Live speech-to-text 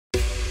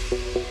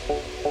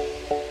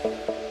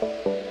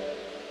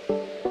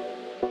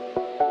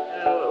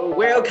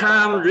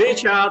Welcome,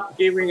 Richard,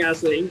 giving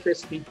us an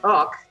interesting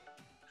talk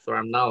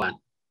from now on.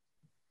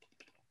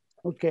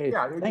 Okay.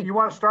 Yeah, you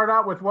want to start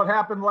out with what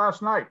happened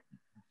last night?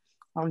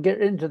 I'll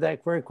get into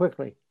that very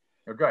quickly.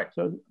 Okay.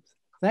 So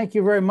thank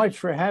you very much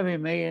for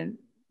having me and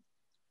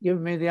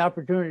giving me the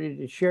opportunity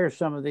to share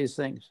some of these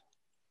things.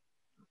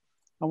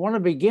 I want to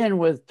begin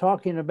with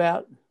talking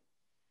about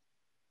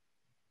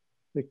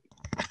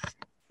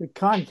the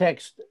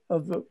context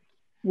of the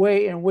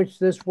way in which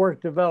this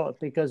work developed,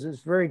 because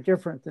it's very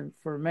different than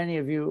for many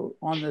of you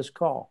on this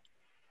call.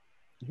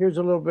 Here's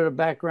a little bit of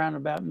background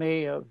about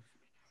me. I've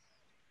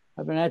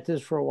been at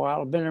this for a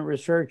while. I've been in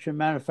research and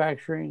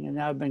manufacturing, and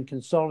now I've been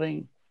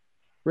consulting,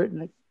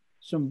 written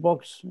some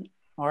books,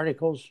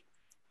 articles.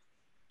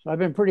 So I've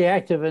been pretty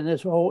active in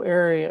this whole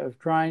area of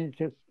trying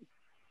to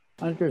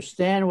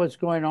understand what's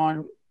going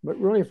on, but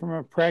really from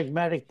a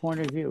pragmatic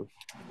point of view,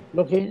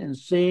 looking and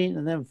seeing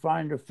and then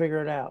trying to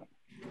figure it out.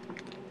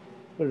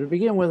 So to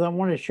begin with, I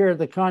want to share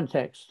the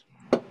context.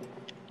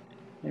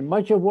 And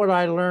much of what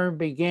I learned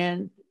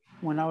began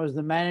when I was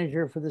the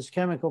manager for this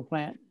chemical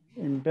plant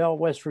in Bell,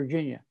 West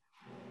Virginia.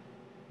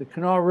 The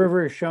Canal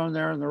River is shown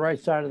there on the right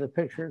side of the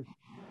picture.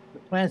 The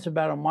plant's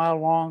about a mile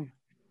long,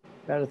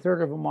 about a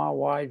third of a mile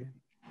wide.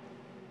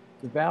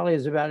 The valley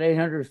is about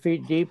 800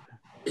 feet deep,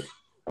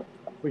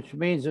 which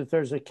means if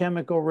there's a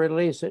chemical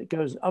release, it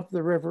goes up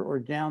the river or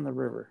down the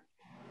river.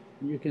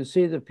 You can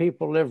see the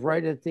people live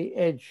right at the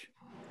edge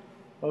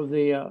of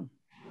the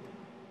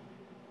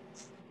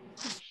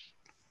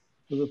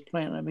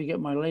plant. Let me get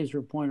my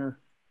laser pointer.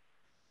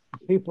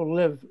 People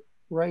live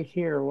right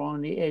here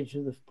along the edge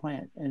of the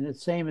plant, and the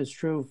same is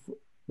true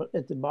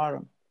at the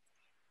bottom.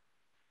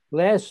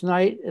 Last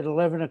night at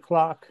 11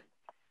 o'clock,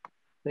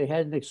 they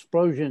had an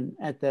explosion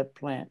at that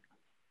plant.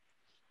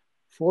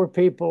 4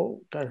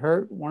 people got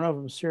hurt, one of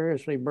them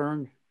seriously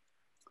burned.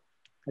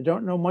 I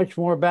don't know much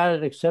more about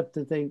it except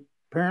that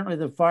apparently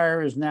the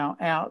fire is now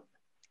out,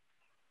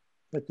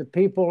 but the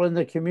people in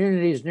the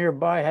communities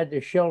nearby had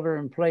to shelter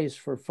in place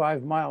for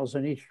 5 miles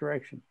in each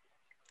direction,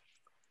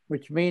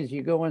 which means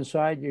you go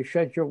inside, you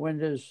shut your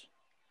windows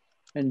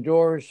and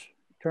doors,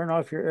 turn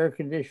off your air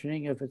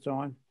conditioning if it's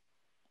on,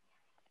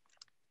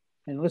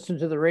 and listen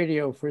to the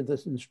radio for the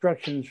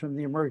instructions from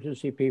the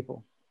emergency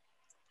people.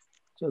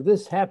 So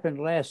this happened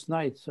last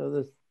night.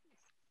 So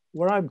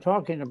what I'm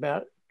talking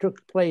about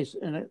took place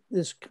in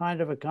this kind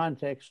of a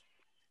context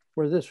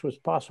where this was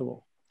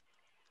possible.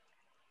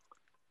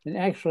 And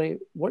actually,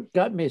 what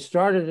got me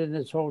started in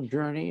this whole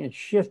journey and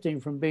shifting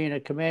from being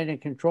a command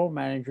and control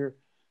manager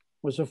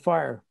was a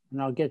fire.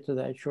 And I'll get to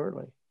that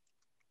shortly.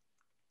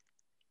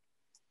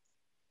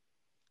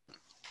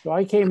 So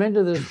I came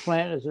into this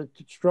plant as a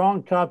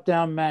strong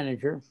top-down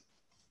manager.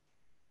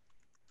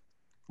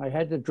 I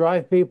had to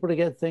drive people to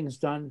get things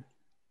done.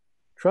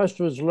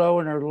 Trust was low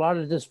and there were a lot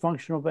of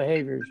dysfunctional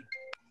behaviors.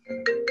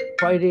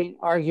 Fighting,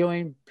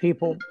 arguing,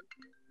 people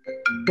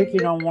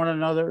picking on one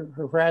another,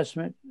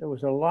 harassment. There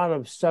was a lot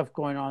of stuff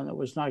going on that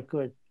was not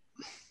good.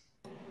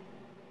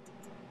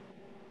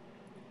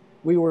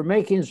 We were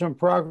making some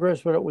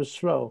progress, but it was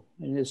slow.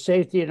 And the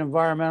safety and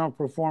environmental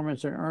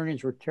performance and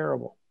earnings were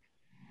terrible.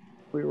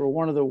 We were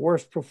one of the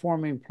worst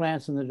performing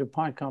plants in the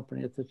DuPont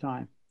Company at the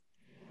time.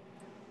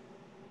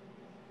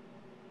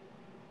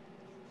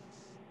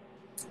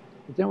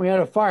 But then we had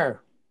a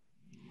fire.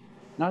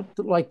 Not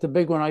like the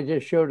big one I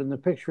just showed in the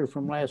picture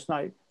from last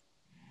night.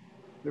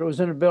 But it was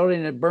in a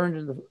building that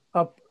burned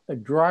up a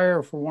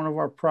dryer for one of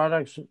our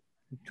products.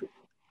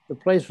 The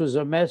place was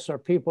a mess. Our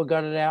people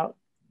got it out.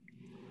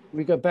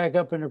 We got back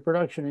up into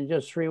production in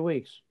just 3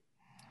 weeks.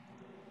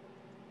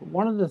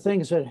 One of the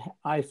things that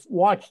I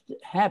watched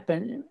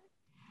happen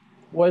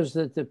was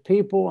that the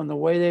people and the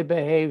way they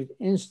behaved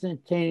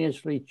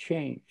instantaneously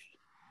changed.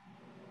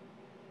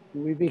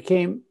 We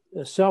became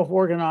a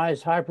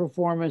self-organized,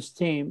 high-performance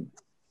team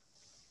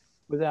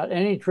without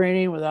any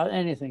training, without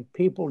anything.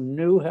 People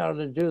knew how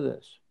to do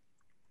this.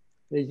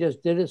 They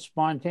just did it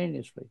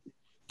spontaneously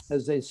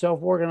as they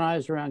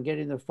self-organized around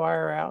getting the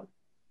fire out,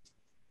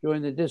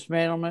 doing the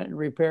dismantlement and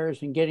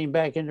repairs, and getting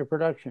back into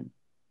production.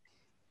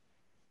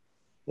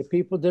 The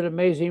people did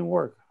amazing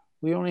work.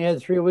 We only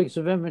had 3 weeks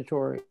of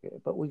inventory,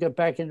 but we got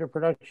back into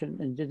production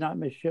and did not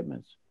miss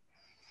shipments.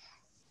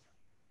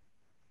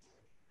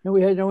 And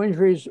we had no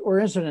injuries or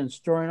incidents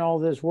during all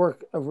this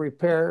work of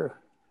repair,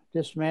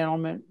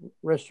 dismantlement,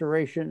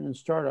 restoration, and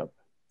startup.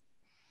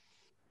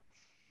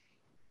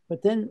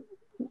 But then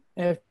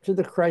after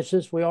the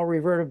crisis, we all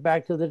reverted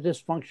back to the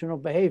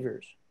dysfunctional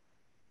behaviors.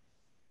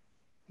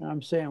 And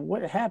I'm saying,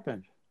 what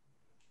happened?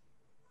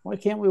 Why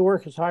can't we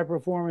work as high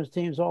performance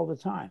teams all the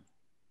time?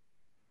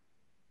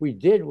 We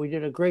did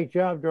a great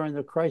job during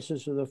the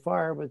crisis of the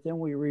fire, but then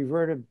we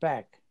reverted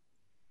back.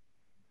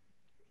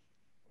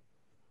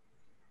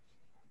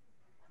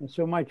 And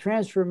so my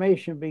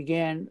transformation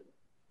began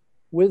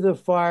with the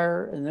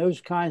fire and those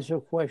kinds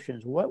of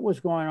questions. What was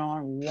going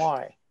on?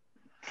 Why?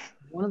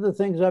 One of the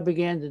things I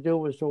began to do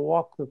was to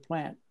walk the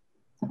plant.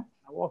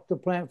 I I walked the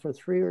plant for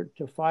 3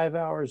 to 5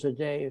 hours a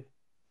day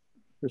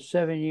for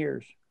 7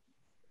 years.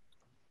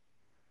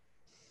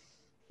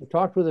 I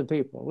talked with the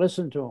people,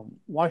 listened to them,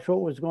 watched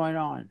what was going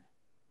on,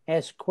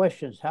 asked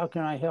questions. How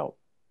can I help?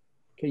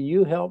 Can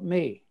you help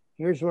me?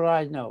 Here's what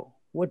I know.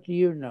 What do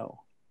you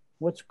know?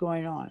 What's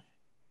going on?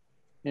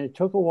 And it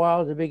took a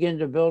while to begin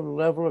to build a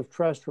level of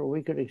trust where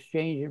we could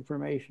exchange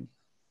information.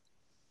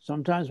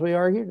 Sometimes we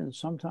argued and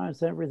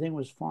sometimes everything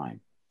was fine.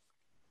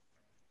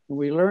 And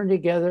we learned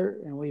together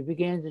and we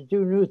began to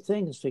do new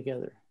things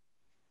together.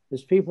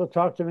 As people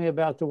talked to me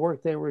about the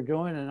work they were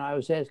doing and I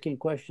was asking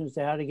questions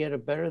to how to get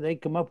it better,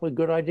 they'd come up with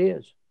good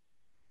ideas.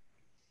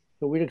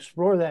 So we'd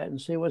explore that and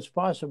see what's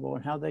possible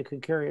and how they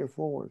could carry it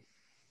forward.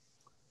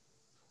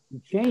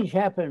 And change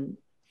happened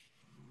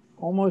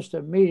almost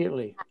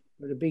immediately,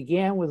 but it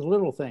began with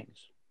little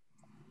things,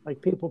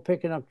 like people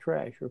picking up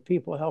trash or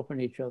people helping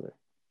each other.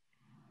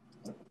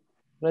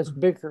 Less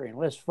bickering,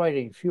 less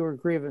fighting, fewer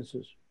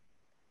grievances.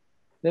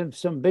 Then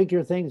some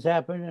bigger things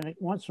happen, and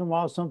once in a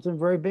while, something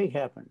very big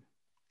happened.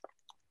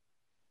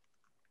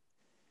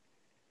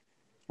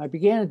 I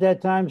began at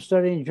that time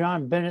studying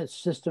John Bennett's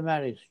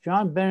systematics.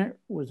 John Bennett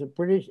was a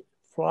British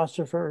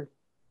philosopher,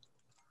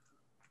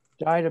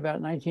 died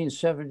about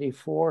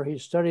 1974. He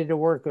studied the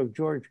work of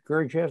George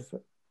Gurdjieff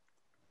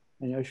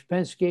and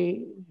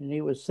Ouspensky, and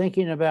he was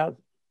thinking about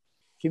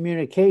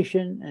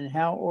communication and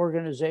how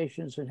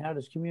organizations and how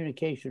does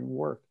communication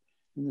work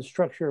in the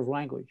structure of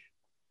language.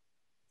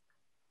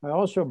 I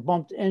also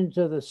bumped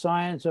into the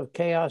science of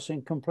chaos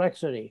and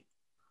complexity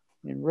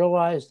and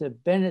realized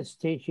that Bennett's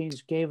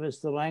teachings gave us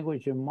the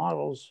language and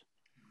models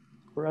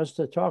for us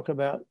to talk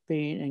about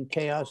being in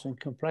chaos and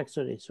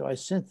complexity. So I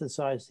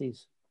synthesized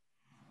these.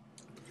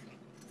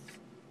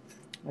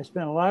 I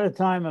spent a lot of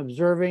time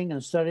observing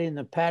and studying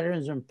the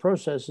patterns and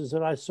processes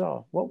that I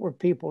saw. What were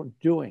people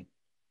doing?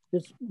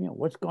 Just,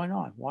 what's going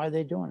on? Why are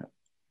they doing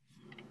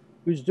it?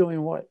 Who's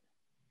doing what?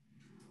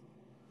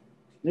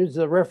 These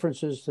are the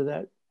references to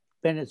that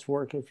Bennett's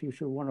work if you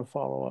should want to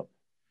follow up.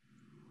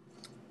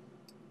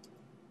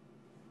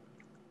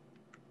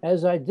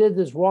 As I did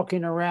this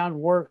walking around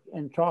work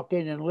and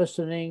talking and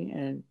listening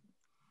and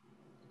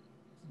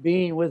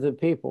being with the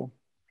people,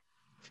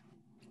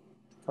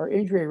 our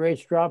injury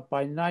rates dropped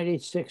by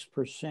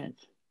 96%.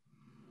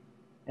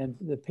 And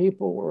the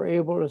people were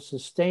able to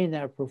sustain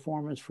that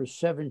performance for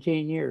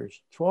 17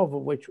 years, 12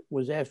 of which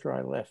was after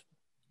I left.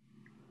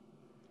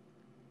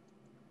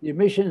 The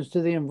emissions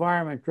to the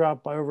environment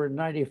dropped by over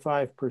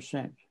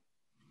 95%.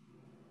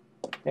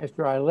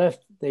 After I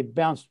left, they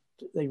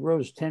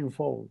rose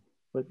tenfold,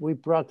 but we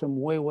brought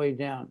them way, way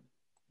down.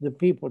 The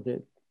people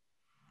did.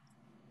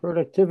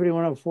 Productivity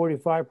went up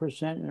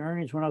 45% and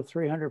earnings went up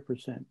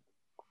 300%.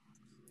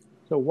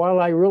 So while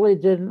I really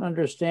didn't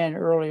understand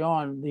early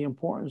on the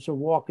importance of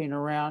walking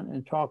around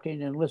and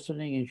talking and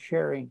listening and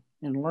sharing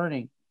and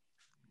learning,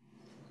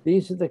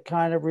 these are the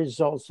kind of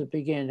results that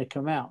began to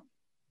come out.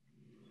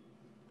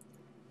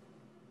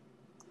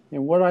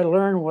 And what I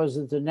learned was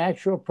that the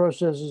natural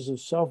processes of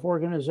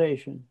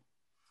self-organization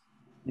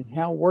and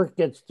how work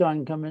gets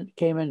done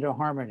came into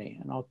harmony.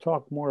 And I'll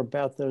talk more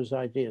about those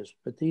ideas,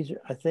 but these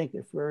are, I think,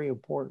 are very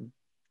important.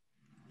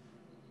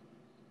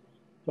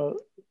 So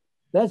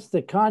that's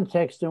the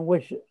context in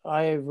which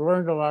I've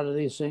learned a lot of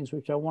these things,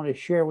 which I want to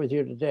share with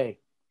you today.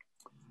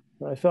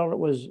 But I felt it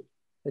was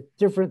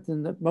different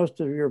than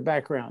most of your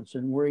backgrounds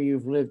and where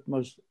you've lived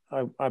most,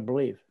 I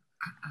believe.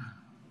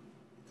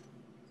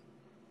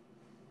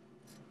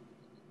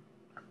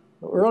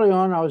 So early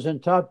on, I was in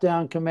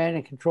top-down command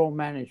and control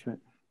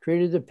management,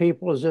 treated the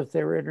people as if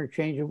they were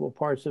interchangeable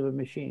parts of a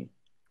machine.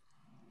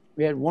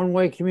 We had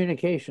one-way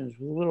communications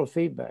with little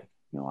feedback.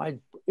 I'd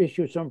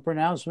issue some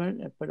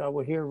pronouncement, but I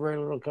would hear very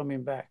little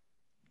coming back.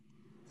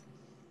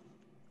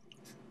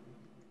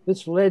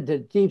 This led to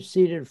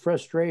deep-seated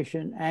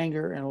frustration,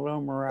 anger, and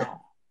low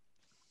morale.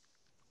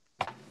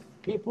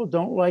 People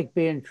don't like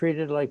being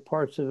treated like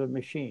parts of a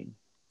machine.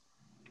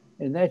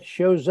 And that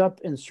shows up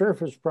in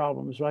surface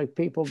problems like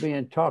people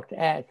being talked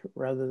at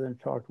rather than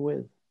talked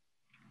with,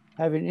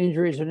 having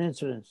injuries and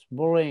incidents,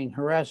 bullying,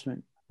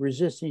 harassment,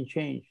 resisting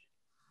change,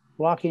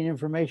 blocking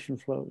information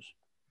flows.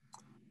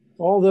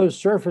 All those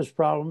surface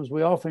problems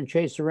we often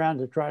chase around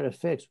to try to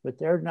fix, but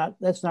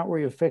that's not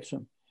where you fix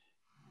them.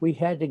 We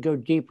had to go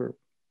deeper.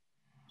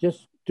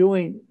 Just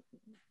doing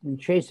and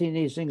chasing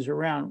these things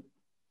around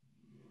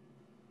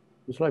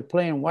was like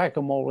playing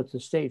whack-a-mole at the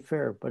state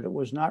fair, but it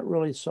was not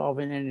really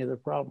solving any of the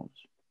problems.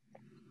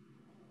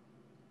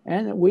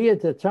 And we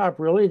at the top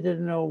really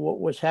didn't know what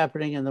was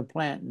happening in the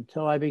plant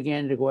until I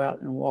began to go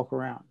out and walk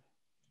around.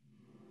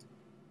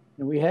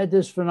 And we had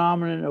this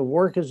phenomenon of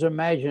work as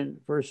imagined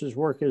versus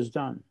work as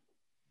done.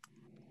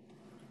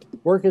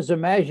 Work as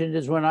imagined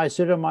is when I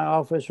sit in my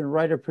office and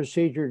write a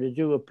procedure to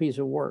do a piece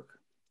of work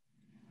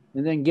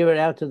and then give it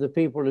out to the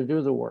people to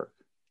do the work.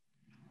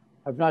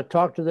 I've not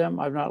talked to them.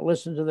 I've not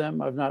listened to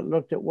them. I've not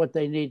looked at what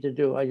they need to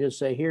do. I just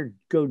say, here,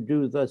 go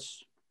do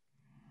this.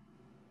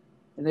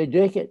 And they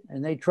take it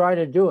and they try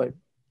to do it.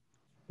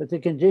 But the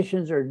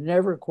conditions are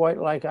never quite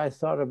like I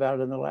thought about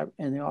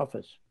in the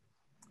office.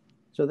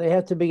 So they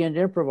have to begin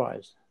to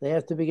improvise. They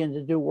have to begin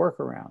to do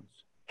workarounds.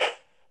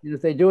 And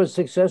if they do it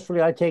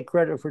successfully, I take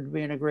credit for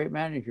being a great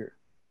manager.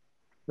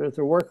 But if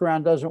the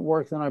workaround doesn't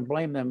work, then I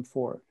blame them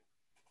for it.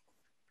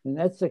 And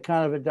that's the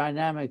kind of a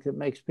dynamic that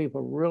makes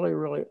people really,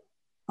 really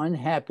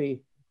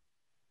unhappy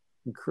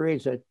and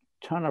creates a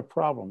ton of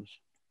problems.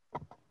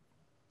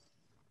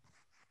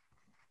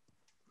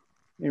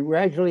 And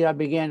gradually, I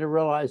began to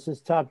realize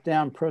this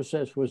top-down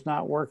process was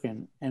not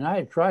working. And I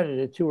had tried it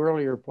at 2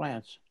 earlier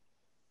plants,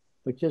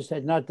 but just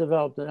had not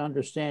developed an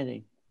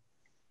understanding.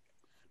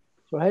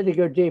 So I had to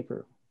go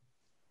deeper.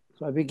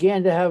 So I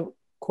began to have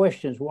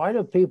questions. Why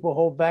do people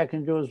hold back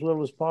and do as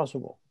little as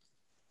possible?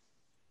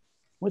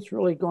 What's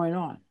really going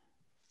on?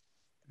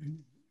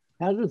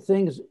 How do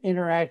things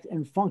interact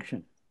and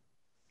function?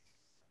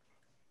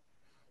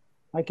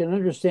 I can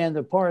understand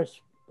the parts,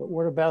 but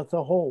what about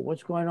the whole?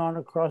 What's going on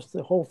across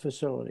the whole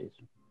facilities?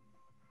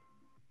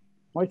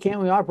 Why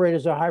can't we operate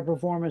as a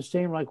high-performance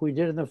team like we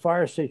did in the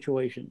fire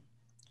situation,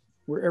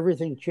 where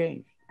everything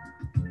changed?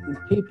 And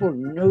people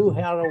knew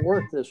how to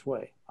work this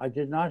way. I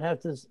did not have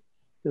to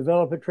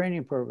develop a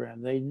training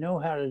program. They know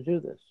how to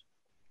do this.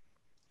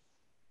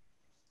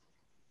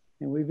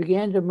 And we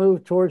began to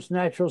move towards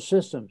natural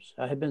systems.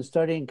 I had been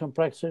studying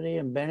complexity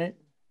in Bennett,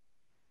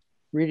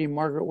 reading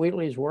Margaret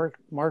Wheatley's work.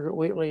 Margaret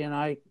Wheatley and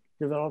I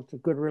developed a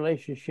good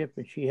relationship,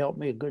 and she helped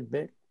me a good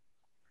bit.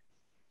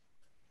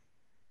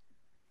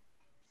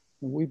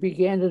 And we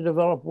began to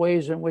develop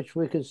ways in which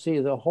we could see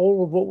the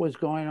whole of what was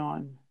going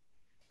on,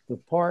 the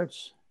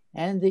parts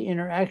and the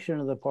interaction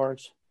of the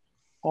parts,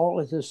 all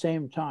at the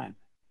same time.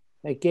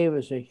 That gave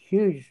us a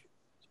huge,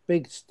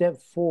 big step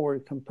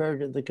forward compared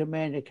to the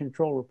command and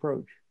control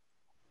approach.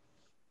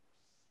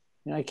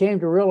 And I came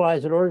to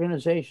realize that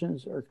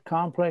organizations are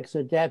complex,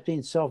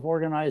 adapting,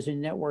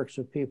 self-organizing networks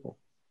of people.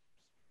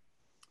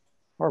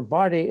 Our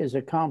body is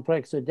a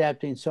complex,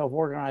 adapting,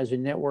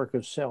 self-organizing network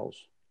of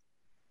cells.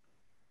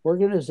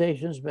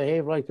 Organizations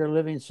behave like they're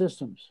living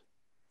systems.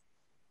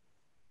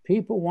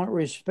 People want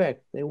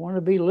respect. They want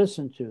to be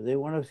listened to. They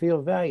want to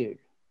feel valued.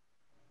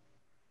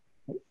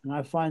 And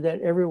I find that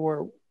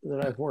everywhere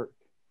that I've worked.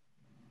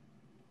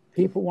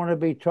 People want to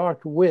be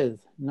talked with,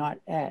 not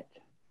at.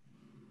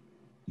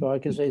 So I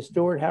can say,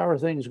 Stuart, how are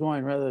things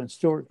going, rather than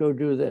Stuart, go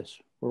do this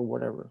or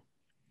whatever.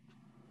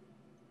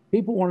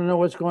 People want to know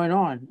what's going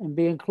on and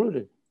be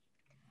included.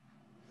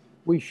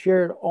 We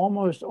shared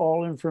almost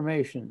all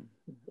information.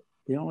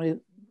 The only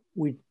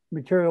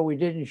material we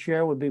didn't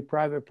share would be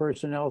private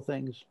personnel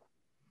things.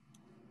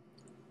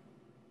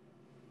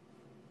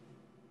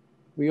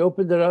 We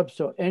opened it up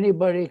so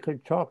anybody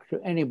could talk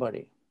to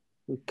anybody.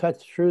 We cut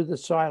through the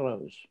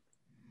silos.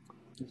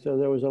 So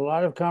there was a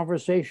lot of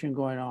conversation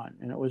going on,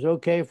 and it was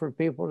okay for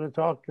people to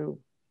talk to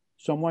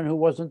someone who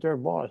wasn't their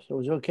boss. It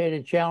was okay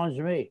to challenge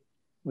me.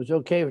 It was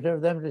okay for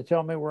them to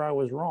tell me where I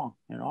was wrong,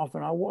 and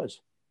often I was.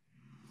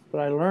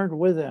 But I learned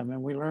with them,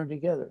 and we learned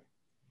together.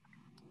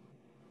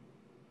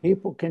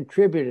 People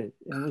contributed,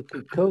 and we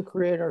could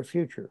co-create our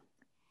future.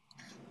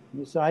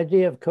 This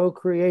idea of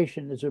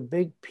co-creation is a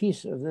big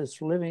piece of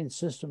this living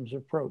systems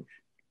approach.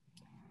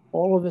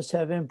 All of us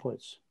have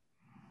inputs.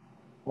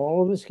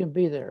 All of us can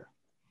be there.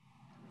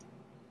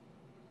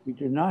 We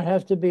do not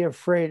have to be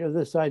afraid of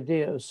this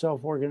idea of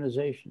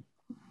self-organization.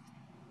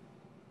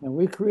 And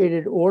we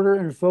created order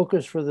and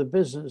focus for the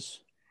business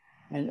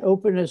and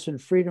openness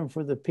and freedom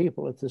for the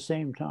people at the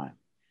same time.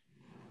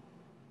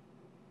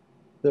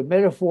 The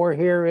metaphor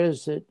here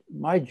is that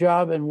my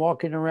job in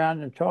walking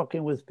around and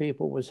talking with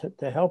people was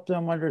to help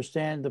them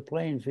understand the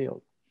playing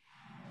field.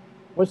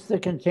 What's the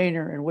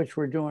container in which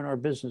we're doing our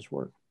business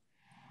work?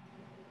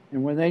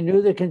 And when they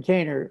knew the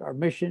container, our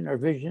mission, our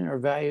vision, our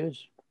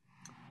values,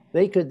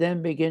 they could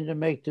then begin to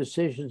make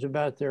decisions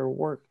about their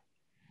work.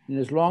 And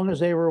as long as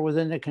they were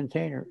within the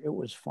container, it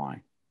was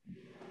fine.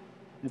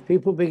 And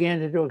people began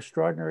to do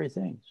extraordinary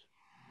things.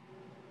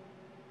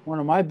 One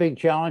of my big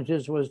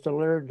challenges was to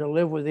learn to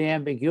live with the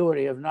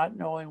ambiguity of not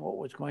knowing what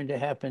was going to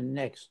happen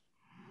next.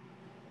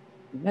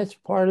 And that's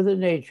part of the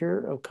nature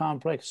of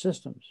complex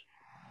systems.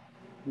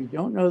 We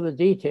don't know the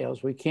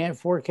details. We can't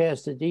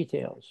forecast the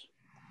details.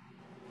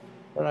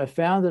 But I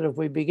found that if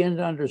we begin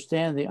to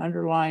understand the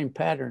underlying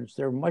patterns,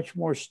 they're much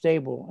more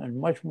stable and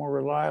much more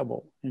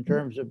reliable in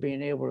terms of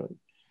being able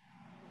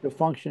to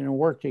function and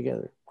work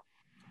together.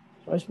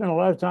 So I spent a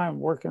lot of time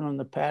working on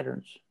the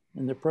patterns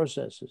and the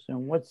processes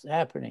and what's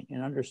happening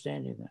and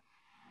understanding them.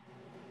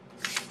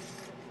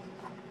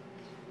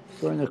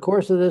 During the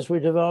course of this, we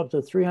developed a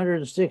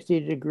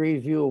 360-degree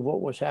view of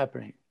what was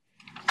happening.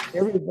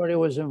 Everybody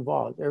was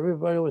involved.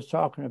 Everybody was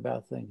talking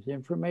about things.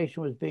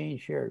 Information was being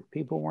shared.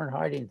 People weren't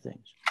hiding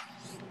things.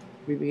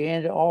 We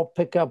began to all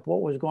pick up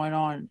what was going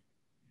on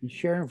and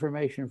share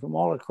information from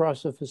all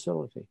across the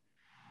facility.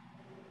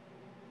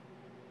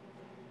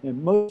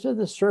 And most of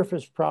the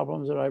surface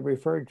problems that I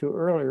referred to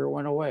earlier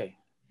went away.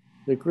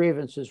 The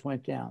grievances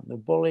went down, the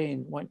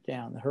bullying went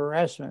down, the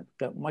harassment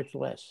got much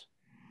less.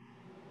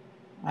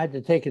 I had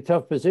to take a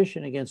tough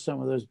position against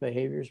some of those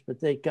behaviors, but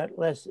they got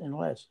less and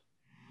less.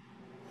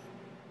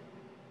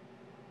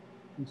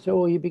 And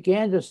so we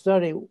began to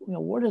study, you know,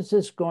 what is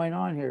this going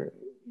on here?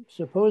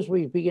 Suppose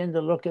we begin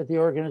to look at the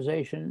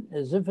organization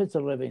as if it's a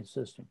living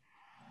system.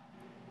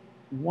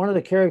 One of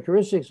the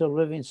characteristics of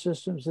living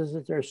systems is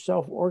that there's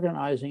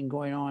self-organizing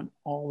going on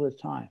all the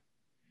time.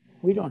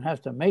 We don't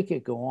have to make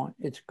it go on.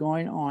 It's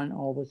going on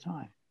all the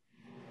time.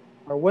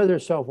 Our weather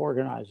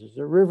self-organizes,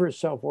 the rivers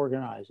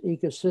self-organize,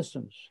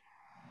 ecosystems,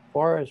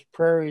 forests,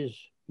 prairies,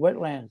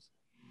 wetlands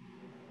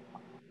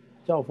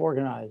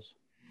self-organize.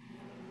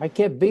 I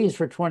kept bees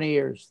for 20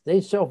 years.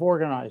 They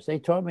self-organized. They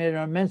taught me an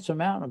immense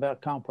amount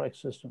about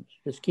complex systems,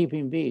 just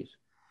keeping bees.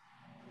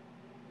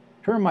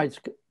 Termites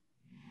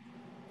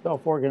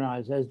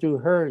self-organize, as do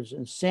herds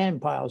and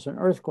sand piles and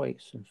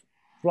earthquakes and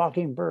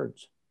flocking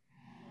birds.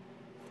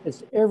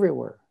 It's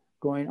everywhere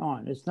going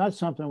on. It's not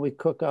something we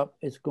cook up.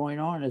 It's going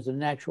on as a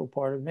natural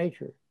part of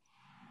nature.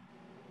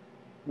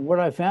 And what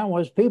I found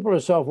was people are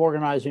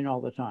self-organizing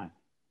all the time.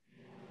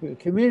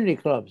 Community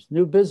clubs,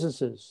 new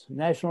businesses,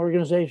 National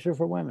Organization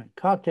for Women,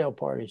 cocktail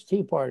parties,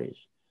 tea parties,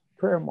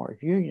 prayer march,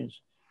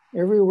 unions.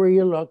 Everywhere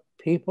you look,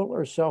 people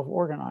are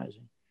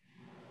self-organizing.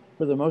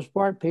 For the most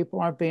part, people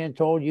aren't being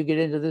told you get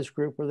into this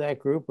group or that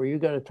group, or you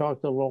got to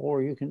talk to Lowell,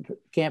 or you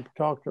can't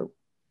talk to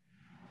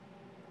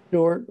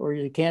Stuart, or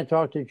you can't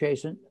talk to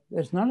Jason.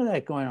 There's none of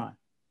that going on.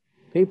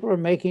 People are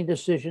making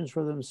decisions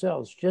for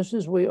themselves, just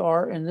as we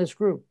are in this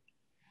group.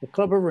 The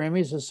Club of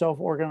Remy is a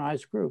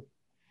self-organized group.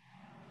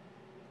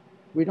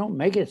 We don't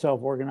make it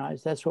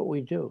self-organized. That's what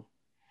we do.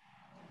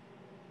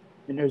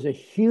 And there's a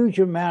huge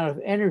amount of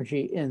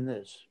energy in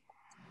this.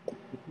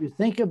 If you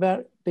think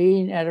about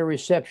being at a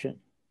reception,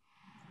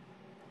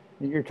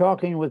 and you're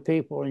talking with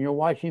people, and you're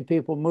watching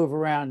people move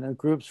around, and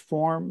groups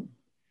form,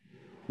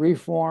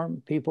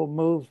 reform, people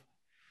move,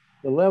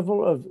 the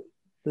level of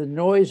the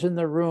noise in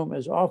the room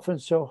is often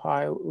so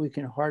high we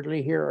can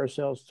hardly hear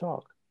ourselves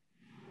talk.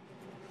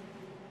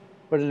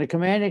 But in a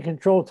command and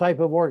control type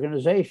of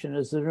organization,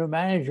 as the new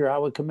manager, I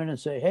would come in and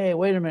say, hey,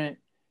 wait a minute,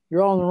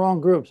 you're all in the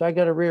wrong groups. I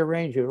got to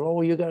rearrange you.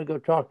 Oh, you got to go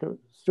talk to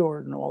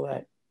Stuart and all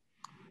that.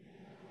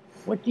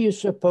 What do you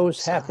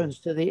suppose happens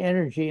to the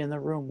energy in the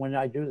room when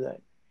I do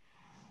that?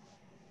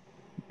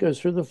 It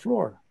goes through the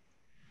floor.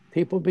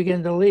 People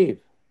begin to leave.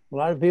 A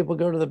lot of people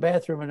go to the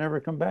bathroom and never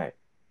come back.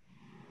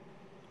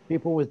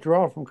 People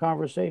withdraw from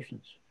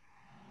conversations.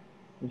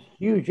 There's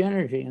huge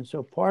energy. And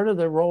so part of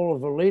the role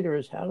of a leader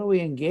is how do we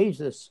engage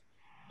this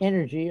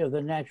energy of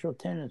the natural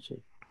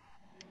tendency?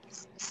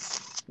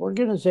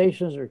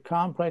 Organizations are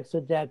complex,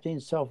 adapting,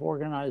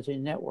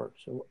 self-organizing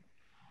networks.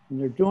 And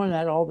they're doing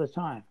that all the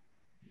time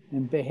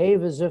and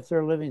behave as if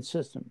they're living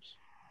systems.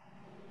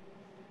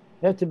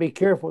 You have to be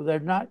careful. They're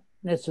not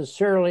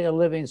necessarily a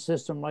living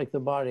system like the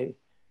body,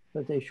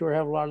 but they sure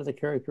have a lot of the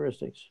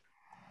characteristics.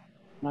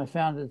 And I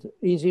found that the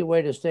easy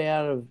way to stay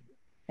out of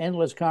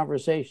endless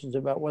conversations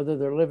about whether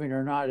they're living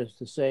or not is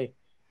to say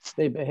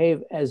they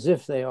behave as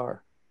if they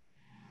are.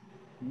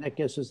 And that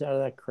gets us out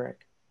of that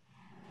crack.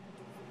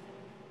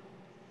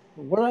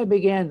 What I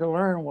began to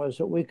learn was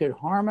that we could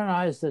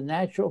harmonize the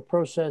natural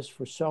process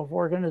for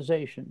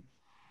self-organization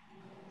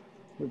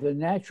with the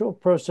natural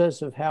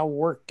process of how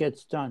work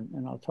gets done.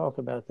 And I'll talk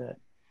about that.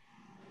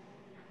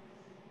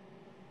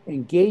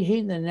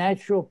 Engaging the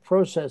natural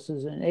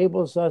processes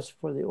enables us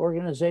for the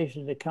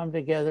organization to come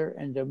together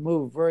and to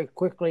move very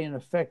quickly and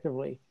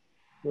effectively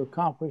to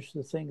accomplish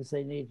the things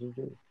they need to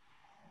do.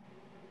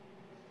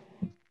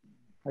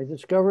 I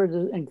discovered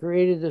and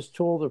created this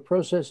tool, the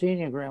Process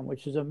Enneagram,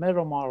 which is a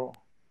meta model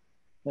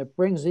that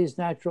brings these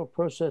natural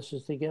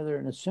processes together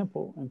in a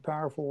simple and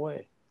powerful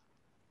way.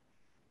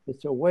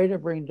 It's a way to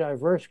bring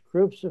diverse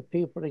groups of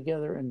people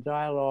together in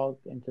dialogue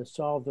and to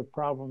solve the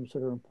problems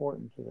that are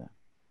important to them.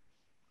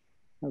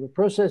 Now, the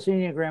Process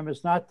Enneagram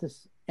is not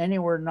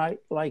anywhere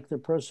like the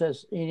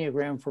Process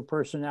Enneagram for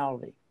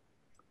personality.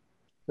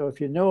 So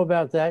if you know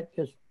about that,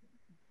 just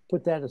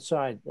put that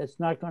aside. That's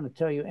not going to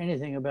tell you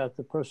anything about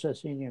the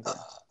Process Enneagram.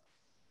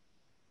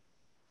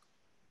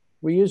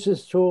 We use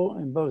this tool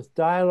in both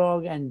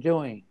dialogue and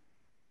doing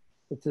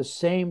at the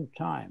same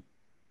time.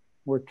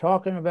 We're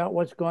talking about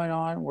what's going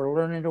on, we're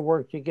learning to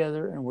work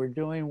together, and we're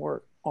doing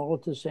work all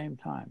at the same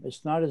time.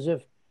 It's not as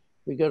if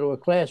we go to a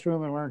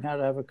classroom and learn how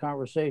to have a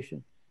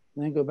conversation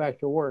and then go back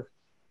to work.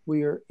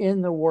 We are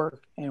in the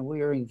work and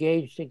we are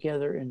engaged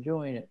together in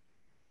doing it.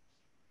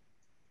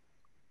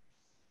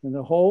 And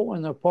the whole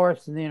and the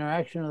parts and the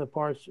interaction of the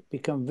parts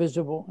become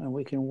visible and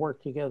we can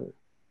work together.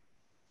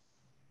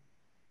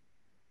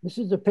 This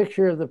is a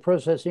picture of the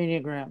Process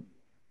Enneagram.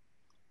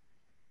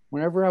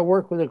 Whenever I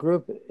work with a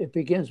group, it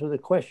begins with a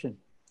question.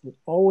 It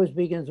always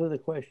begins with a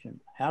question.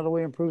 How do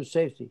we improve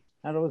safety?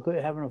 How do we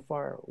quit having a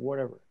fire?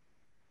 Whatever.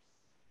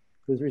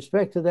 With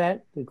respect to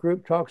that, the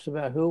group talks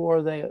about who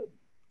are they.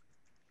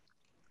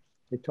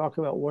 They talk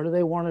about what do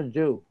they want to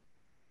do.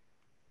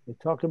 They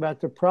talk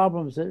about the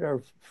problems that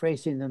are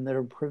facing them, that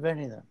are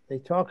preventing them. They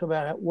talk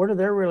about what are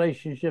their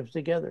relationships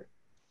together.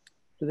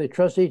 Do they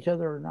trust each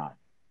other or not?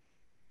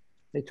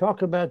 They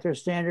talk about their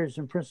standards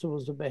and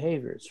principles of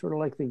behavior. It's sort of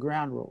like the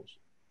ground rules.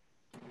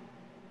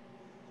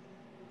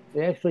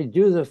 They actually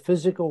do the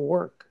physical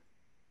work.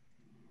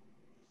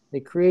 They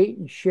create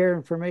and share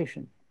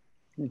information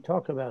and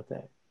talk about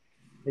that.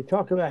 They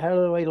talk about how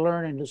do they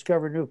learn and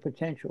discover new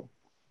potential.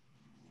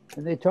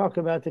 And they talk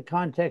about the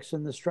context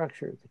and the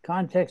structure. The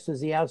context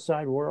is the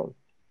outside world.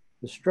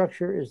 The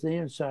structure is the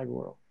inside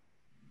world.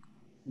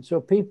 And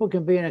so people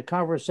can be in a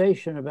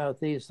conversation about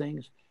these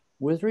things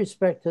with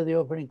respect to the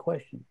opening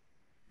question.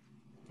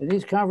 And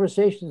these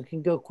conversations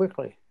can go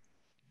quickly.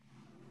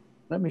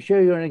 Let me show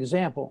you an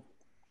example.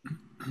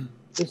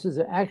 This is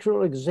an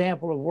actual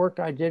example of work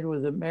I did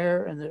with the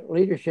mayor and the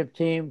leadership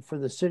team for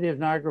the city of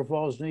Niagara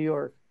Falls, New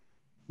York,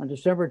 on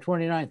December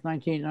 29th,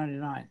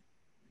 1999,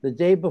 the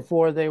day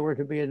before they were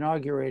to be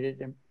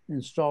inaugurated and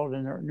installed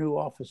in their new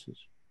offices.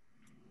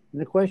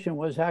 And the question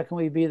was, how can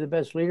we be the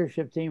best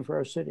leadership team for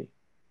our city?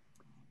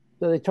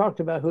 So they talked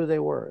about who they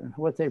were and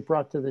what they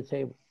brought to the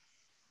table.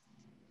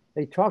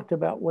 They talked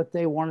about what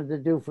they wanted to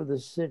do for the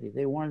city.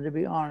 They wanted to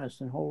be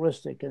honest and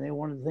holistic, and they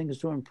wanted things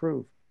to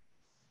improve.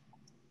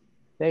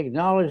 They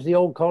acknowledged the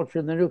old culture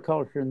and the new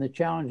culture and the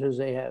challenges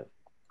they have.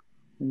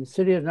 In the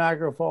city of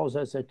Niagara Falls,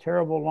 has a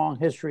terrible long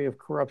history of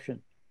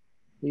corruption.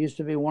 It used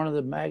to be one of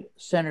the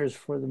centers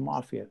for the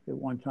mafia at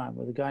one time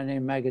with a guy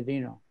named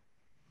Magadino.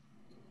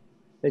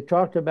 They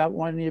talked about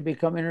wanting to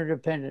become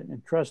interdependent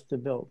and trust to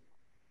build.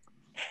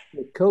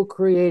 They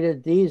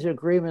co-created these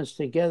agreements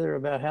together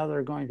about how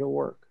they're going to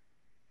work.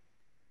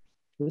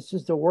 This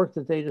is the work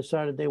that they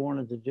decided they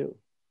wanted to do.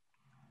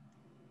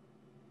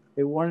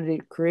 They wanted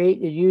to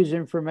create and use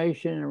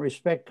information and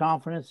respect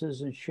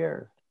confidences and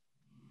share.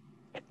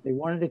 They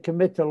wanted to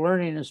commit to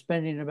learning and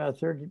spending about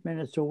 30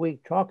 minutes a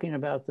week talking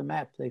about the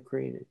map they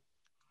created.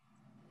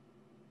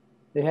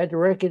 They had to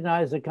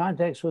recognize the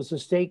context was the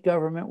state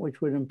government,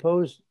 which would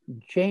impose,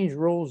 change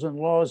rules and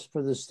laws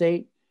for the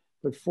state,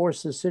 but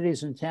force the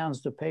cities and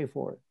towns to pay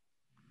for it.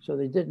 So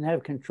they didn't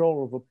have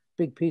control of a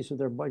big piece of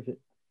their budget.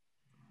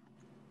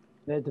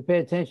 They had to pay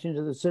attention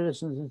to the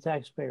citizens and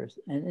taxpayers.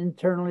 And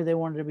internally, they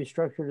wanted to be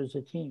structured as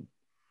a team.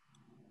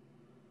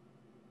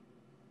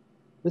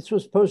 This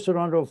was posted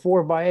onto a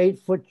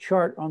 4-by-8-foot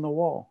chart on the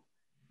wall.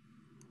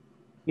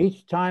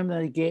 Each time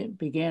they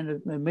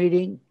began a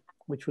meeting,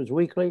 which was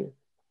weekly,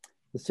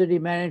 the city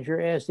manager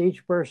asked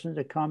each person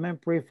to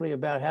comment briefly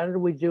about how did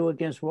we do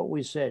against what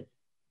we said.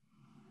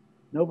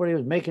 Nobody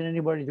was making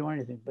anybody do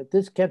anything, but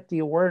this kept the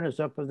awareness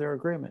up of their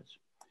agreements,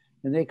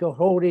 and they could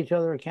hold each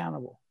other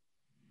accountable.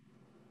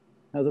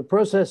 Now, the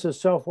process of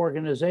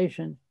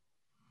self-organization,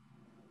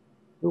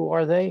 who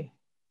are they?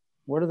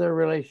 What are their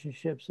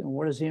relationships, and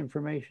what is the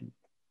information?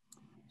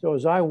 So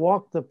as I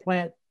walked the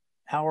plant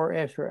hour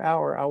after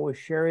hour, I was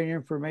sharing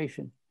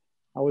information.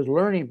 I was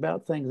learning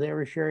about things. They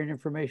were sharing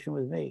information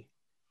with me.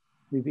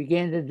 We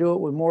began to do it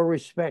with more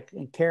respect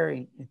and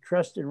caring, and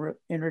trust and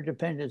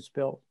interdependence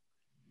built.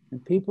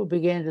 And people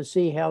began to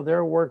see how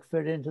their work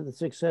fit into the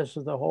success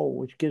of the whole,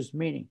 which gives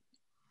meaning.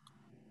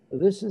 So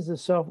this is the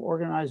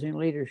self-organizing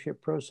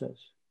leadership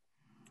process.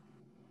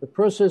 The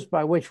process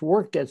by which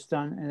work gets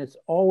done, and it's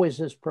always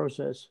this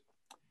process.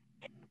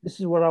 This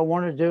is what I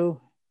want to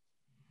do.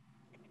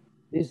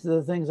 These are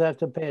the things I have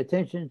to pay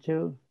attention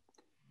to.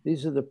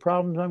 These are the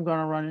problems I'm going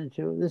to run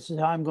into. This is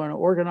how I'm going to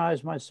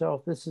organize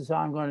myself. This is how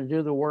I'm going to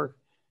do the work.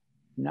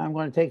 Now I'm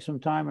going to take some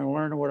time and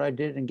learn what I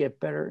did and get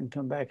better and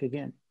come back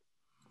again.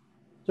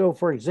 So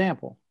for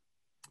example,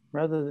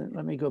 rather than,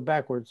 let me go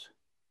backwards.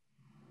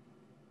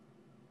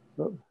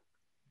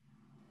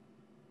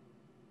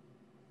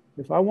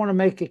 If I want to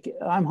make it,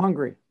 I'm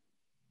hungry.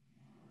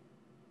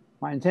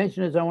 My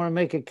intention is I want to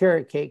make a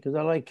carrot cake because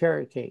I like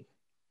carrot cake.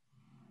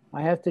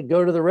 I have to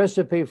go to the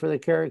recipe for the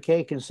carrot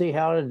cake and see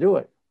how to do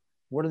it.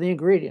 What are the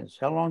ingredients?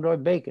 How long do I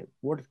bake it?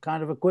 What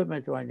kind of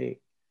equipment do I need?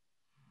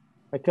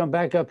 I come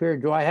back up here,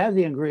 do I have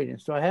the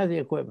ingredients? Do I have the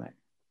equipment?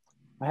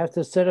 I have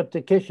to set up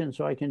the kitchen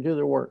so I can do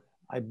the work.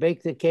 I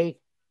bake the cake,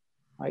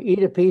 I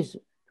eat a piece.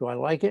 Do I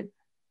like it?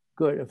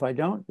 Good. If I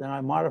don't, then I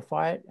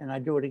modify it and I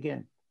do it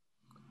again.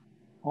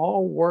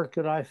 All work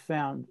that I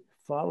found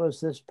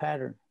follows this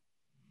pattern.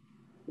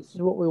 This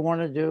is what we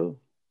want to do.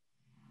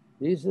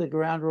 These are the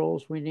ground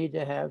rules we need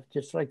to have,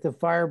 just like the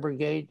fire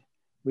brigade.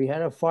 We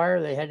had a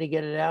fire, they had to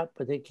get it out,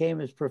 but they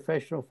came as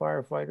professional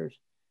firefighters.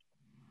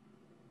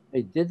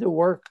 They did the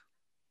work,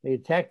 they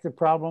attacked the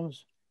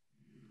problems,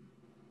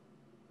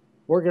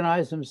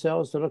 organized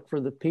themselves to look for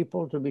the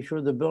people to be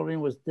sure the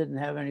building didn't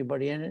have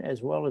anybody in it,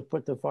 as well as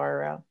put the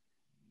fire out.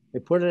 They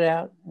put it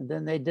out, and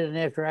then they did an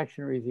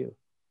after-action review.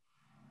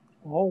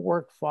 All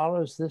work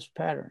follows this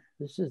pattern.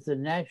 This is the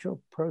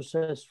natural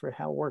process for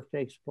how work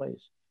takes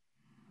place.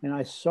 And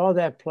I saw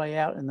that play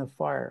out in the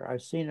fire.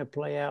 I've seen it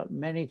play out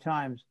many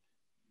times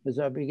as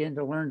I began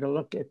to learn to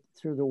look at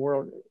the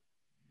world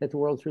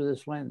through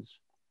this lens.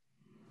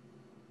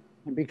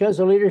 And because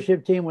the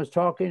leadership team was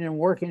talking and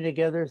working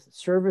together,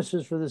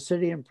 services for the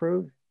city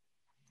improved.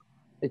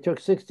 They took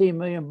 $16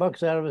 million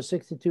out of a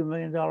 $62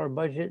 million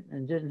budget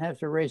and didn't have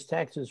to raise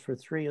taxes for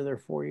 3 of their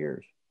 4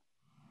 years.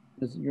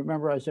 As you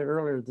remember, I said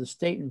earlier, the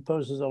state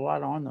imposes a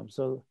lot on them.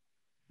 So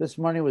this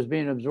money was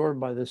being absorbed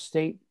by the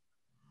state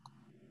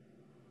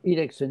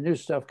edicts and new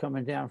stuff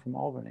coming down from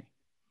Albany.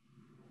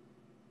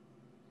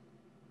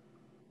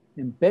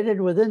 Embedded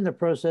within the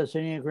process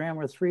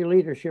Enneagram are 3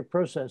 leadership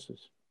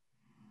processes.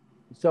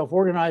 The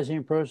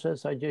self-organizing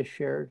process I just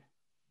shared.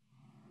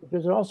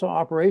 There's also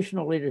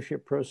operational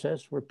leadership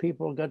process where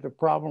people got the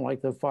problem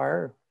like the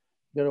fire,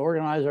 we got to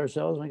organize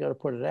ourselves and we got to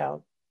put it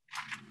out.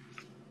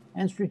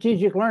 And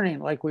strategic learning,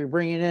 like we're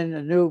bringing in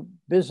a new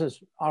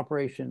business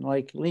operation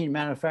like lean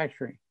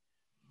manufacturing.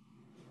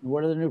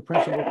 What are the new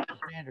principles and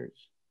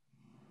standards?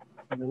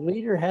 And the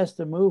leader has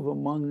to move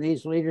among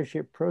these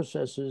leadership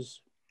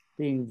processes,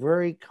 being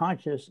very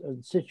conscious of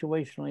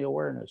situational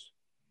awareness.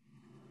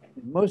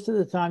 And most of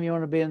the time you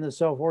want to be in the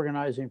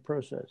self-organizing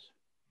process.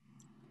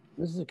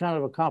 This is kind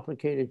of a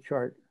complicated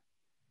chart.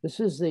 This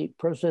is the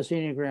process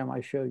Enneagram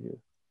I showed you.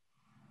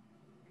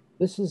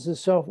 This is the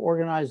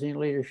self-organizing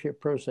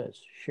leadership process,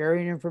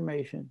 sharing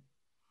information,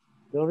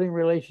 building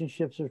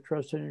relationships of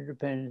trust and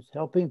independence,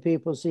 helping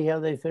people see how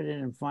they fit in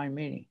and find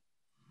meaning.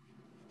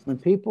 When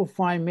people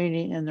find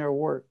meaning in their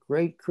work,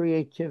 great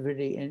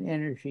creativity and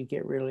energy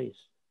get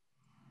released.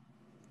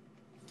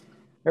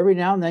 Every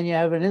now and then you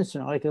have an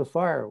incident like a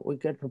fire. We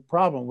got the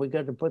problem. We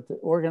got to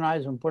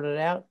organize and put it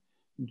out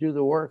and do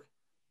the work.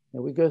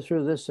 And we go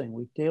through this thing.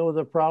 We deal with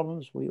the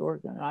problems. We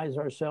organize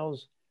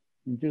ourselves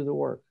and do the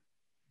work.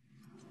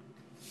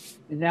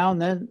 And now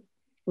and then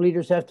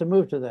leaders have to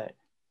move to that.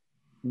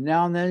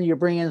 Now and then you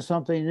bring in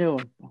something new.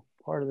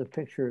 Part of the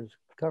picture is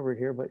covered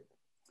here, but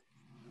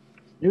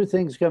new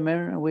things come in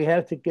and we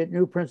have to get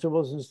new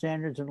principles and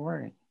standards and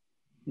learning.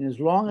 And as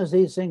long as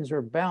these things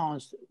are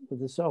balanced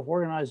with the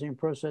self-organizing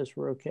process,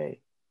 we're okay.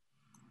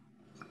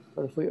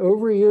 But if we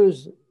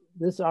overuse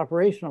this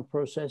operational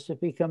process, it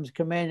becomes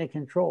command and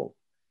control.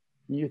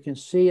 And you can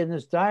see in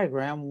this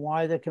diagram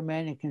why the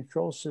command and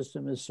control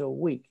system is so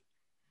weak.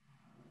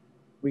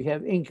 We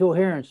have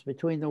incoherence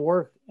between the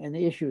work and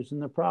the issues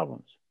and the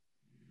problems.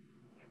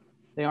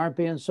 They aren't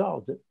being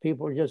solved.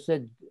 People just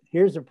said,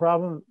 here's the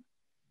problem.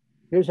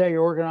 Here's how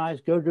you're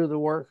organized. Go do the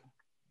work.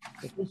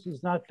 But this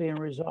is not being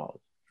resolved.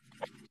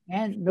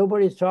 And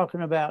nobody's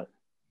talking about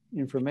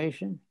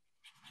information,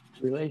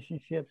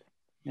 relationship,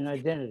 and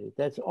identity.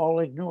 That's all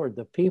ignored.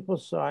 The people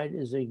side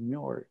is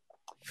ignored.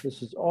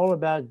 This is all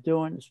about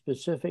doing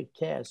specific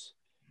tasks,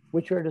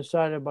 which are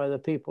decided by the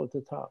people at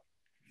the top.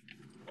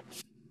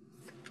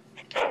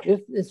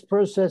 If its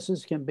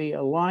processes can be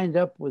aligned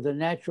up with the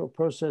natural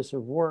process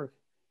of work,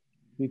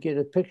 you get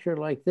a picture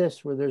like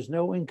this where there's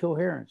no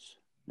incoherence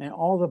and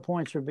all the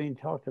points are being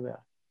talked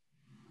about.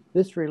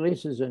 This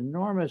releases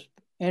enormous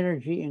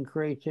energy and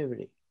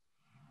creativity.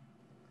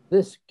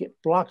 This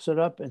blocks it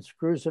up and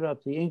screws it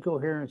up. The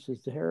incoherence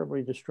is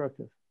terribly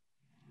destructive.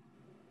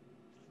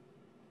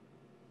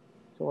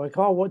 So I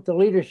call what the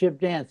leadership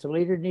dance. The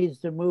leader needs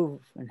to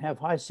move and have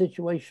high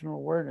situational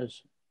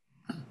awareness.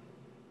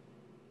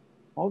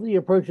 All the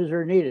approaches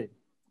are needed.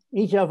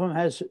 Each of them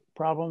has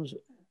problems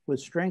with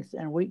strengths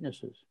and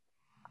weaknesses.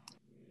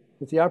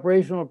 If the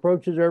operational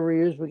approaches are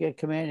overused, we get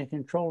command and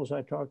control, as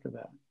I talked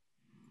about.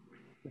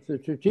 If the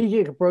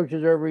strategic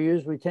approaches are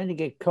overused, we tend to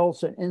get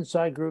cults and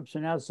inside groups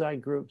and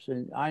outside groups,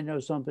 and I know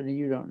something that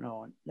you don't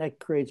know, and that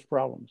creates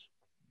problems.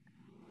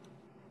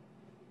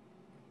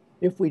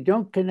 If we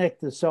don't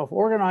connect the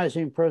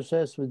self-organizing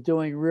process with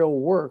doing real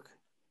work,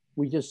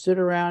 we just sit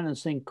around and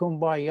sing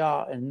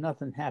kumbaya and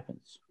nothing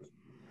happens.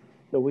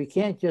 So we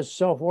can't just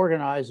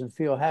self-organize and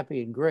feel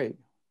happy and great.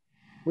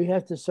 We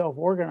have to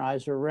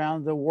self-organize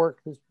around the work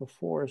that's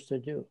before us to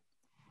do.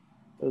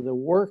 So the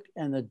work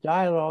and the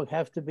dialogue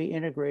have to be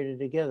integrated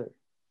together.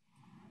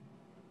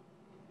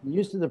 The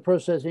use of the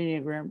process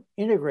Enneagram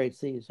integrates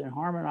these and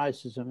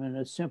harmonizes them in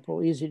a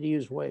simple, easy to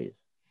use ways.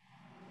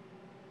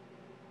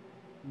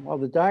 While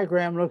the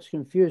diagram looks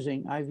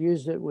confusing, I've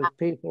used it with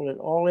people at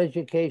all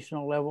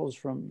educational levels,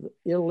 from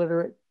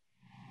illiterate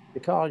to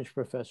college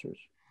professors.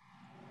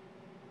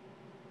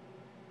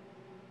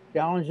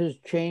 Challenges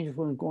change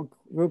from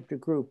group to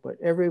group, but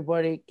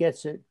everybody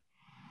gets it.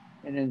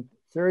 And in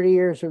 30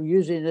 years of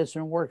using this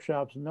in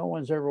workshops, no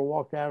one's ever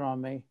walked out on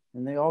me,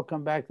 and they all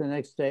come back the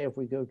next day if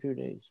we go 2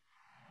 days.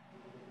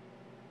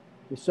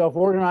 The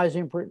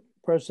self-organizing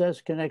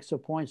process connects the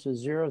points of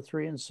 0,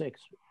 3, and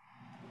 6.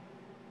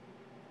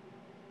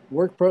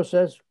 Work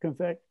process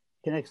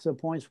connects the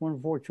points 1,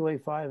 4, 2,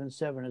 8, 5, and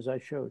 7, as I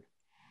showed.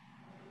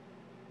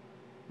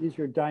 These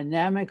are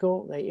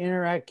dynamical, they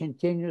interact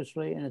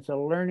continuously, and it's a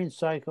learning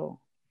cycle,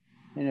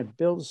 and it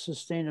builds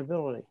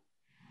sustainability.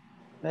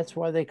 That's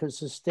why they could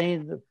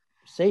sustain the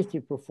safety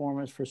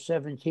performance for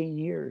 17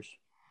 years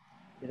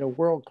at a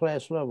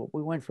world-class level.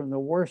 We went from the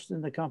worst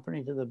in the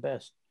company to the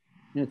best.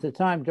 And at the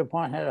time,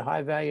 DuPont had a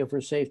high value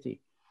for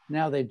safety.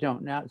 Now they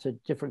don't. Now it's a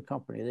different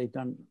company.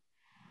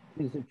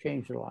 Things have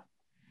changed a lot.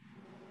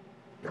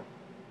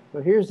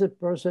 So here's the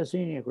process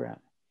Enneagram.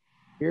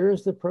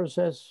 Here's the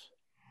process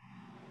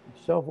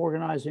of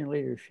self-organizing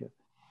leadership,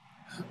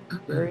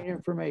 sharing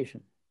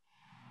information,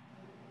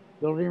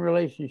 building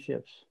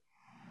relationships,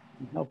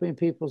 and helping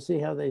people see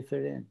how they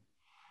fit in.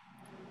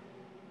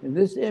 And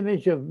this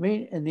image of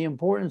meaning and the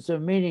importance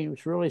of meaning,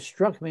 which really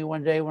struck me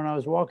one day when I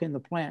was walking the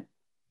plant.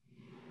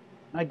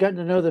 I got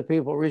to know the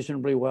people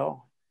reasonably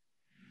well.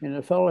 And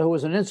a fellow who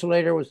was an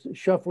insulator was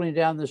shuffling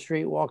down the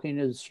street, walking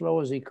as slow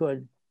as he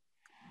could.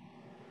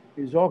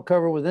 He was all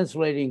covered with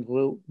insulating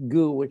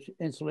goo, which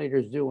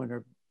insulators do when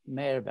they're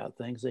mad about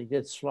things. They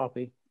get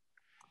sloppy.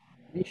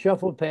 He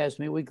shuffled past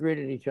me. We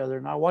greeted each other,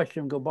 and I watched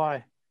him go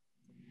by.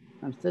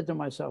 I said to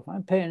myself,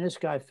 I'm paying this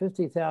guy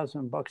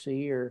 $50,000 a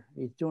year.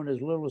 He's doing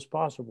as little as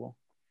possible.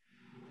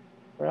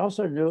 But I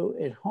also knew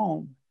at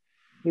home,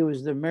 he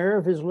was the mayor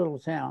of his little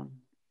town.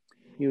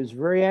 He was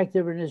very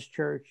active in his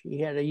church. He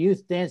had a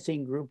youth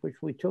dancing group,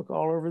 which we took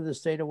all over the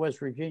state of West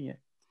Virginia.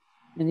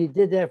 And he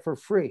did that for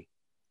free.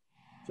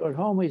 So at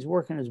home, he's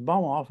working his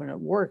bum off, and at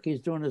work,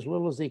 he's doing as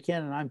little as he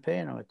can, and I'm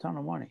paying him a ton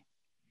of money.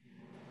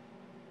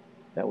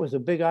 That was a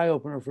big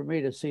eye-opener for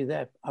me to see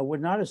that. I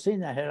would not have seen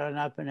that had I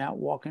not been out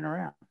walking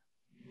around.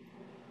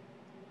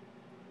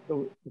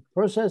 So the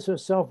process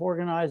of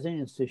self-organizing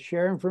is to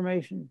share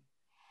information,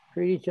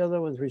 treat each other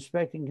with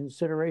respect and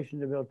consideration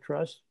to build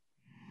trust.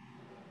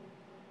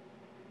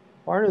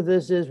 Part of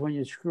this is when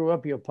you screw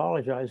up, you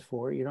apologize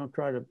for it. You don't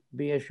try to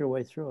BS your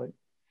way through it.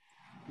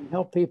 And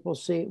help people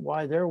see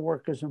why their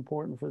work is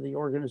important for the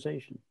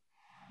organization.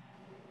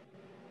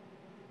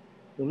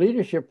 The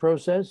leadership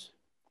process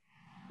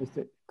is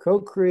to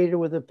co-create it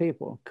with the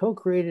people.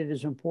 Co-created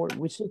is important.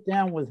 We sit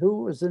down with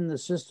who is in the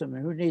system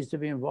and who needs to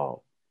be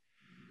involved.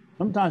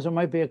 Sometimes it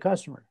might be a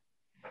customer.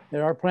 At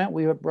our plant,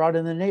 we brought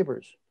in the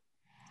neighbors.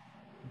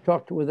 We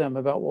talked with them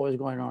about what was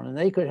going on, and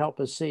they could help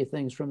us see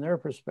things from their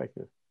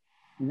perspective.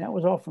 And that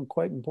was often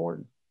quite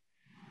important.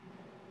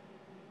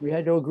 We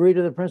had to agree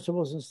to the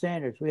principles and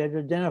standards. We had to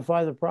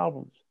identify the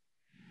problems.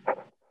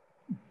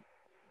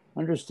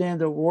 Understand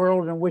the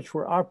world in which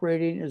we're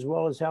operating as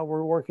well as how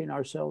we're working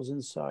ourselves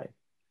inside.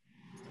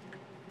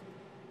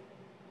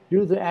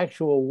 Do the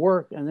actual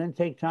work and then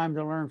take time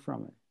to learn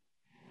from it.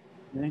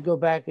 And then go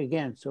back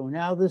again. So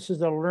now this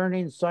is a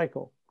learning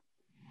cycle.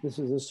 This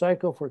is a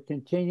cycle for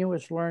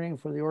continuous learning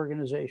for the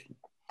organization.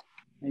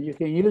 And you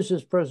can use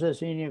this process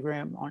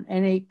Enneagram on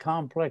any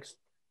complex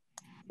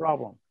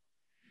problem.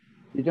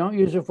 You don't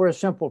use it for a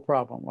simple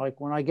problem. Like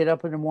when I get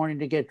up in the morning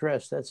to get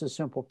dressed, that's a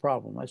simple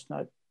problem. That's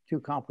not too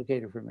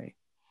complicated for me.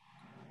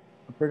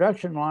 A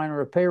production line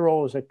or a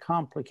payroll is a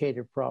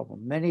complicated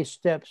problem. Many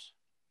steps,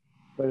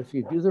 but if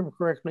you do them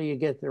correctly, you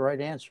get the right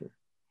answer.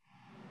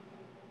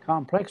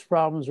 Complex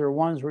problems are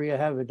ones where you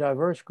have a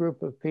diverse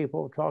group of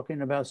people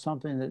talking about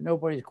something that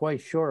nobody's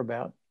quite sure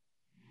about.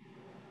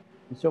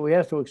 And so we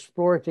have to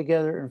explore it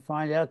together and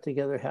find out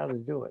together how to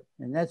do it.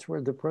 And that's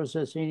where the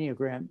process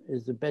Enneagram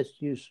is the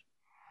best use.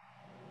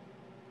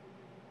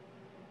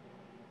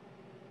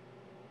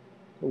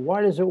 So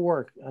why does it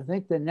work? I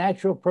think the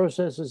natural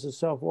processes of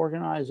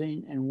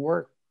self-organizing and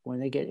work, when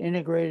they get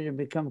integrated and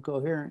become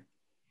coherent,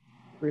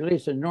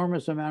 release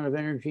enormous amount of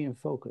energy and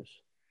focus.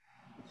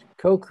 It's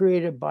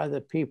co-created by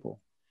the people,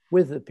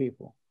 with the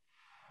people.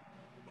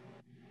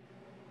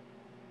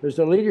 There's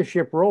a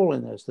leadership role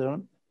in this. The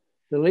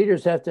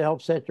leaders have to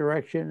help set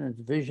direction and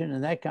vision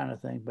and that kind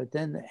of thing. But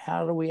then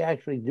how do we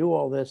actually do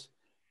all this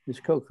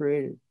is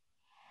co-created.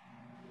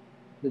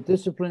 The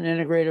discipline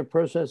integrated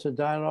process of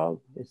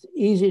dialogue, it's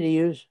easy to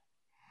use,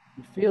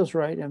 it feels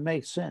right, and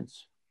makes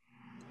sense.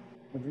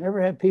 I've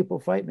never had people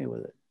fight me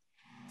with it.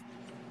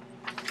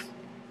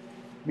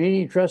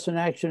 Meaning, trust, and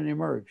action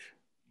emerge.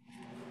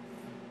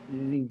 It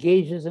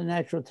engages the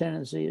natural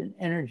tendency and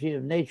energy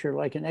of nature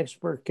like an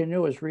expert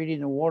canoeist reading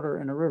the water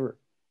in a river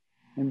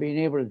and being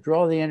able to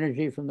draw the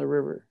energy from the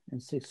river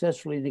and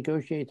successfully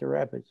negotiate the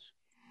rapids.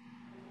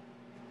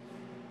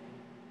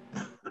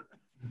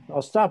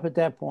 I'll stop at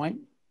that point.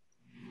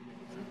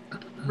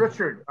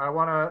 Richard, I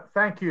want to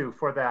thank you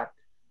for that.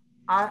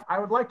 I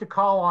would like to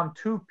call on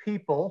two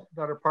people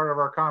that are part of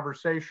our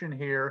conversation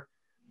here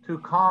to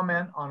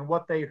comment on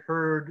what they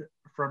heard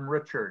from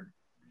Richard.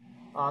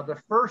 The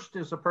first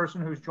is a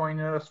person who's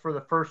joining us for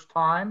the first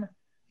time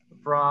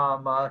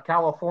from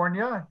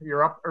California.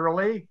 You're up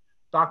early.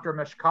 Dr.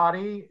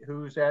 Meshkati,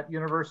 who's at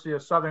University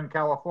of Southern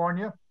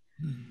California.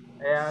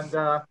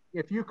 And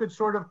if you could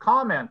sort of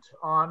comment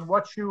on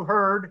what you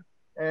heard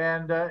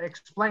and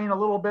explain a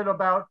little bit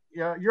about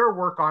your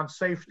work on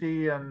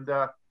safety and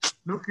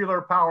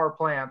nuclear power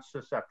plants,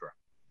 etc.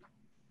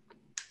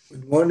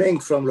 Good morning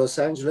from Los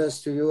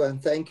Angeles to you,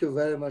 and thank you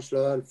very much,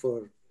 Lowell,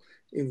 for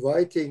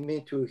inviting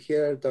me to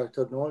hear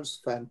Dr. Knowles'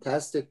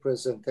 fantastic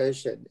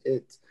presentation.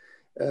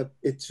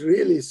 It's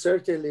really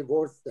certainly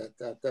worth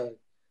that I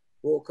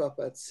woke up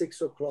at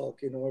 6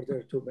 o'clock in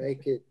order to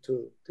make it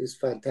to this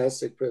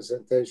fantastic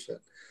presentation.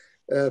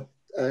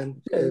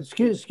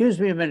 Excuse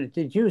me a minute.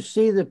 Did you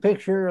see the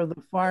picture of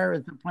the fire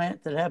at the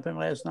plant that happened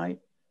last night?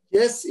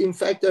 Yes, in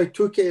fact, I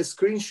took a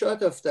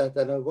screenshot of that,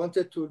 and I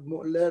wanted to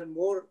learn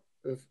more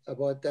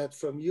about that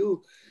from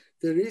you.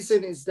 The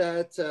reason is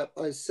that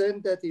I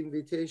sent that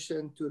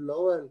invitation to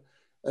Lowell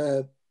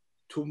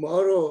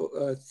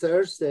tomorrow,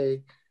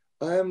 Thursday.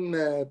 I'm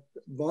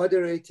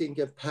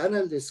moderating a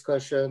panel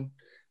discussion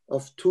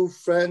of two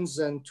friends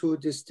and two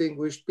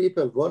distinguished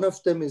people. One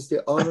of them is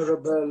the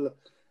Honorable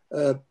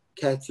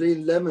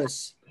Kathleen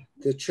Lemus,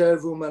 the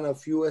chairwoman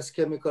of U.S.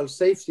 Chemical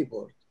Safety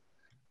Board.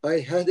 I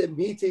had a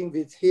meeting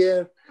with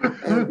here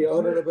and the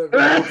Honorable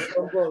Robert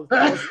Sumwalt.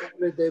 Most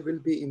probably they will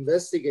be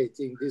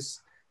investigating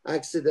this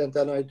accident,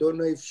 and I don't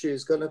know if she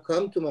is going to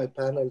come to my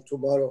panel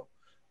tomorrow.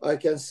 I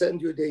can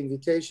send you the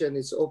invitation.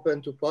 It's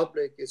open to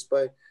public. It's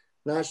by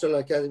National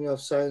Academy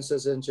of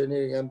Sciences,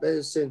 Engineering and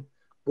Medicine,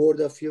 Board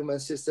of Human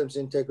Systems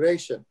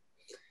Integration.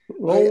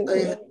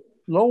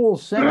 Lowell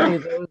sent me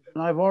those,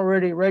 and I've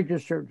already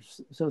registered,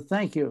 so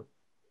thank you.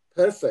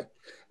 Perfect.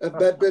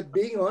 But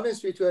being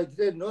honest with you, I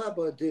didn't know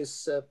about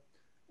this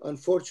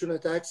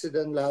unfortunate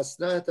accident last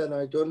night, and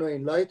I don't know,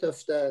 in light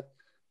of that,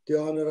 the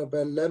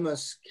Honorable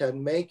Lemus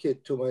can make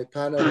it to my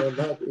panel or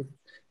not.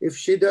 If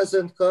she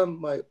doesn't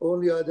come, my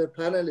only other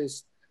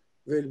panelist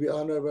will be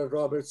Honorable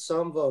Robert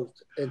Sumwalt,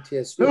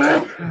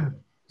 NTSB.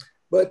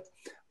 But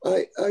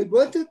I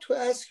wanted to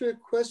ask you a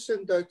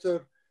question,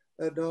 Dr.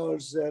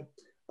 Knowles.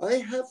 I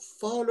have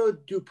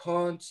followed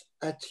DuPont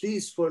at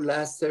least for the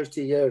last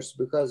 30 years,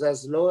 because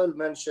as Lowell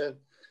mentioned,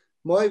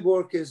 my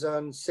work is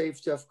on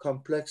safety of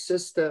complex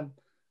system.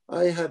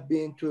 I have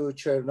been to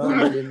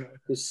Chernobyl in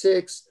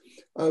 1996.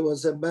 I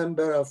was a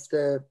member of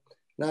the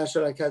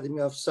National Academy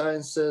of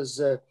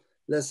Sciences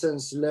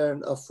Lessons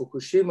Learned of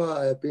Fukushima.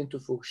 I have been to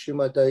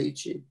Fukushima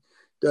Daiichi,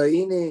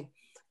 Daini.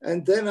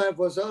 And then I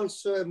was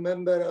also a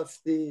member of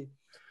the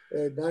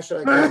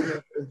National Academy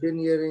of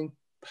Engineering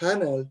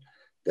panel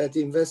that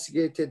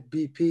investigated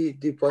BP,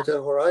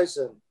 Deepwater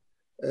Horizon,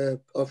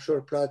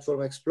 offshore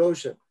platform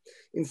explosion.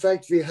 In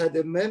fact, we had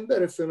a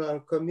member from our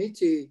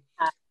committee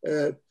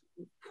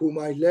whom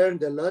I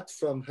learned a lot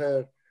from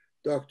her,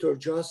 Dr.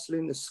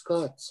 Jocelyn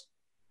Scott.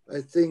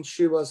 I think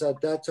she was at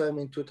that time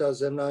in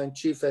 2009,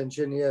 chief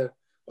engineer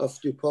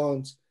of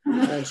DuPont,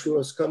 and she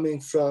was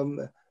coming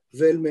from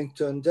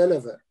Wilmington,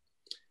 Delaware.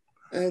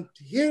 And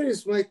here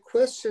is my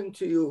question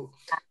to you,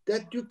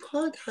 that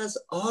DuPont has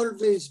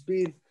always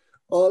been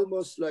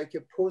almost like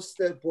a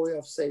poster boy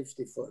of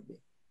safety for me.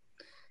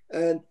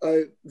 And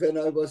when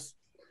I was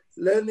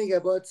learning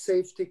about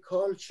safety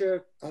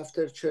culture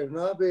after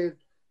Chernobyl,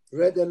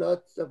 read a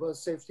lot about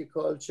safety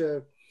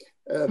culture,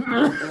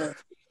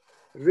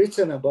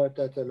 written about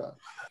that a lot.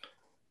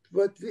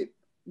 But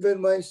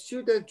when my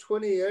student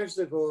 20 years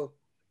ago,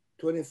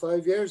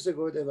 25 years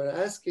ago, they were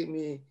asking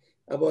me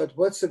about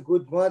what's a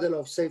good model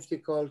of safety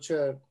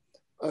culture,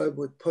 I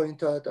would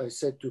point out, I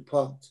said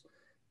DuPont.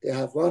 They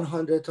have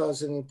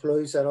 100,000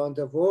 employees around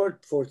the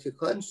world, 40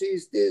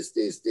 countries, this,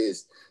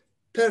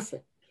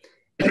 perfect.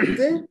 And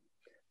then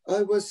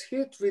I was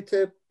hit with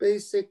a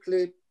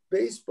basically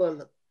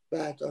baseball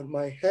bat on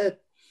my head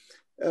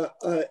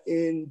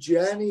in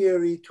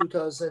January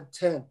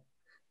 2010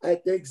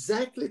 at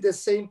exactly the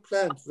same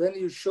plant. When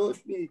you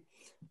showed me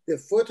the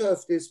photo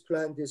of this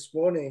plant this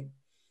morning,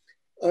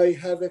 I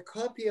have a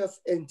copy of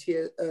the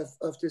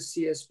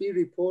CSB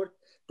report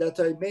that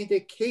I made a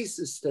case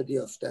study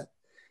of that.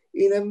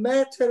 In a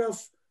matter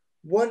of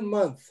 1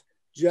 month,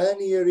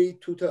 January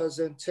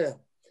 2010,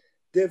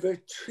 there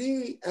were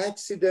 3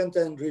 accident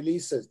and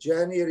releases,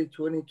 January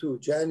 22,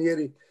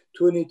 January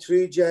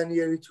 23,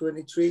 January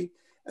 23,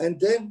 and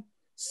then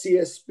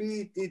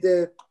CSB did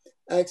an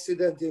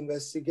accident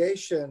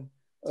investigation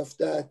of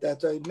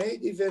that I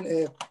made even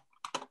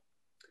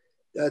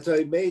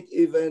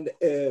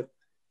a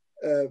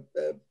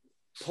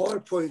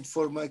PowerPoint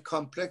for my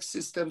complex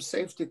system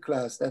safety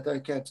class that I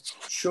can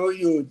show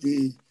you.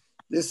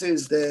 This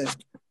is the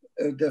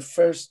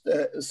first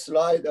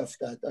slide of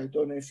that. I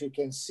don't know if you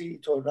can see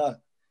it or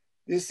not.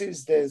 This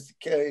is the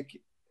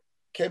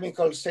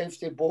chemical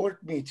safety board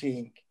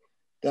meeting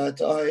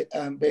that I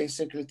am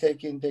basically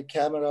taking the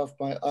camera of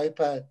my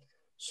iPad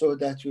so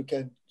that you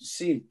can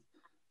see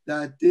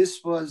that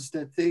this was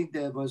the thing.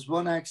 There was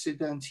one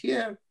accident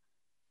here.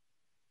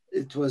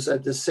 It was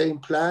at the same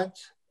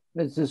plant.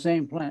 It's the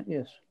same plant,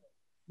 yes.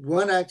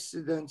 One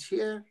accident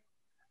here,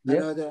 yep.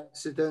 Another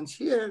accident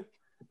here,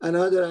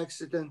 another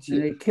accident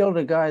here. And they killed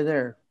a guy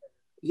there.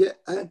 Yeah,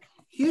 and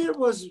here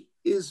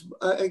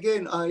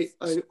again, I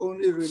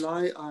only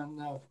rely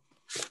on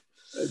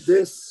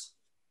this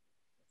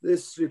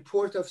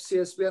report of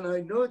CSB, and I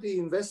know the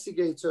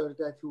investigator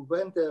who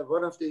went there,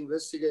 one of the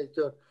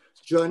investigators,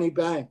 Johnny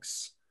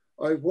Banks.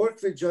 I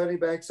worked with Johnny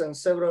Banks and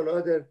several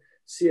other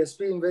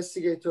CSB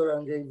investigators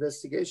on the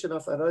investigation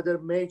of another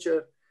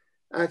major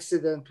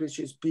accident, which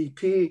is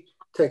BP,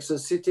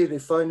 Texas City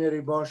Refinery,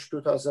 March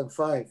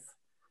 2005,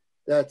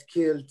 that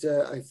killed,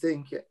 I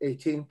think,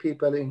 18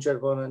 people,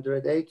 injured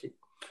 180.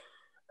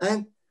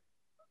 And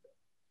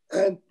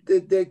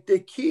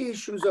the key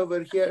issues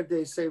over here,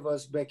 they say,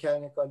 was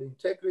mechanical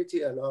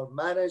integrity, alarm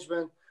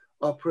management,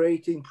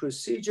 operating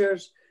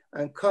procedures,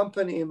 and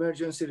company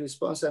emergency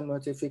response and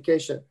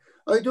notification.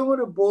 I don't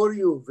want to bore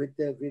you with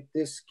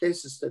this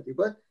case study,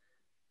 but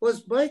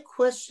my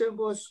question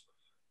was,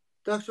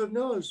 Dr.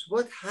 Knowles,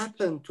 what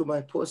happened to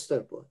my poster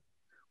boy?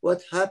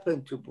 What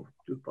happened to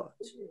DuPont?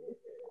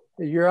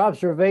 Your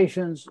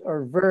observations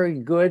are very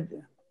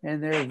good,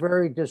 and they're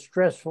very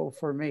distressful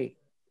for me,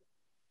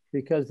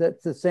 because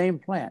that's the same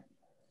plant.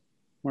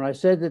 When I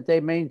said that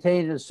they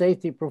maintained a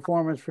safety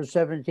performance for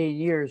 17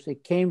 years,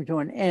 it came to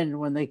an end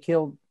when they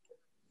killed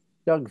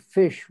dug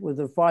fish with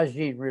the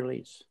phosgene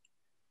release.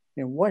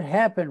 And what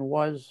happened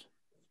was,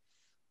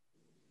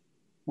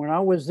 when I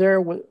was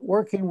there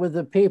working with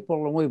the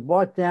people and we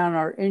brought down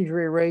our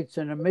injury rates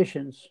and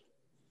emissions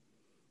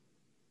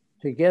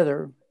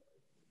together,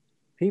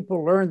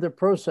 people learned the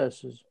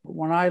processes. But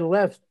when I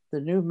left, the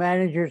new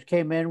managers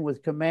came in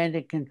with command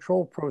and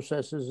control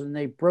processes and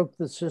they broke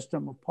the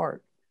system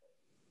apart.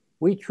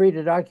 We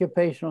treated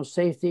occupational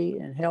safety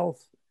and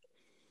health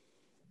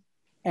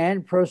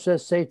and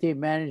process safety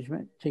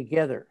management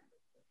together.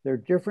 They're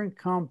different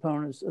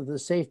components of the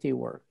safety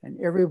work, and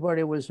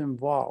everybody was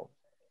involved.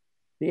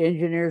 The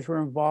engineers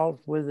were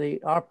involved with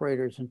the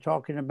operators and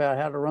talking about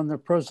how to run the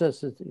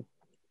processes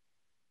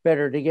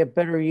better, to get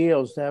better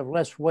yields, to have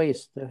less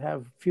waste, to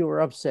have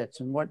fewer upsets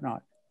and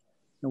whatnot.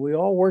 And we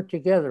all worked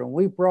together, and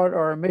we brought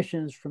our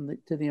emissions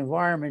to the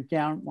environment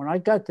down. When I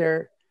got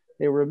there,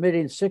 they were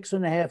emitting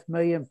 6.5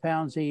 million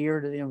pounds a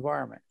year to the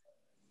environment.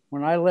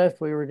 When I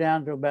left, we were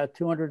down to about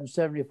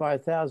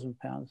 275,000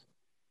 pounds,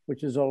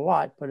 which is a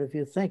lot. But if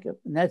you think, and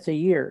that's a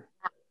year,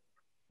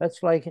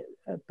 that's like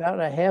about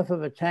a half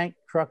of a tank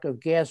truck of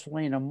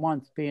gasoline a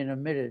month being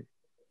emitted.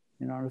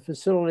 You know, in a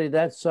facility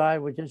that size,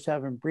 we're just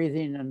having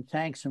breathing and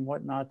tanks and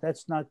whatnot.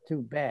 That's not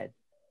too bad.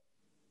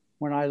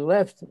 When I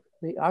left,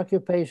 the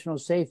occupational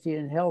safety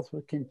and health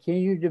would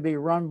continue to be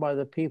run by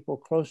the people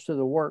close to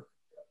the work,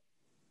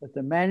 but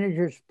the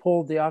managers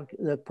pulled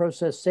the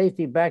process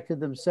safety back to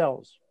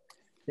themselves.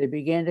 They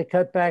began to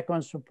cut back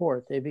on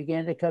support. They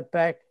began to cut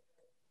back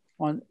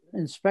on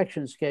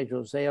inspection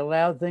schedules. They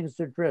allowed things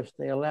to drift.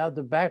 They allowed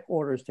the back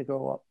orders to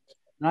go up.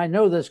 And I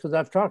know this because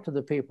I've talked to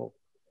the people,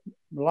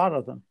 a lot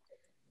of them.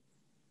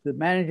 The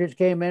managers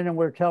came in and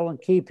were telling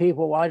key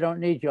people, well, I don't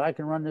need you. I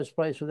can run this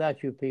place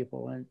without you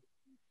people. And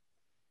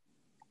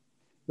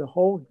the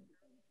whole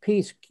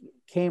piece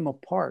came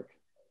apart.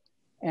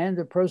 And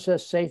the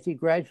process safety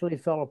gradually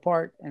fell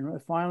apart and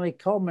it finally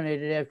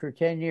culminated after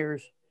 10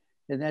 years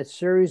in that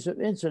series of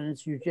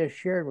incidents you just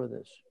shared with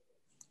us.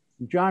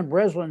 John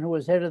Breslin, who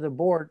was head of the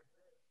board,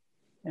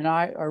 and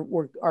I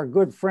are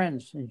good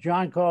friends. And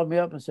John called me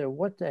up and said,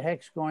 what the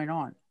heck's going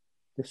on?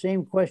 The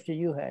same question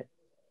you had.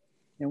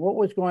 And what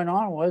was going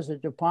on was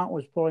that DuPont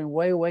was pulling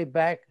way, way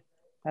back,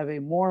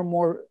 having more and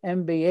more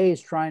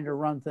MBAs trying to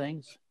run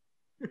things.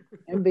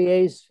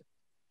 MBAs,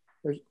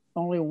 there's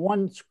only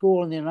one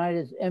school in the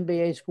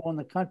MBA school in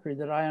the country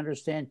that I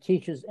understand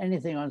teaches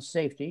anything on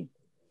safety.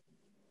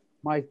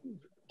 My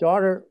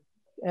daughter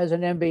has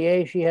an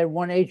MBA. She had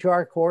one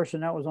HR course,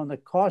 and that was on the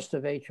cost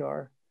of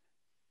HR.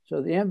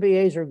 So the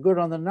MBAs are good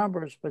on the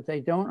numbers, but they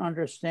don't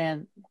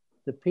understand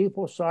the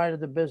people side of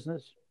the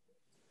business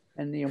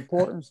and the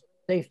importance of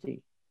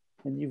safety.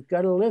 And you've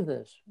got to live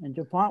this. And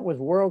DuPont was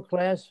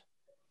world-class,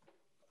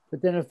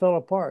 but then it fell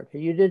apart.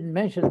 You didn't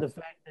mention the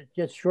fact that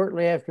just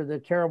shortly after the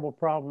terrible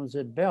problems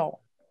at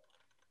Bell,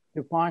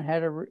 DuPont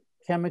had a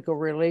chemical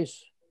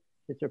release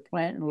at their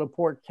plant in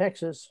Laporte,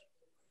 Texas.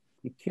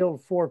 It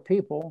killed 4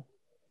 people.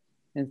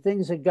 And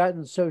things had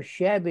gotten so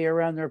shabby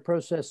around their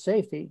process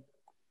safety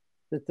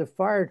that the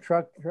fire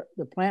truck,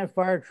 the plant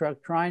fire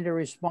truck trying to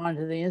respond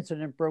to the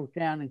incident broke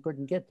down and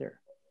couldn't get there.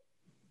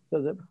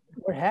 So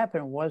what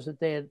happened was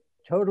that they had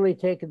totally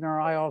taken their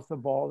eye off the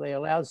ball. They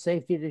allowed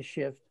safety to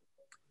shift,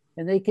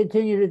 and they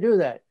continue to do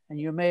that. And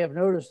you may have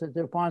noticed that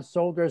DuPont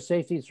sold their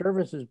safety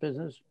services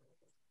business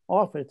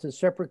off. It's a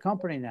separate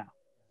company now.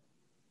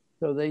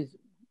 So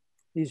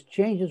these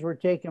changes were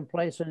taking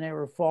place and they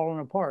were falling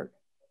apart.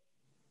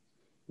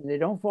 And they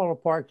don't fall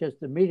apart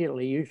just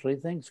immediately. Usually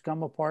things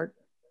come apart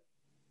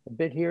a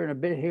bit here and a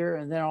bit here,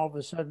 and then all of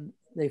a sudden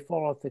they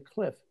fall off the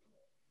cliff.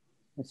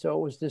 And so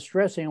it was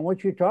distressing. And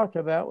what you talked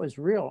about was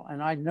real.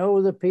 And I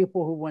know the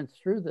people who went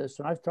through this,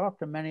 and I've talked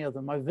to many of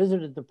them. I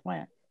visited the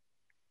plant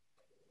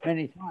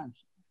many times.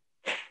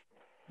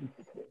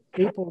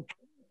 People.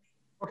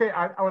 Okay,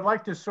 I would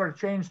like to sort of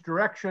change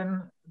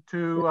direction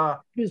to.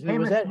 Excuse me,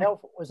 was that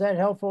helpful? Was that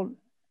helpful?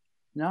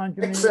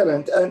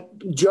 Excellent. And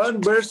John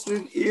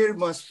Burstyn ear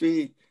must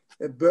be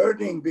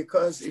burning,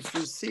 because if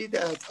you see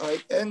that, I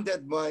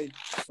ended my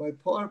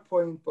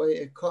PowerPoint by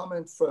a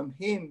comment from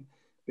him,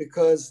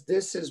 because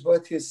this is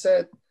what he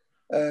said.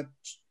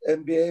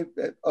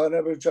 MBA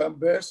Honorable John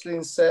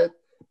Burstyn said,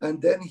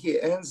 and then he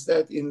ends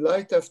that, in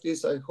light of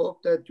this, I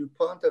hope that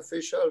DuPont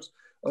officials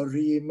are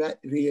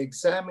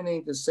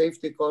re-examining the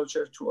safety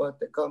culture throughout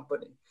the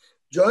company.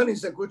 John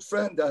is a good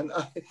friend, and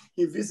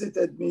he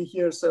visited me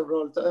here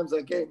several times.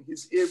 Again,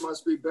 his ear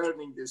must be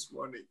burning this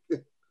morning.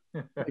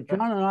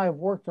 John and I have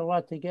worked a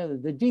lot together.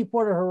 The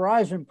Deepwater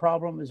Horizon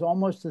problem is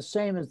almost the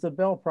same as the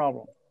Bell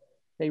problem.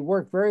 They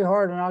worked very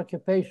hard on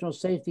occupational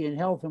safety and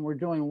health and were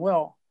doing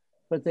well,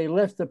 but they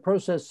left the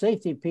process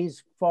safety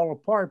piece fall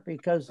apart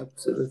because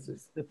Absolutely.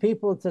 The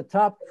people at the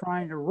top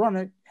trying to run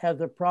it have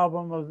the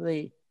problem of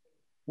the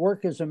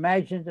work is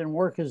imagined and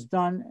work is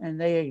done, and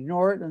they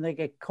ignore it and they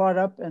get caught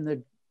up in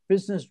the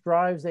business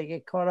drives, they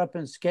get caught up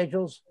in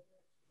schedules,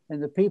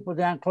 and the people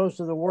down close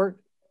to the work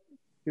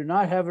do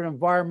not have an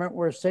environment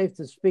where it's safe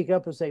to speak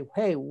up and say,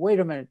 hey, wait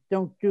a minute,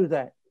 don't do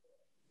that.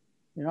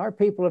 And our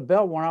people at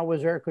Bell, when I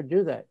was there, could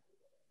do that.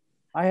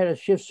 I had a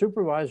shift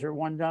supervisor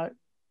one night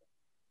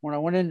when I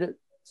went in at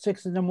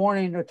 6 in the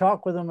morning to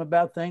talk with him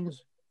about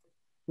things.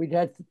 We'd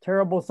had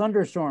terrible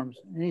thunderstorms.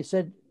 And he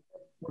said,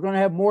 we're going to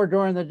have more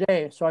during the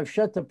day. So I've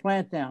shut the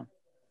plant down.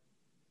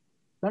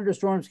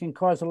 Thunderstorms can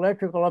cause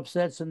electrical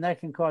upsets, and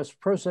that can cause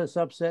process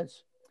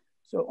upsets.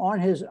 So on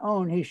his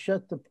own, he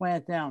shut the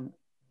plant down.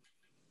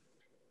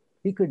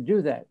 He could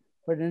do that.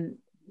 But in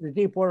the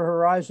Deepwater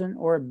Horizon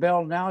or at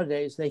Bell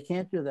nowadays, they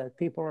can't do that.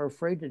 People are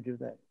afraid to do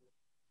that.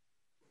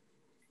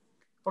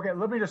 Okay,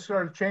 let me just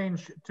sort of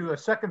change to a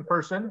second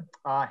person,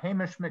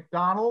 Hamish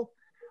McDonald.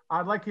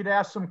 I'd like you to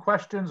ask some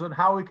questions on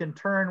how we can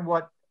turn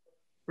what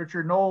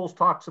Richard Knowles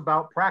talks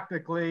about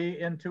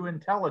practically into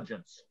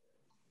intelligence.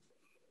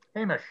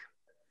 Hamish.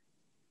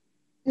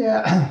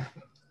 Yeah,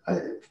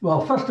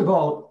 well, first of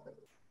all,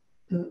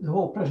 the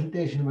whole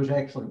presentation was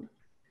excellent.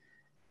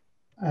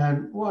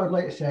 And what I'd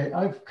like to say,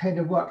 I've kind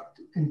of worked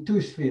in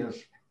two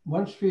spheres.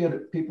 One sphere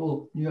that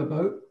people knew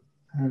about,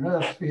 and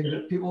another sphere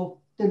that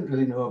people didn't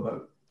really know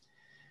about.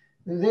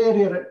 The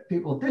area that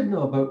people did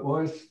know about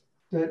was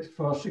that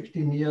for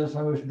 16 years,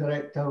 I was one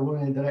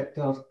of the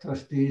director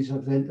trustees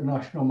of the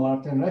International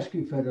Maritime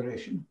Rescue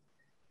Federation.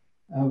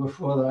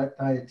 Before that,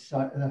 I had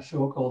sat a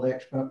so-called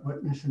expert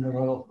witness in the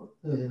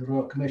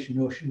Royal Commission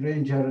Ocean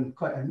Ranger and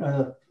quite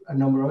a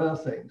number of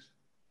other things.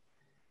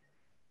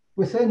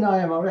 Within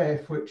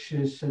IMRF, which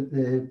is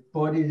the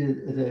body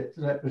that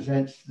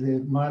represents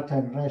the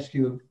maritime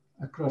rescue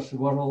across the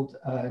world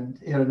and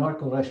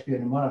aeronautical rescue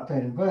in the maritime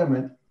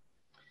environment,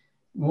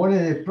 one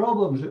of the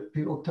problems that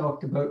people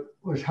talked about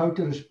was how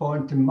to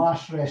respond to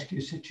mass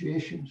rescue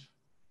situations.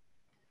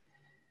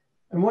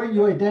 And what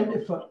you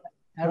identify...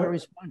 How to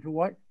respond to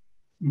what?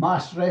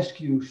 Mass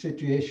rescue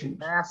situations.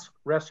 Mass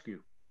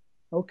rescue.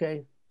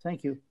 Okay,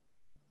 thank you.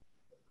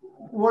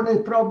 One of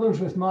the problems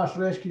with mass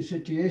rescue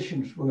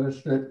situations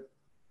was that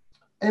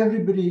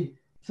everybody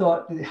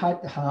thought that they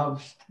had to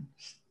have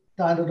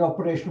standard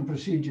operational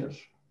procedures,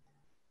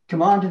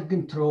 command and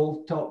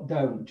control, top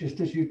down,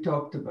 just as you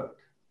talked about.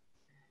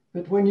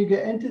 But when you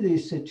get into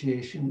these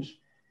situations,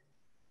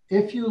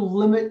 if you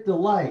limit the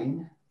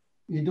line,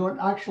 you don't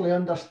actually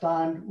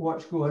understand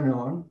what's going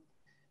on,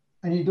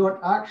 and you don't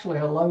actually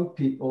allow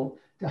people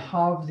to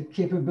have the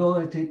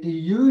capability to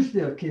use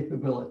their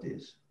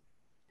capabilities.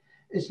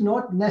 It's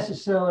not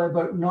necessarily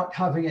about not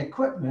having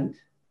equipment.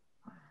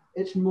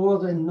 It's more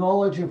the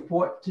knowledge of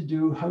what to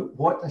do,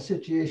 what a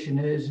situation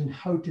is, and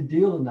how to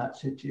deal in that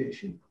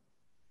situation.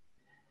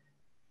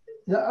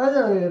 The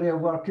other area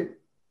of work,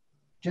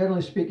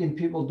 generally speaking,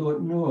 people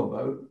don't know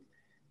about,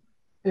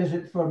 is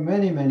that for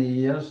many, many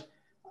years,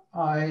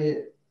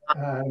 I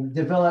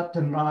developed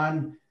and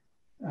ran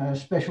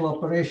special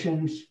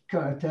operations,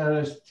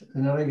 counter-terrorist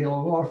and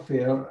irregular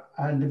warfare,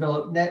 and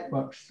developed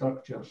network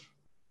structures.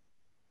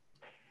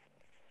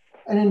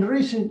 And in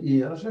recent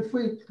years, if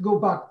we go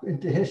back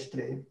into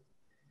history,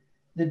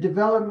 the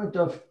development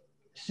of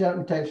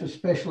certain types of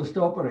specialist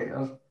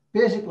operators,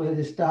 basically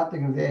the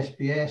starting of the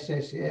SPS,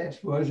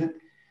 SAS, was that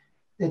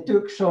they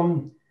took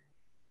some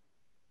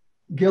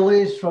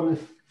gillies from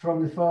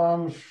the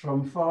farms,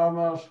 from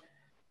farmers,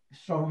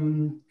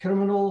 from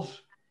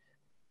criminals,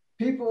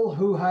 people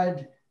who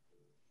had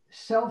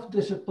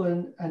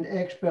self-discipline and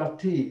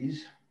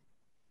expertise,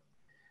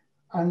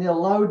 and they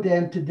allowed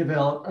them to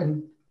develop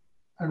and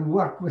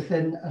work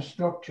within a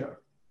structure.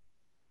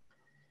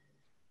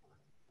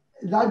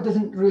 That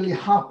doesn't really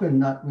happen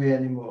that way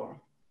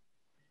anymore.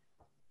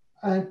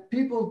 And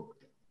people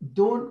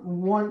don't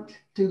want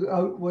to go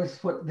out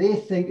with what they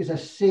think is a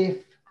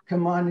safe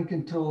command and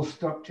control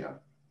structure,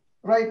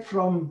 right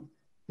from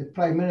the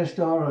Prime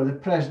Minister or the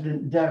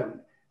President down.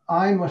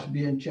 I must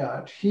be in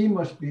charge, he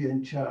must be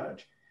in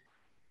charge.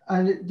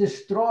 And it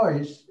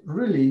destroys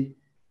really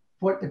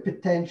what the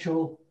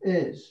potential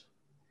is.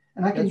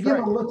 And I can give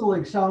a little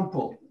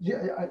example. This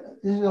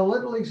is a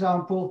little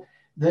example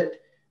that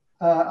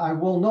I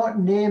will not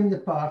name the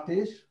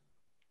parties.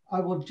 I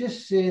will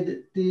just say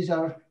that these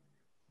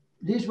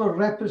were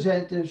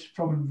representatives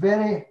from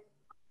very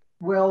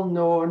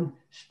well-known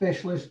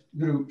specialist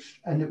groups.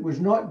 And it was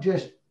not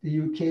just the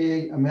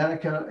UK,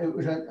 America, it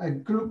was a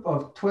group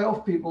of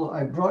 12 people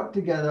I brought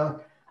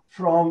together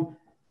from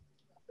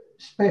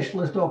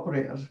specialist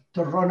operators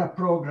to run a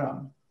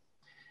program.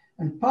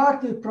 And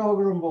part of the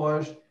program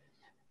was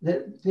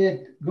that they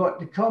had got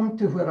to come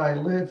to where I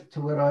lived,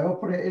 to where I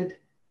operated.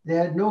 They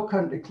had no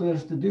country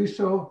clearance to do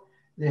so.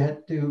 They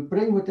had to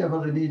bring whatever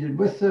they needed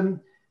with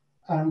them.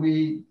 And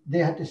they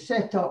had to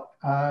set up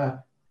an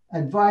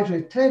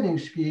advisory training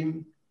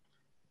scheme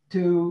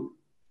to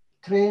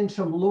train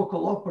some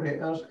local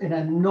operators in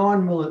a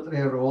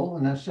non-military role,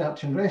 in a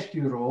search and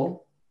rescue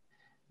role,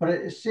 but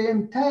at the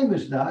same time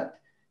as that,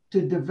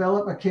 to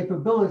develop a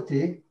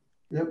capability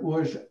that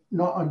was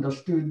not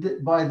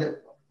understood by the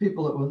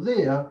people that were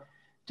there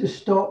to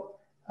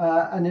stop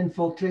an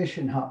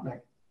infiltration happening.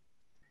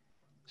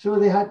 So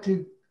they had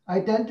to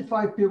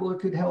identify people that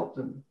could help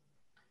them.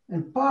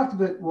 And part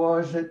of it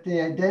was that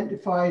they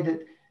identified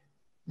that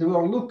There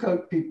were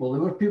lookout people.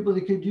 There were people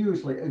they could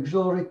use, like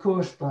auxiliary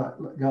coast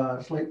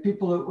guards, like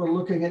people that were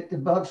looking at the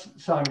bird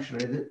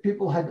sanctuary, that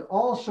people had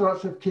all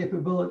sorts of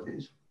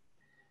capabilities.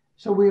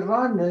 So we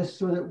ran this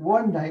so that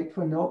one night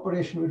when the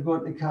operation was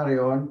going to carry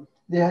on,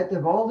 they had to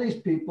have all these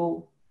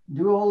people,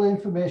 do all the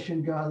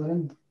information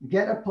gathering,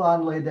 get a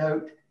plan laid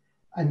out,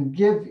 and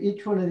give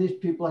each one of these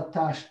people a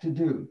task to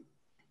do.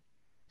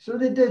 So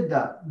they did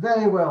that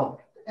very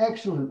well,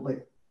 excellently.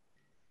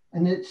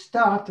 And it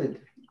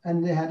started,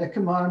 and they had a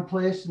command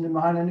place and a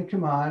man in a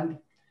command.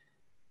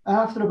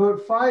 After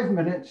about 5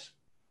 minutes,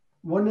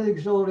 one of the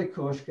auxiliary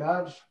coast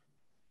guards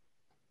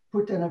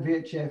put in a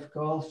VHF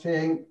call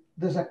saying,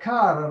 there's a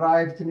car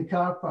arrived in the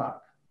car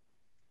park.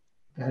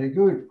 Very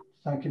good,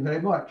 thank you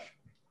very much.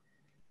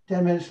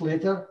 10 minutes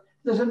later,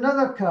 there's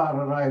another car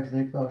arrived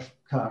in the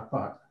car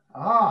park.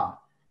 Ah,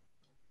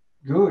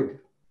 good.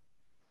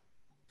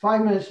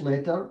 5 minutes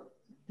later,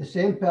 the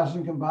same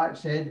person came back and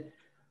said,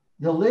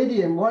 the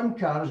lady in one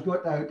car has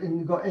got out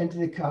and got into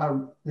the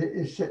car that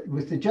is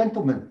with the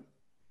gentleman.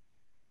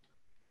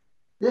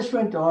 This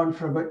went on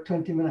for about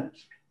 20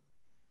 minutes.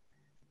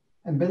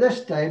 And by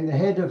this time, the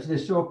head of the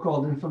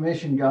so-called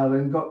information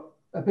gathering got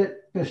a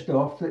bit pissed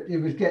off that he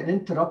was getting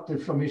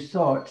interrupted from his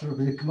thoughts or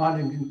the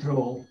command and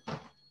control.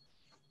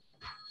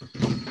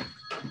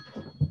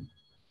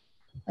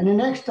 And the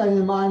next time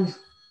the man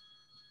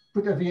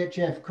put a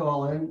VHF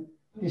call in,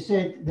 he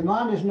said, the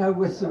man is now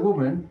with the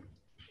woman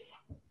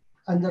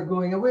and they're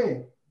going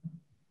away.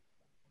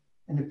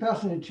 And the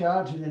person in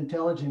charge of the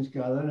intelligence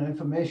gathering and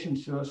information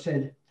source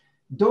said,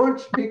 don't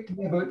speak to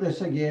me about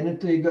this again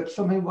until you've got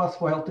something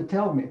worthwhile to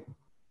tell me.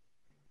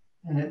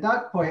 And at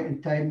that point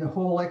in time, the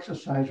whole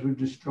exercise was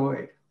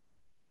destroyed.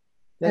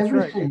 That's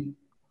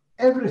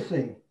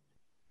everything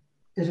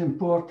is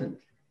important.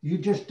 You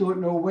just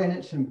don't know when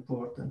it's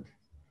important.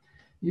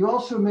 You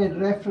also made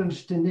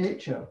reference to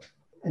nature,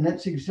 and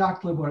that's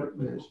exactly what it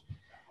was.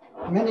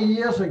 Many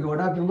years ago,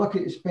 and I've been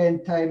lucky to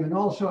spend time in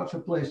all sorts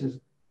of places,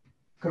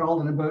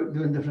 crawling about,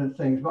 doing different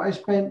things, but I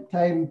spent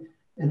time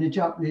in the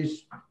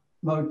Japanese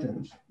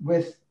mountains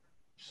with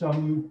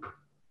some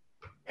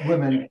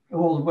women,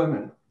 old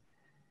women,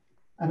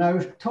 and I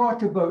was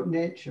taught about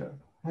nature.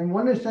 And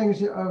one of the things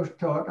that I was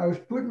taught, I was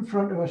put in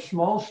front of a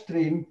small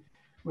stream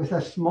with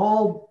a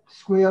small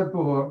square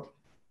board,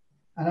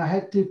 and I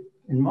had to,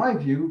 in my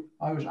view,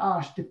 I was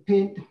asked to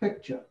paint the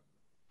picture.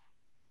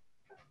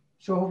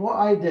 So what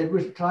I did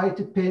was try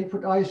to paint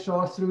what I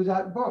saw through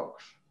that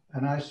box.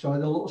 And I saw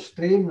the little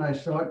stream, and I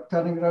saw it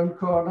turning around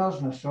corners,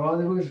 and I saw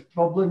there was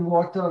bubbling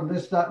water, and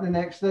this, that, and the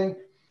next thing.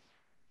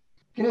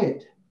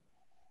 Great.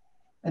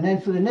 And then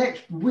for the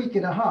next week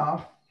and a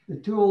half, the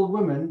two old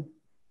women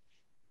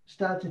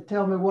started to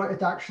tell me what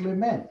it actually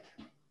meant.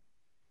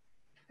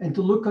 And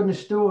to look on the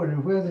stone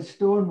and where the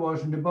stone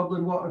was and the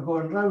bubbling water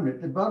going around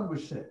it, the bird would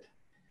sit.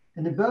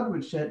 And the bird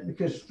would sit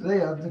because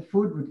there the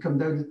food would come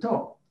down the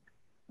top.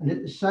 And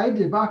at the side,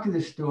 the back of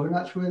the stone,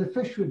 that's where the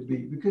fish would be,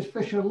 because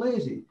fish are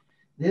lazy.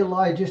 They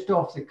lie just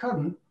off the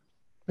current,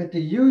 but they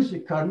use the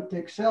current to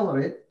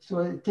accelerate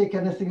so they take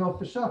anything off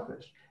the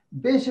surface.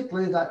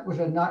 Basically, that was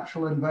a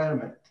natural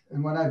environment.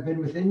 And when I've been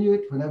with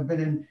Inuit, when I've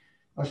been in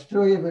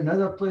Australia and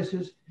other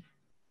places,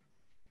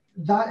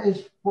 that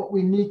is what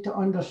we need to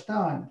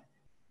understand.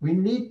 We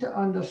need to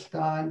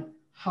understand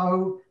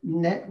how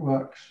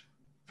networks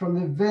from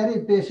the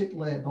very basic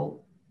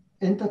level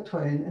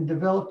intertwine and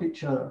develop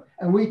each other.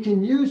 And we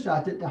can use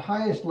that at the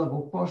highest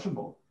level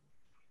possible.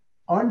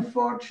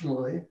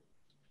 Unfortunately,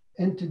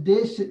 in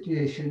today's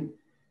situation,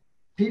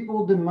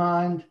 people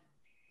demand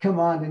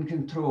command and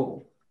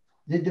control.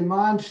 They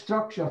demand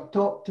structure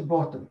top to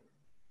bottom.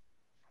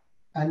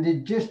 And they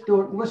just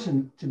don't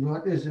listen to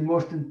what is the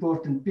most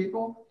important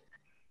people.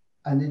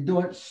 And they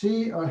don't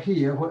see or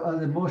hear what are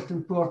the most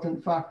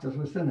important factors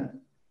within it.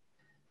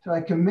 So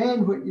I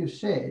commend what you've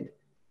said.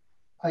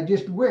 I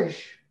just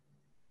wish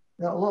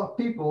that a lot of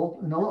people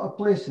in a lot of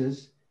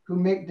places who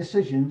make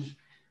decisions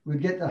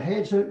would get their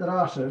heads out their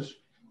arses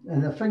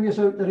and their fingers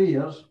out their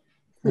ears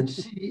and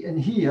see and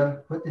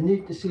hear what they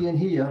need to see and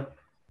hear.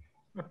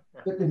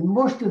 But the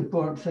most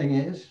important thing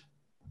is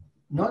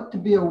not to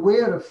be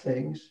aware of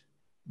things,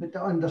 but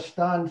to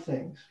understand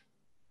things.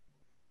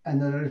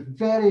 And there are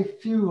very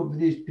few of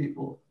these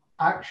people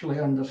actually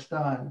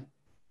understand.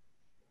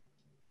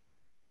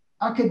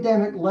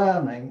 Academic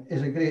learning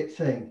is a great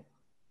thing.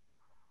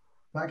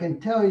 But I can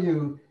tell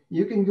you,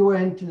 you can go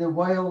into the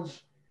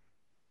wilds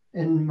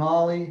in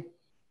Mali,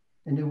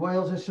 in the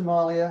wilds of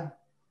Somalia,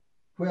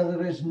 where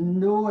there is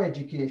no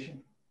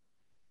education.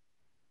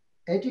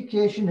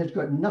 Education has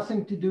got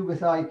nothing to do with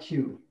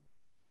IQ.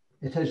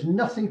 It has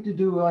nothing to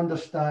do with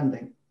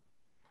understanding.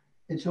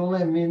 It's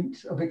only a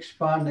means of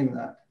expanding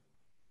that.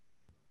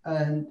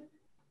 And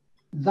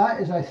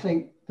that is, I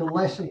think, the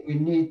lesson we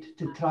need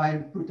to try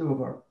and put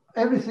over.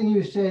 Everything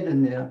you said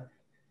in there,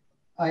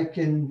 I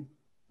can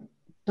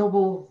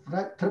double,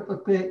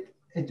 triplicate.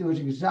 It was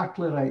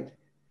exactly right.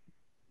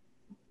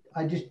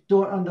 I just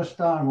don't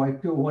understand why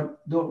people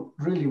don't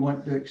really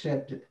want to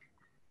accept it.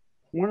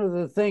 One of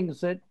the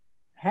things that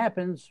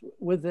happens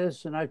with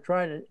this, and I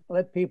try to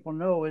let people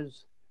know,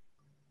 is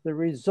the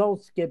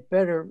results get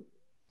better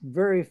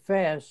very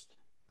fast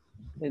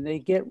and they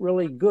get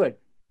really good.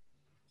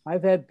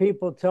 I've had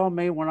people tell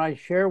me when I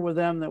share with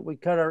them that we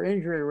cut our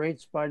injury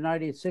rates by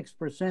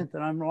 96%,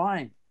 that I'm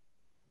lying.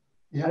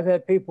 Yeah. I've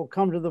had people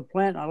come to the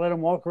plant, I let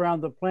them walk around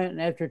the plant,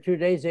 and after 2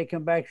 days, they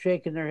come back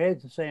shaking their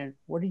heads and saying,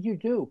 what did you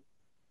do?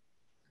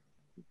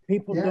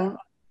 People don't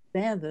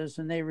understand this,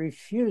 and they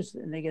refuse,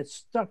 and they get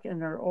stuck in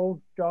their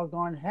old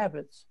doggone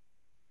habits.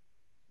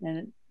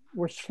 And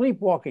we're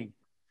sleepwalking.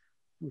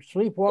 We're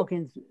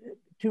sleepwalking.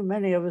 Too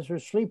many of us are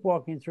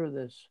sleepwalking through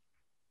this.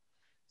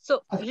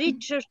 So,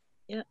 Richard,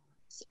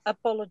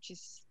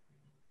 apologies.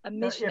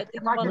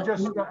 If I could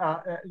just,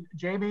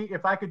 Jamie,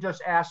 if I could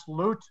just ask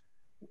Lute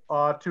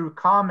to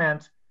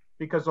comment,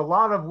 because a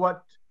lot of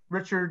what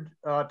Richard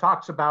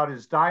talks about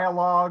is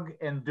dialogue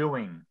and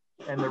doing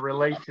and the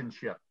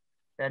relationship.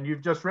 And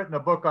you've just written a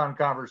book on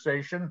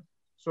conversation,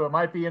 so it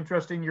might be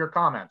interesting your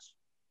comments.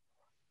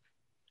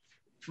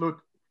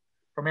 Lute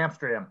from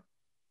Amsterdam.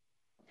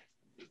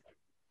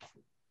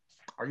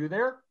 Are you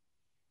there?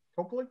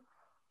 Hopefully.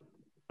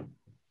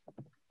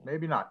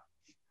 Maybe not.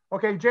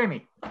 Okay,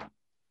 Jamie.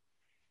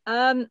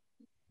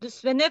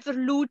 Dus whenever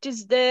Lute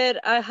is there,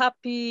 I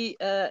happy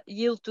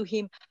yield to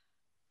him.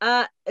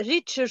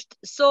 Richard,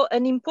 so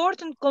an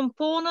important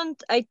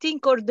component, I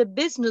think, are the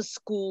business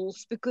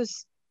schools,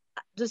 because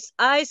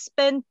I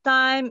spent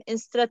time in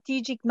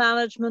strategic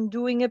management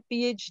doing a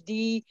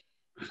PhD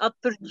at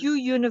Purdue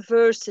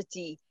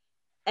University.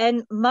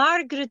 And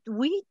Margaret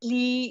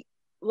Wheatley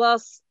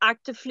was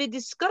actively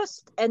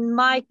discussed, and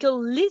Michael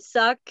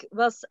Lizak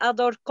was at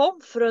our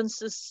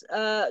conferences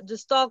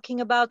just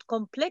talking about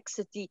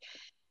complexity.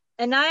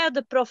 And I had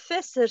a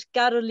professor,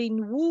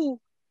 Caroline Wu,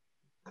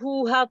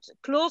 who had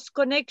close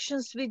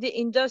connections with the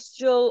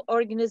Industrial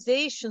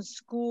Organization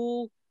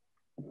School,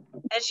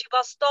 and she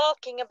was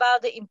talking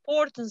about the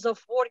importance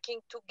of working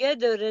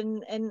together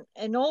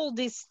and all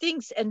these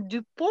things, and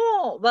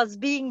DuPont was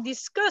being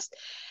discussed.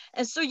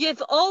 And so you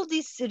have all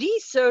these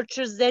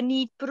researchers that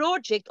need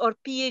project, or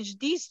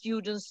PhD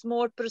students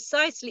more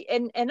precisely,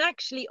 and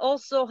actually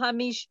also,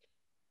 Hamish,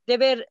 they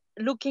were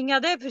looking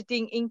at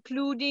everything,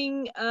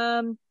 including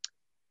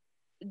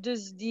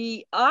dus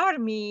the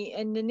Army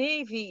and the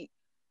Navy.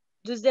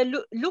 Dus they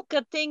look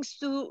at things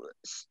to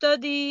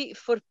study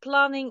for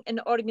planning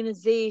and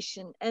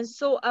organization. And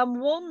so I'm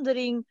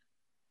wondering,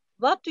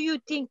 what do you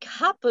think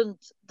happened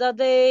that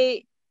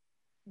they,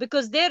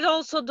 because they're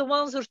also the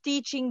ones who are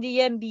teaching the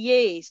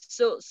MBAs.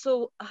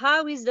 So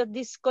how is that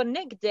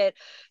disconnect there?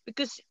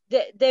 Because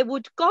they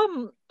would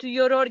come to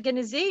your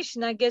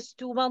organization, I guess,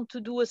 to want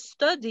to do a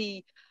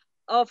study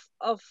of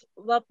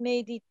what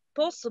made it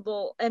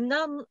possible. And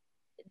then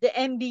the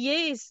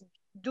MBAs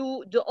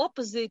do the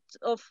opposite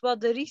of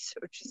what the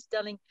research is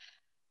telling.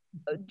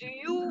 Do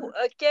you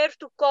care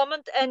to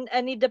comment?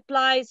 And it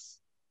applies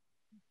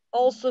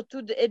also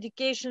to the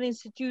educational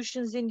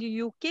institutions in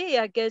the UK,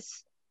 I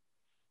guess.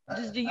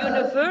 Does the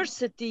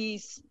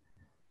universities,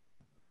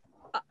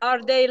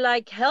 are they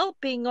like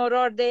helping, or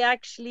are they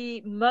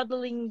actually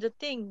muddling the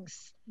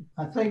things?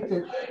 I think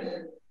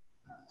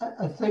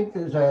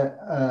there's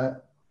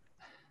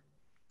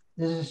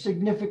a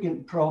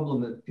significant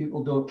problem that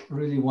people don't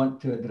really want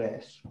to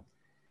address.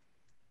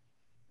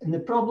 And the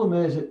problem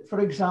is that, for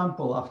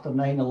example, after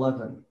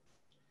 9/11,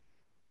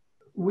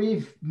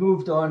 we've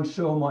moved on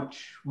so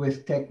much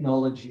with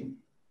technology.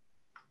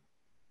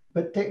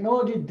 But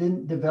technology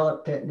didn't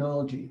develop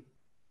technology.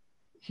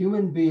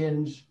 Human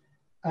beings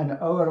and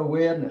our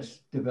awareness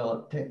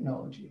developed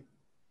technology.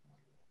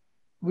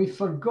 We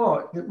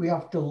forgot that we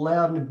have to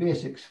learn the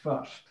basics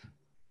first.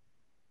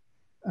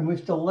 And we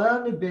have to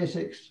learn the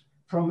basics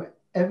from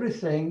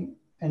everything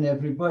and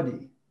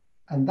everybody.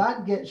 And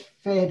that gets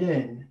fed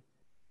in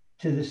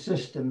to the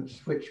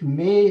systems which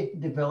may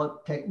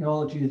develop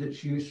technology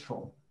that's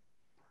useful.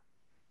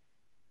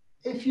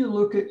 If you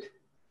look at,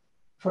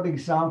 for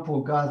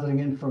example, gathering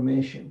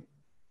information,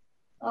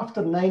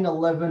 after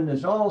 9/11,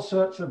 there's all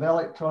sorts of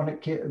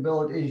electronic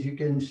capabilities. You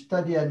can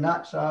study a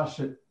gnat's arse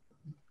at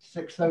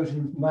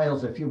 6,000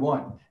 miles if you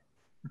want.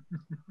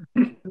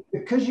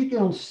 Because you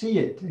can see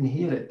it and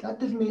hear it, that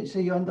doesn't mean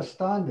say you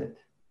understand it.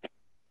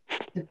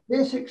 The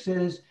basics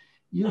is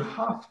you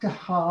have to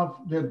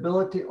have the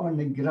ability on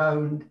the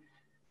ground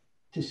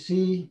to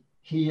see,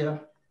 hear,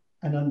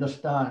 and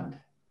understand.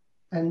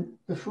 And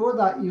before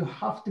that, you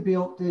have to be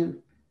able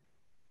to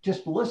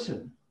just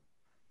listen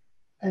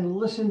and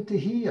listen to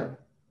hear.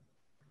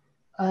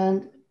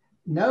 And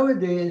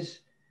nowadays,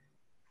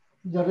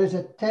 there is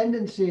a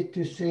tendency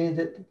to say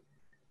that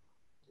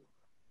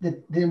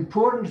the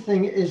important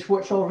thing is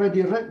what's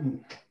already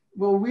written.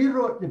 Well, we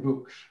wrote the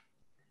books.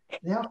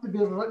 They have to be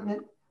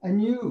written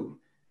anew.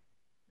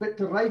 But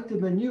to write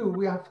them anew,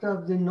 we have to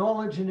have the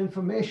knowledge and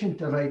information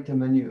to write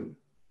them anew.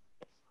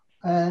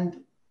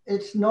 And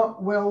it's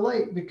not well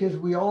liked because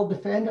we all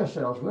defend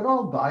ourselves. We're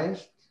all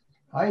biased.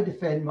 I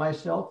defend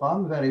myself.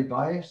 I'm very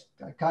biased.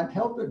 I can't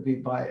help but be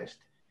biased.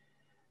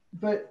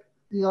 But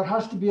there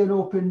has to be an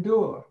open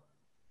door.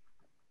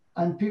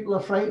 And people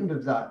are frightened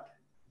of that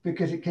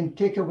because it can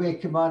take away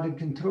command and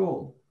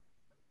control.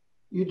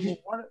 You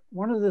just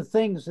one of the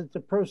things that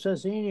the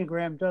process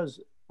Enneagram does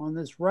on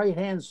this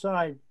right-hand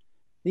side,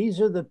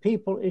 these are the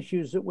people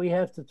issues that we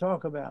have to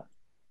talk about.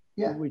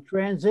 Yeah. We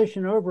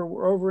transition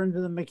over into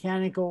the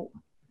mechanical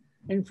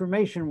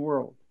information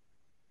world,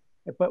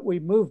 but we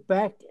move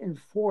back and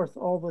forth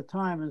all the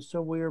time. And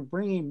so we are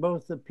bringing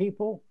both the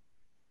people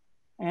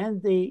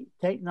and the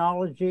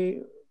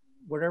technology,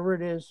 whatever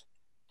it is,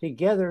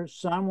 together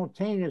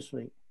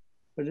simultaneously.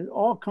 But it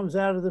all comes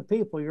out of the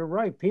people. You're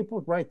right.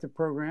 People write the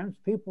programs.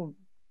 People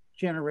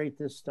generate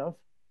this stuff.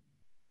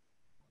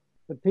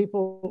 The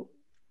people,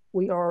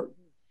 we are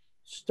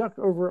stuck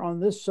over on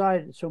this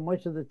side so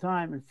much of the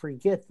time and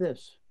forget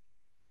this.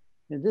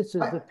 And this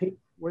is the people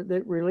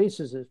that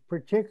releases it,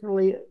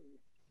 particularly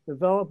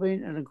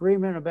developing an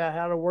agreement about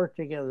how to work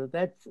together.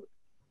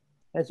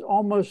 That's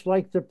almost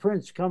like the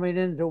prince coming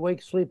in to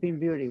wake Sleeping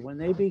Beauty. When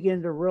they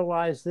begin to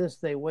realize this,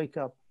 they wake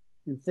up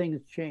and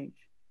things change.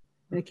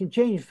 And it can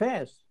change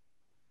fast.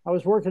 I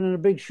was working in a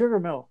big sugar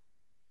mill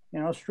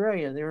in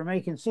Australia. They were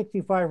making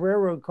 65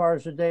 railroad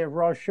cars a day of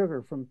raw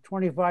sugar from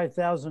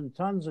 25,000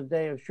 tons a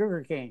day of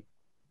sugar cane.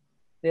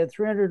 They had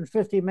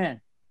 350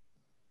 men.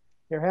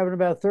 They're having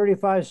about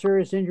 35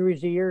 serious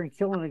injuries a year and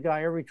killing a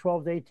guy every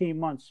 12 to 18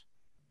 months.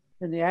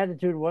 And the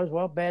attitude was,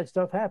 well, bad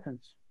stuff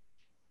happens.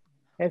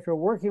 After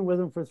working with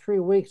them for 3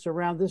 weeks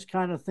around this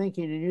kind of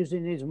thinking and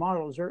using these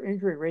models, their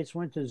injury rates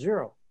went to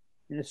zero.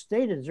 And it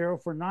stayed at zero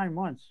for 9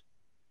 months.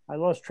 I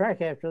lost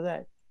track after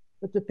that.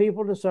 But the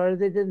people decided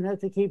they didn't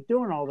have to keep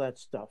doing all that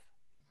stuff.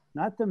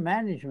 Not the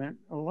management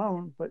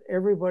alone, but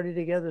everybody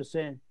together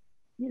saying,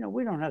 you know,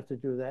 we don't have to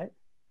do that.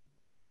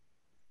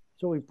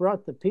 So we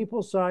brought the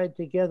people side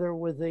together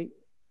with the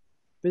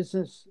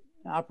business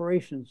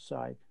operations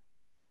side.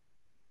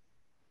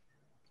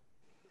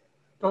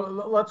 So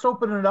let's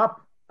open it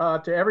up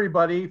to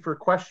everybody for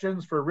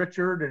questions for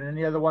Richard and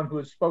any other one who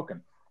has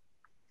spoken.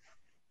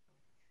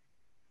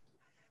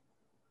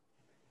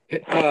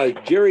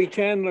 Jerry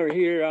Chandler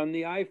here on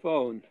the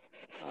iPhone.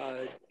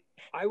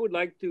 I would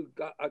like to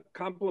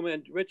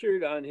compliment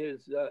Richard on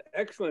his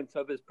excellence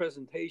of his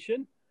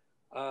presentation.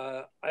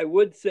 I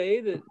would say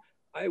that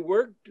I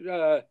worked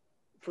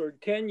for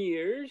 10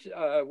 years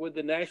with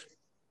the National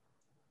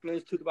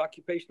Institute of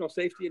Occupational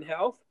Safety and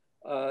Health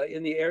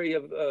in the area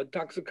of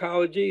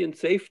toxicology and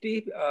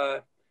safety,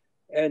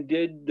 and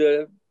did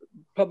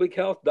public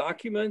health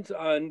documents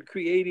on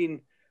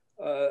creating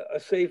a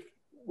safe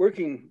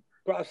working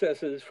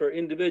processes for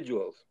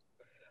individuals.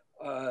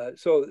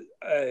 So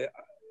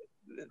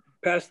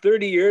past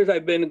 30 years,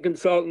 I've been a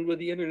consultant with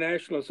the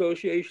International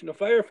Association of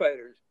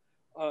Firefighters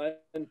on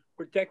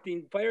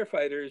protecting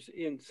firefighters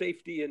in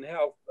safety and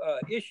health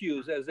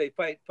issues as they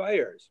fight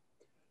fires.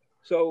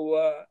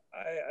 So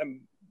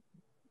I'm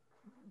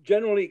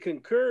generally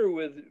concur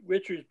with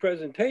Richard's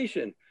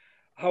presentation.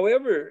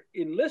 However,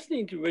 in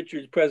listening to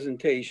Richard's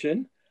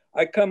presentation,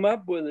 I come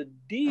up with a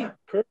deep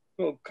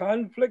personal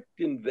conflict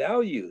in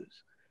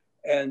values.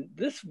 And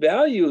this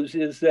values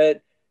is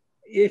that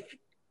if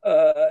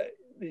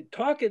the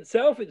talk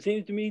itself, it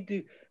seems to me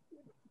to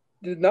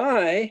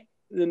deny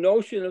the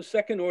notion of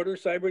second order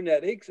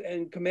cybernetics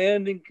and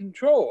command and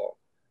control.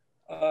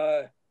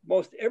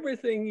 Most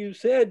everything you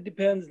said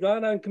depends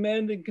not on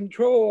command and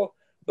control,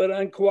 but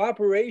on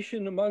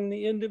cooperation among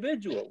the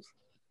individuals.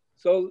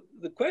 So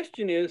the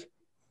question is,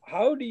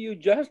 how do you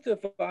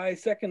justify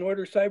second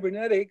order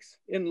cybernetics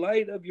in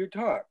light of your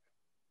talk?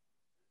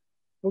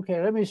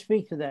 Okay, let me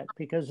speak to that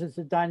because it's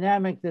a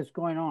dynamic that's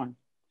going on.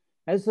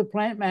 As the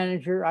plant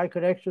manager, I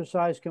could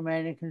exercise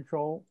command and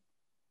control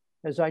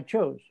as I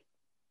chose.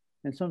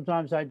 And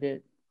sometimes I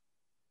did.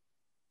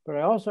 But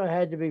I also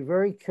had to be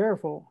very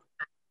careful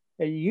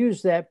and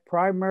use that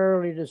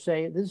primarily to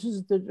say, this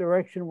is the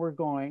direction we're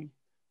going.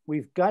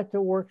 We've got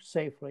to work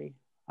safely.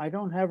 I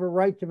don't have a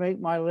right to make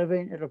my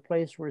living at a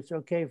place where it's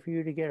okay for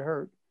you to get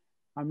hurt.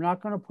 I'm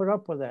not going to put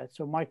up with that.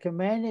 So my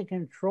command and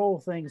control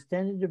things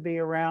tended to be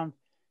around,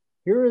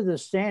 here are the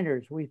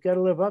standards. We've got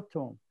to live up to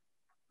them.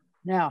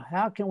 Now,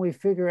 how can we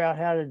figure out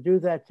how to do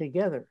that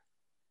together?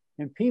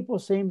 And people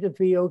seem to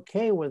be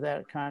okay with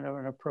that kind of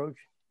an approach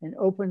and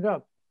opened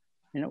up.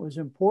 And it was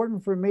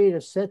important for me to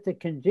set the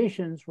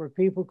conditions where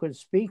people could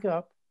speak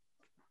up,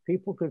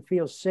 people could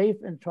feel safe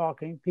in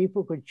talking,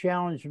 people could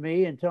challenge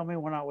me and tell me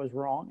when I was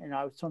wrong. And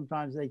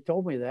sometimes they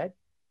told me that,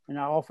 and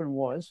I often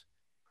was.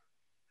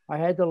 I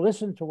had to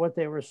listen to what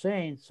they were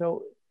saying.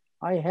 So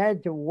I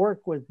had to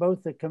work with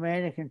both the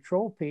command and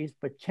control piece,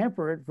 but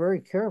temper it very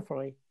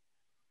carefully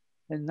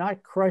and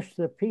not crush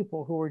the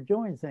people who were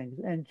doing things.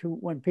 And to,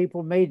 when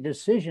people made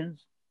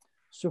decisions,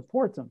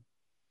 support them.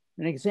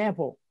 An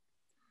example,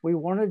 we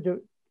wanted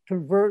to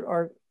convert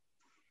our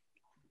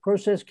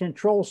process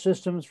control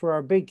systems for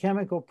our big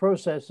chemical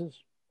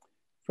processes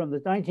from the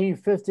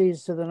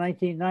 1950s to the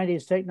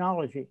 1990s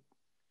technology.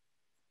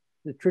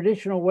 The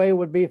traditional way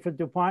would be for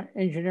DuPont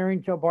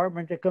engineering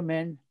department to come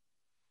in,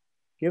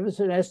 give us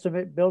an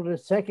estimate, build a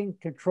second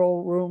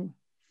control room,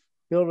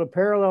 build a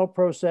parallel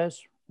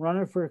process, run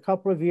it for a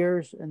couple of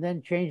years, and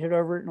then change it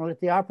over and let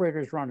the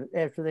operators run it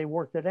after they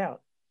worked it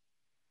out.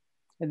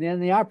 And then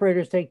the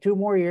operators take 2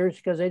 more years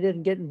because they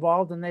didn't get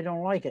involved and they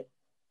don't like it.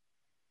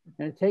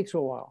 And it takes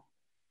a while.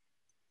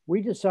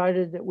 We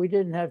decided that we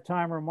didn't have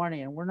time or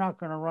money and we're not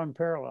going to run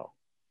parallel.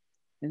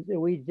 And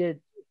we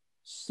did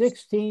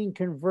 16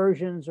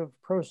 conversions of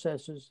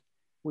processes.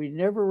 We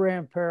never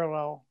ran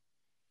parallel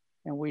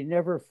and we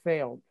never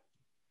failed.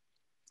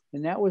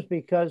 And that was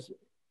because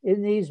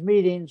in these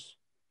meetings,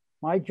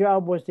 my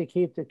job was to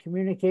keep the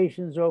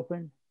communications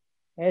open,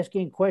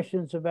 asking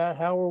questions about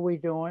how are we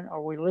doing?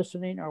 Are we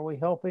listening? Are we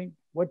helping?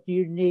 What do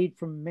you need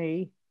from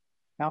me?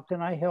 How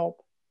can I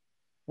help?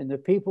 And the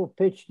people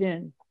pitched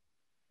in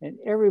and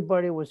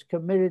everybody was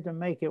committed to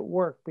make it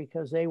work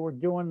because they were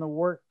doing the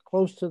work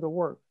close to the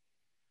work.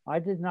 I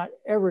did not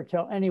ever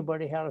tell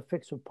anybody how to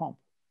fix a pump,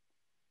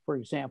 for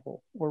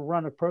example, or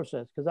run a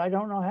process because I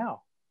don't know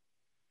how.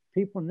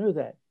 People knew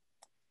that,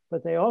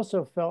 but they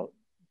also felt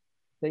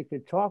they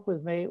could talk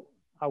with me.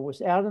 I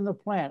was out in the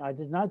plant. I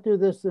did not do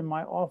this in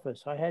my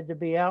office. I had to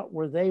be out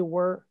where they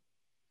were.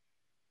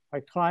 I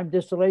climbed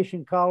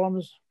distillation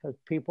columns because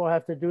people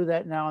have to do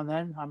that now and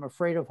then. I'm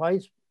afraid of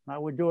heights. I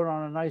would do it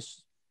on a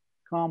nice,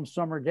 calm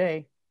summer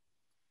day.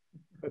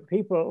 But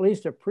people at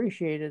least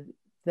appreciated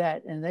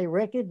that. And they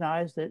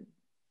recognized that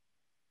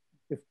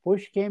if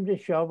push came to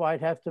shove,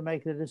 I'd have to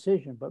make the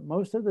decision. But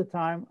most of the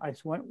time, I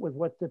went with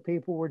what the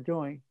people were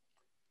doing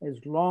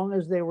as long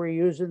as they were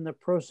using the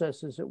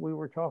processes that we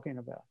were talking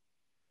about.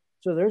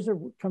 So there's a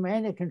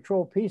command and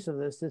control piece of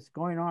this that's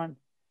going on.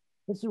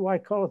 This is why I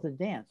call it the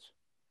dance.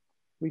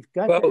 We've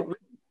got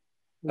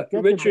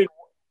Richard,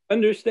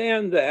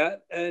 understand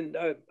that and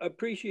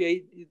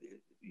appreciate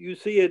you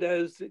see it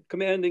as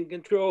command and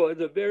control as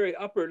a very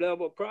upper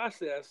level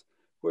process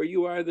where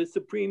you are the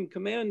supreme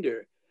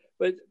commander.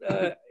 But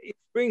it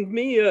brings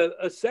me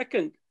a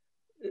second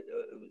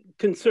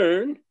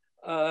concern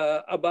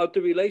about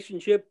the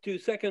relationship to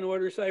second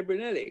order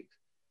cybernetics.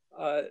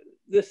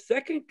 The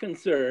second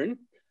concern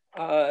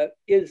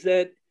is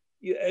that,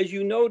 as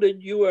you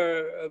noted, you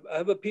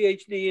have a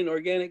Ph.D. in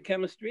organic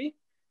chemistry.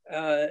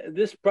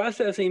 This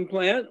processing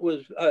plant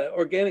was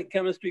organic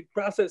chemistry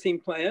processing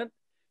plant.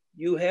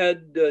 You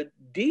had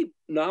deep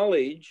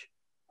knowledge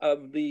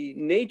of the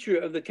nature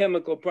of the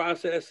chemical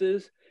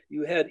processes.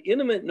 You had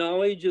intimate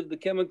knowledge of the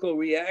chemical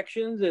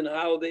reactions and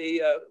how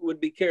they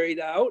would be carried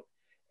out.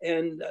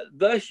 And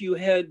thus you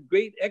had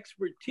great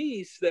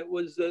expertise that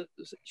was,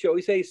 shall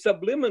we say,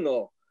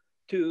 subliminal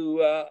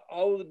to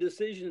all the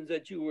decisions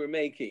that you were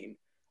making.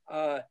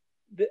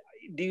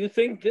 Do you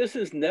think this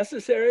is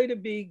necessary to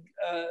be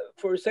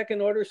for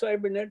second order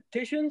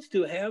cyberneticians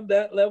to have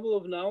that level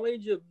of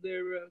knowledge of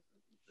their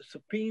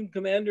supreme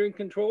commander and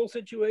control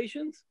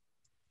situations?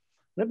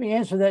 Let me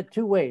answer that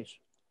 2 ways.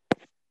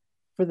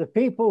 For the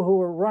people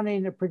who are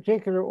running the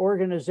particular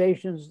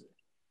organizations,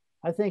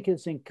 I think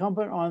it's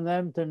incumbent on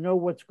them to know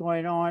what's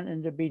going on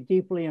and to be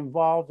deeply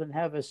involved and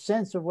have a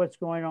sense of what's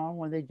going on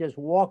when they just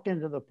walk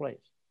into the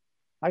place.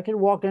 I could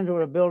walk into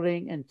a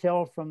building and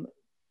tell from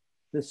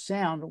the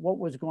sound what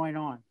was going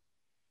on.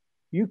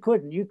 You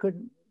couldn't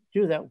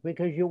do that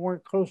because you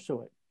weren't close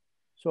to it.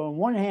 So on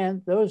one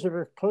hand, those that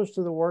are close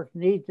to the work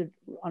need to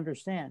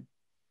understand.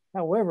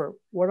 However,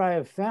 what I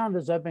have found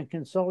as I've been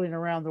consulting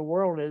around the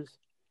world is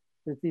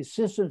that these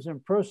systems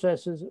and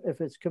processes,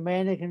 if it's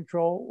command and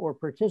control or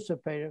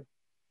participative,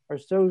 are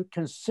so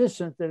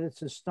consistent that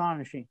it's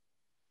astonishing.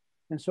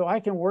 And so I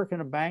can work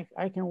in a bank,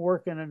 I can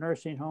work in a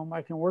nursing home,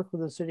 I can work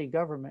with the city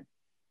government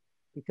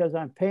because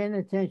I'm paying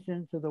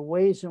attention to the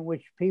ways in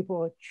which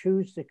people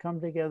choose to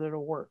come together to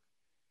work.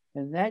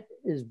 And that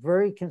is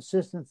very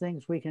consistent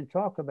things we can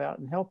talk about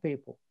and help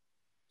people.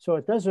 So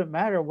it doesn't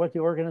matter what the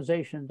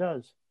organization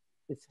does.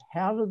 It's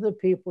how do the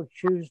people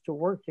choose to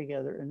work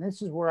together? And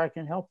this is where I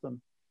can help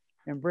them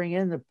and bring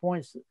in the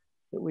points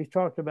that we've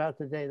talked about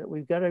today, that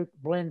we've got to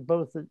blend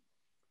both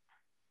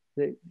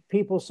the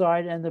people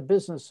side and the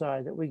business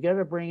side, that we got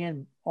to bring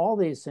in all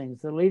these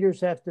things. The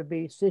leaders have to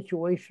be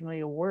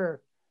situationally aware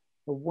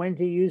of when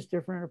to use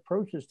different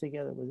approaches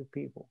together with the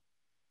people.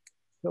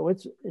 So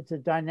it's a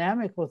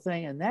dynamical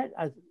thing, and that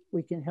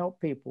we can help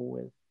people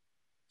with.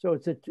 So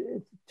it's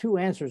 2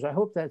 answers. I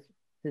hope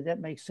that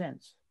makes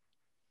sense.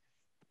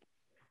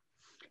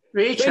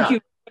 Richard. Thank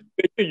you,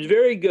 Richard.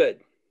 Very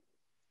good.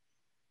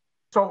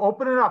 So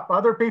open it up.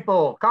 Other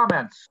people,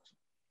 comments,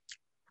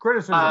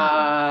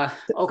 criticism.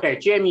 Okay,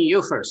 Jamie,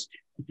 you first.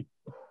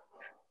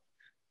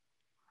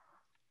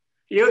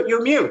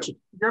 You mute.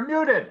 You're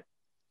muted.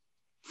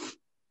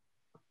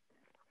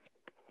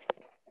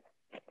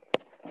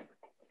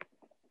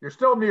 You're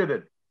still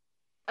muted.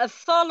 A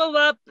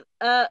follow-up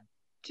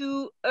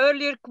to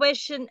earlier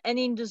question and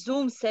in the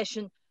Zoom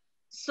session.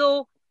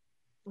 So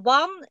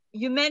one,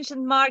 you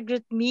mentioned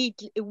Margaret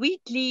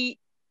Wheatley,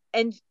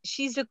 and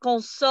she's a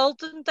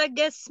consultant, I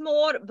guess,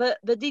 more, but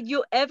did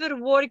you ever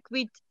work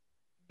with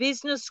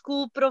business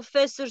school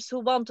professors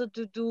who wanted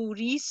to do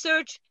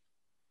research?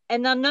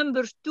 And then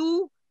number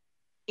 2,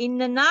 in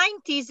the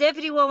 90s,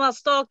 everyone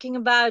was talking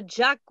about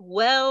Jack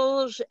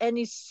Welch and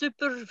his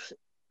super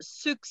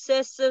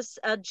successes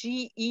at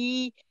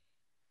GE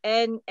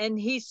and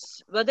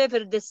his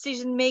whatever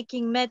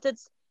decision-making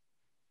methods?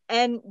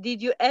 And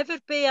did you ever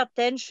pay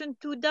attention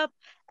to that?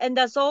 And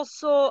that's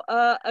also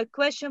a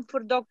question for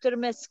Dr.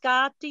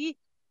 Mescati.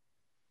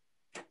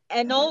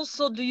 And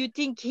also, do you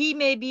think he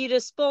may be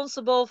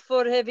responsible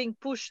for having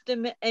pushed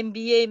the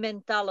MBA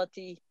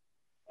mentality?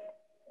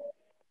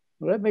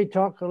 Let me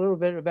talk a little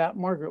bit about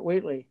Margaret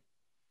Wheatley.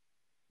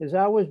 As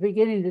I was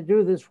beginning to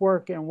do this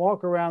work and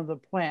walk around the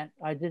plant,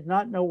 I did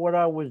not know what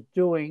I was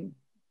doing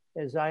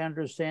as I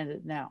understand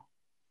it now,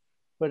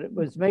 but it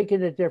was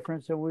making a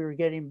difference and we were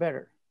getting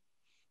better.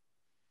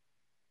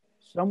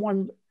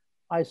 Someone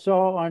I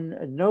saw on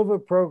a NOVA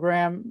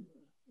program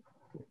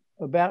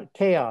about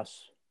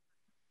chaos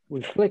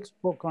was Glick's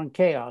book on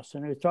chaos,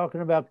 and he was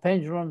talking about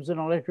pendulums and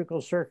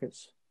electrical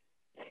circuits.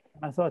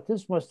 I thought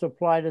this must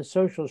apply to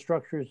social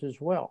structures as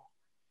well.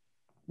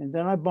 And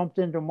then I bumped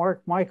into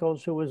Mark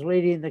Michaels, who was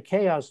leading the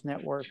Chaos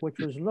Network, which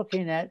was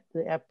looking at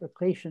the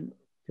application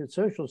to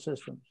social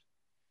systems.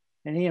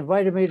 And he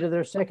invited me to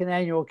their second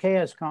annual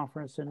Chaos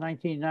Conference in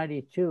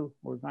 1992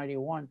 or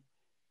 91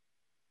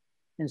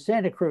 in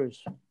Santa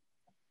Cruz.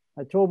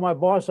 I told my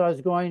boss I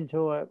was going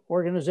to an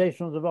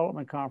organizational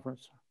development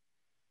conference.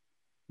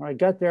 When I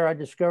got there, I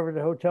discovered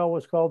the hotel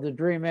was called the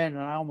Dream Inn,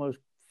 and I almost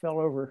fell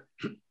over.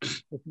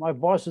 If my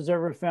bosses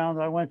ever found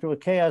I went to a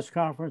chaos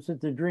conference at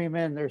the Dream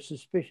Inn, their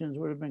suspicions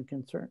would have been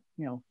concerned.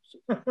 They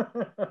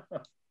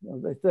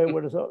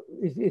would have thought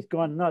he's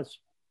gone nuts.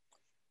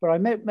 But I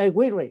met Meg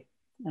Wheatley,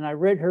 and I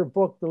read her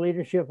book, The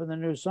Leadership of the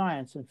New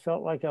Science, and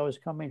felt like I was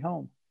coming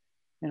home.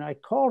 And I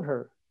called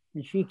her,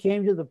 and she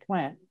came to the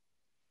plant.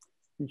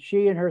 And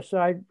she and her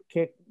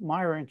sidekick,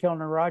 Myra and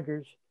Kellner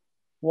Rogers,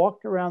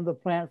 walked around the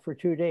plant for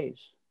 2 days.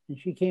 And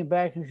she came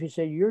back and she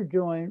said, "You're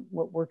doing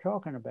what we're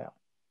talking about,"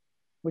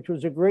 which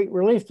was a great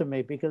relief to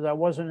me because I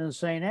wasn't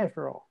insane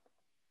after all.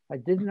 I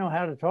didn't know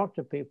how to talk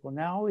to people.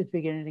 Now I was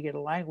beginning to get a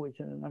language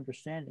and an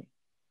understanding.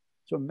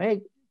 So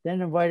Meg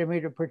then invited me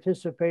to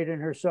participate in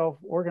her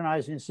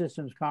self-organizing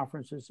systems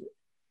conferences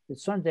at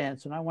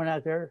Sundance, and I went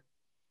out there.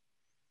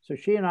 So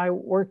she and I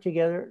worked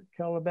together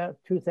till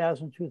about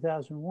 2000,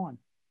 2001,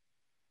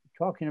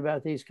 talking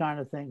about these kind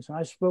of things. And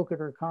I spoke at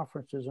her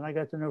conferences, and I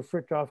got to know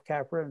Fritjof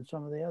Capra and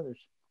some of the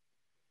others.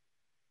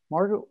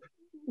 Margaret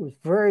was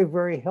very,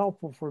 very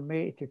helpful for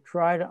me to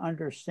try to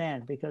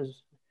understand,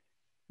 because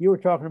you were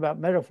talking about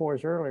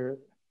metaphors earlier.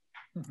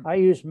 I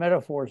use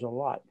metaphors a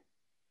lot.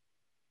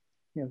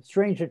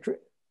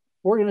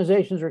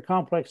 Organizations are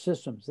complex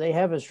systems. They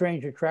have a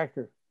strange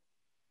attractor.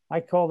 I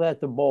call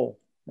that the bowl.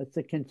 That's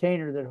the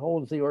container that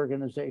holds the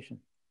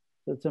organization.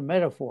 So it's a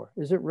metaphor.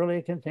 Is it really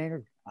a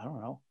container? I don't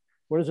know.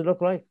 What does it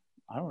look like?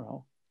 I don't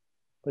know.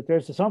 But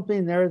there's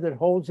something there that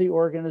holds the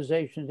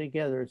organization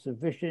together. It's a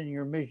vision,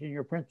 your mission,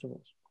 your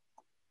principles.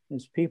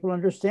 As people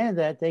understand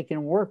that, they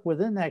can work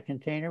within that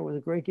container with a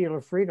great deal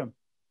of freedom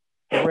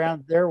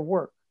around their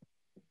work.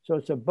 So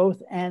it's a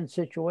both and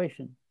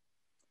situation.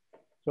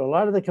 So a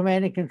lot of the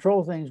command and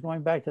control things,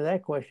 going back to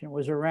that question,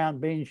 was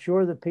around being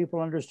sure that people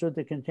understood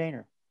the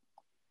container.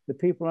 The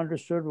people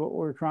understood what we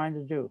were trying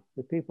to do.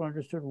 The people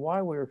understood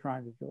why we were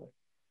trying to do it.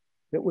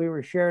 That we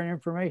were sharing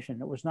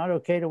information. It was not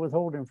okay to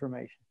withhold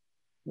information.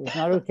 It was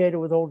not okay to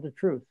withhold the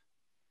truth.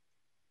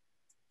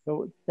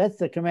 So that's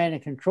the command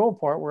and control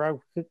part where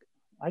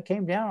I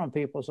came down on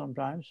people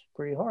sometimes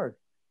pretty hard.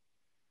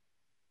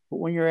 But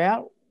when you're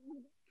out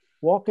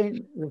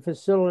walking the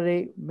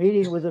facility,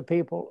 meeting with the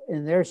people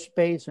in their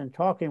space and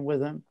talking with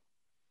them,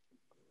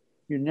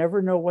 you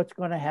never know what's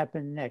going to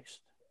happen next.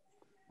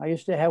 I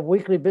used to have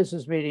weekly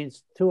business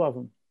meetings, 2 of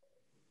them,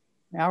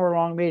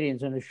 hour-long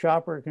meetings in a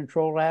shop or a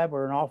control lab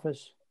or an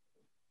office.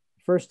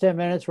 First 10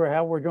 minutes were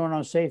how we're doing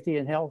on safety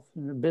and health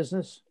in the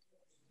business.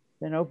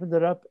 Then opened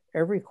it up.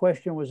 Every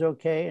question was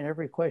okay, and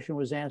every question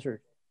was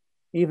answered,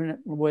 even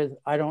with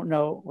 "I don't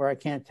know" or "I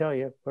can't tell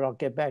you, but I'll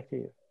get back to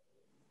you."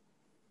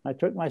 I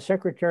took my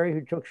secretary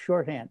who took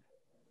shorthand.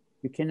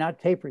 You cannot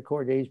tape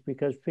record these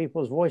because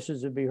people's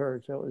voices would be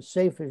heard. So it was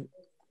safe, and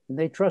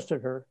they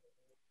trusted her.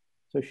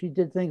 So she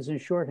did things in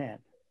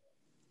shorthand.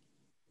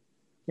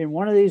 In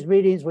one of these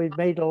meetings, we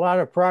made a lot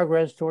of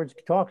progress towards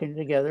talking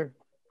together.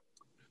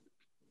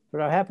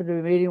 But I happened to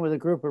be meeting with a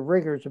group of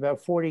riggers, about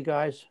 40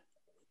 guys,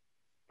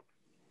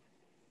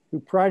 who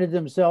prided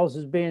themselves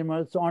as being the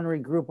most honorary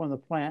group on the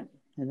plant,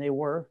 and they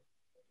were.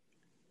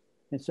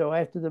 And so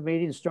after the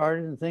meeting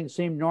started and things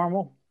seemed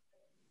normal,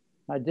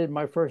 I did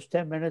my first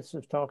 10 minutes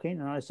of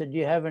talking, and I said, "Do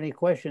you have any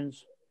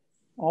questions?"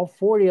 All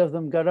 40 of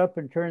them got up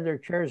and turned their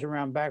chairs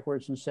around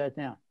backwards and sat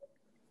down.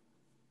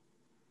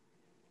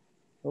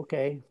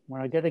 Okay,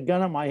 when I get a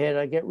gun on my head,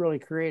 I get really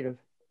creative.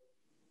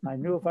 I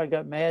knew if I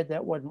got mad,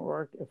 that wouldn't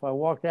work. If I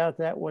walked out,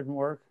 that wouldn't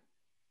work.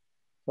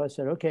 So I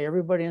said, "Okay,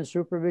 everybody in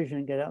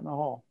supervision, get out in the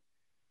hall."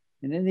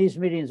 And in these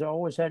meetings, I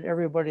always had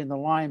everybody in the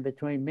line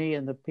between me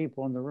and the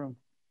people in the room.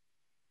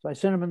 So I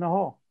sent them in the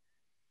hall.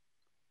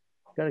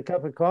 Got a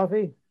cup of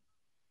coffee,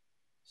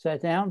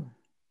 sat down.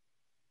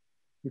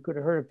 You could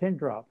have heard a pin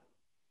drop.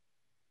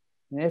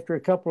 And after a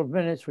couple of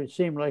minutes, which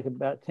seemed like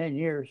about 10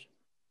 years,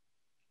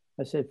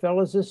 I said,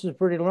 fellas, this is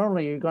pretty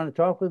lonely. You're going to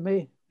talk with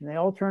me? And they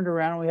all turned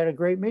around and we had a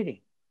great meeting.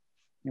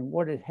 And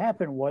what had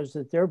happened was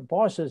that their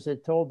bosses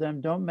had told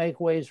them, don't make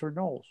ways for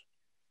Knowles.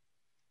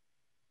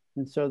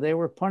 And so they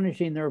were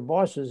punishing their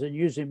bosses and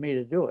using me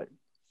to do it.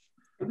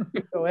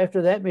 So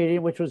after that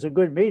meeting, which was a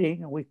good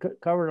meeting, and we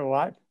covered a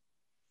lot,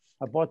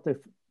 I brought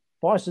the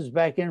bosses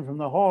back in from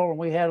the hall and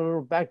we had a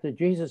little back to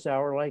Jesus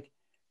hour, like,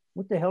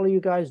 what the hell are you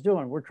guys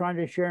doing? We're trying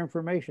to share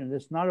information.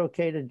 It's not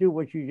okay to do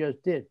what you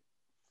just did.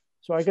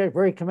 So I got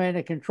very command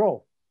and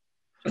control.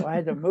 So I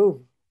had to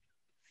move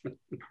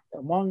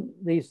among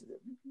these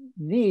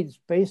needs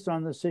based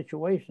on the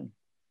situation.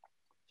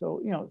 So,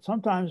 you know,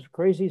 sometimes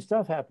crazy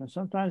stuff happens.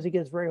 Sometimes it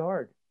gets very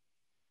hard.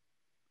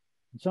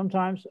 And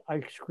sometimes I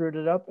screwed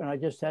it up and I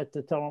just had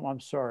to tell them, I'm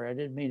sorry, I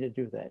didn't mean to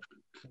do that.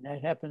 And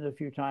that happened a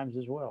few times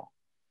as well.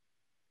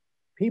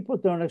 People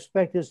don't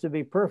expect us to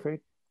be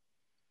perfect.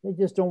 They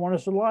just don't want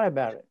us to lie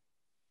about it.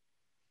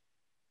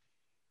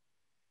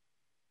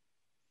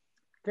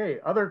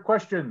 Okay, other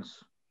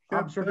questions,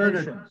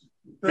 observations?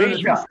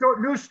 Richard,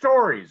 New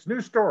stories.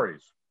 Richard,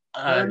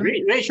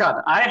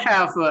 I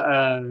have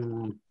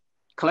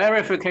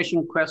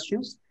clarification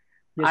questions.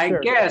 Yes, I sir.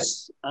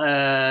 guess,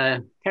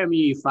 tell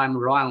me if I'm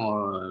wrong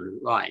or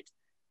right.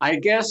 I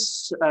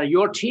guess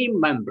your team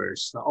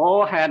members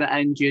all had an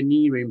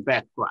engineering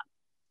background.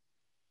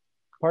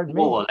 Pardon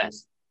me? More or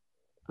less.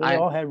 They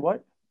all had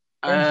what?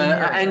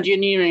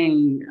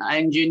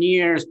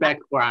 Engineer's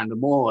background,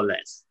 more or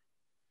less.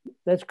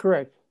 That's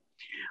correct.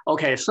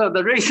 Okay, so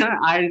the reason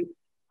I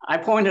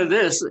pointed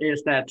this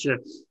is that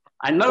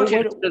I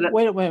noticed that.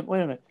 Wait a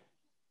minute.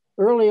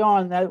 Early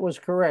on, that was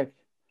correct.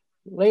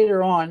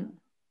 Later on,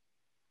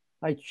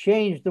 I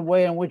changed the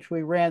way in which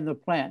we ran the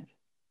plant.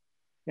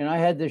 And I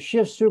had the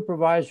shift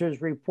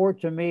supervisors report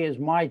to me as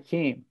my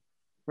team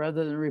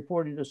rather than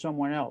reporting to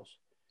someone else.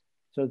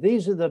 So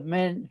these are the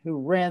men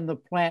who ran the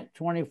plant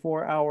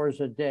 24 hours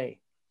a day.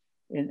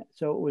 And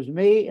so it was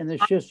me and the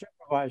shift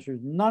supervisors.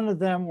 None of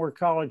them were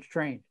college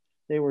trained.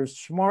 They were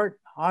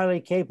smart, highly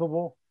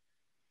capable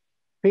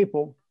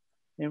people.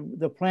 And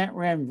the plant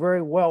ran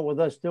very well with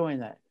us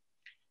doing that.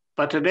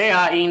 But they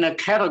are in a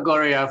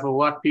category of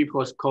what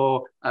people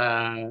call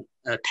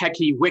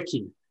techie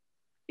wiki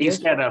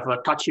instead of a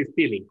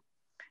touchy-feely.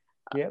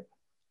 Yep.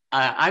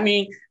 I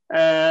mean,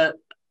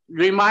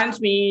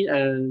 reminds me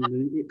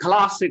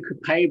classic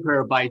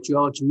paper by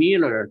George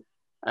Miller,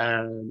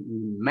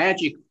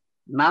 magic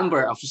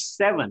number of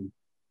 7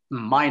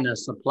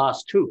 minus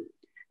plus 2.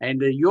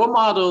 And your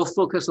model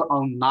focuses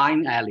on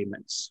 9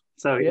 elements.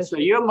 So, yes. So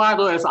your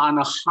model is on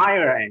a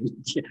higher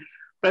end.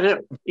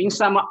 But in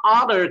some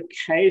other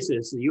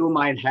cases, you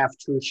might have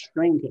to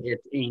shrink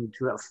it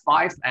into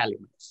 5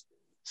 elements.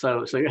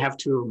 So you have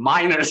to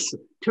minus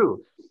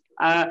 2.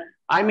 I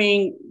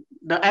mean,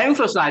 the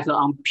emphasis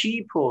on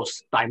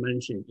people's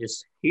dimension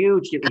is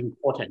hugely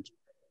important.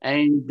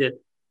 And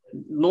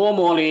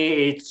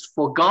normally it's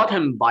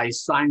forgotten by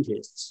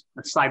scientists,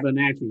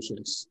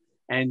 cyberneticians,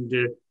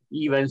 and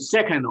even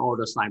second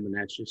order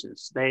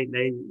cyberneticians.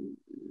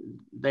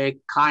 They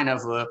kind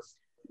of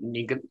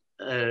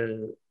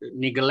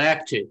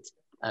neglected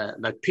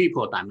the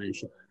people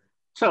dimension.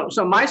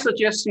 So my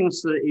suggestion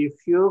is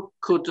if you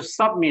could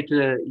submit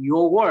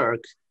your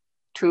work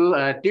to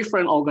a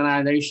different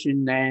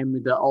organization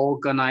named the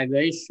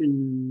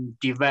Organization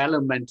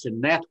Development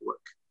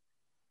Network.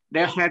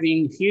 They're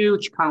having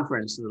huge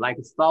conferences, like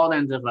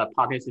thousands of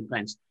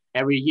participants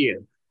every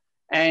year.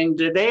 And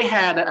they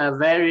had a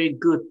very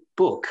good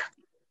book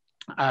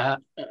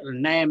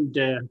named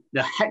the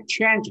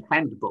Change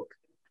Handbook.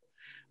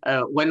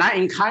 When I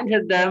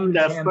encountered them,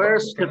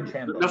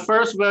 the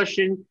first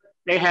version,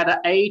 they had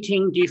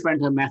 18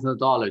 different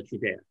methodology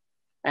there.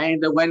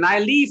 And when I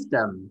leave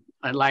them,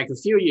 like a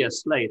few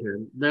years later,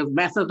 the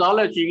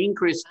methodology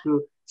increased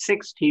to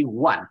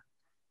 61.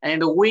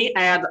 And we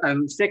add a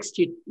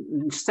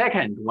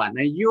 62nd one.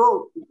 And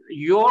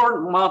your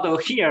model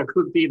here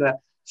could be the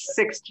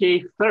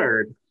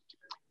 63rd.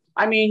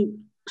 I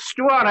mean,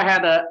 Stuart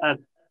had a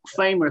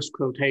famous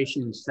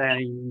quotation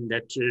saying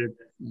that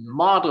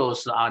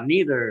models are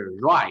neither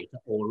right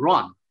or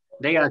wrong.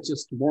 They are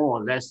just more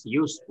or less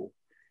useful.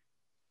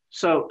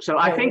 So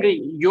I think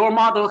your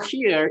model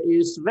here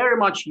is very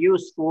much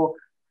useful,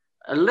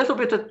 a little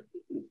bit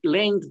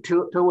linked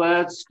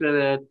towards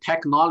the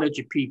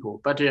technology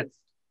people, but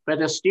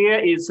still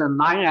it's a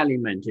 9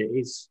 element.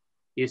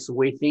 It's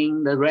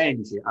within the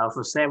range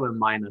of 7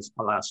 minus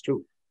plus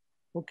 2.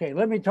 Okay,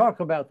 let me talk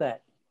about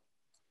that.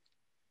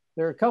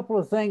 There are a couple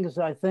of things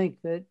I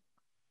think that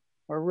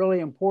are really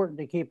important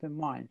to keep in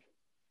mind.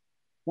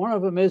 One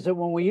of them is that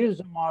when we use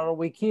the model,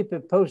 we keep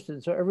it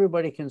posted so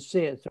everybody can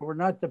see it. So we're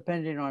not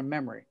depending on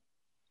memory.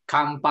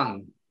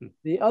 Kanban.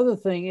 The other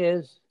thing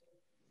is,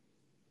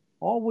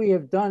 all we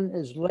have done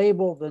is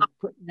label the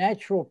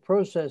natural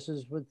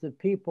processes with the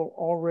people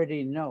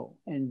already know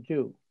and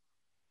do.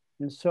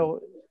 And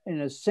so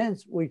in a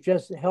sense, we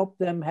just help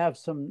them have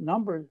some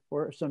numbers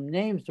or some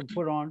names to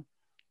put on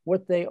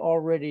what they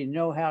already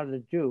know how to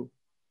do.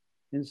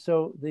 And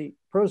so the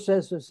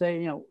process of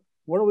saying, you know,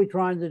 what are we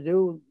trying to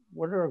do?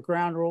 what are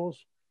ground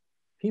rules?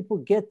 People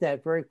get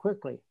that very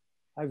quickly.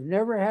 I've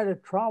never had a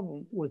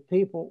problem with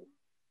people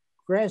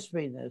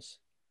grasping this.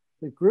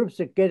 The groups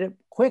that get it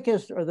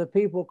quickest are the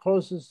people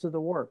closest to the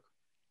work.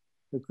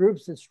 The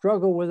groups that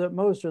struggle with it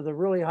most are the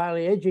really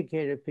highly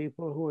educated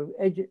people who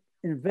have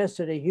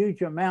invested a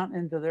huge amount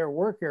into their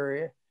work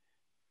area,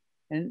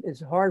 and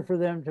it's hard for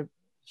them to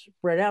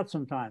spread out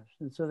sometimes,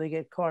 and so they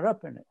get caught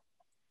up in it.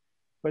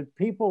 But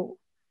people,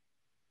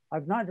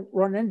 I've not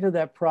run into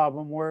that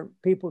problem where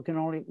people can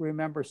only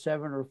remember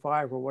 7 or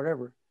 5 or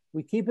whatever.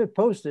 We keep it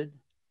posted,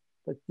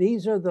 but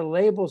these are the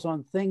labels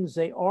on things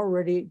they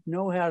already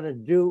know how to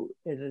do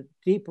at a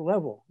deep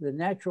level, the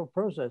natural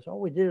process.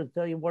 All we did is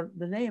tell you what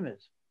the name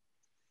is.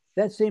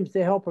 That seems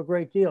to help a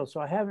great deal.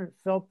 So I haven't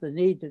felt the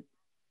need to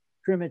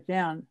trim it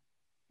down.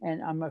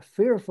 And I'm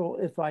fearful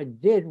if I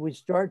did, we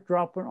start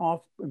dropping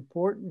off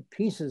important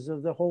pieces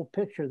of the whole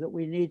picture that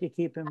we need to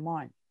keep in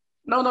mind.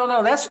 No,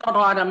 that's not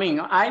what I mean.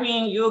 I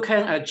mean, you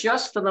can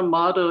adjust the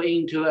model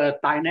into a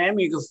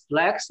dynamic,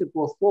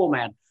 flexible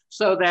format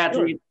so that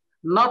Sure.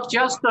 Not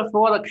just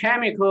for the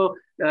chemical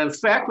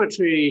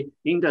factory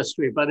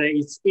industry, but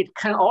it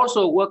can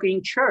also work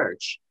in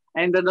church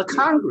and the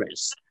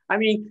Congress. I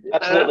mean,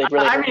 absolutely,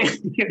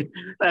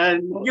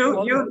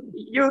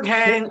 you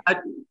can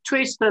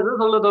twist a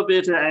little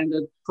bit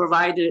and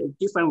provide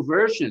different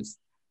versions.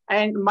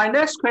 And my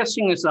next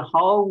question is,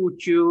 how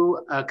would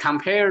you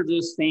compare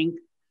this thing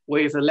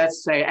with,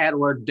 let's say,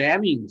 Edward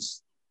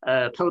Deming's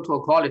total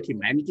quality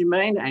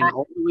management and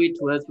all the way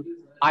to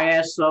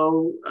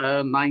ISO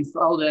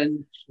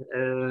 9000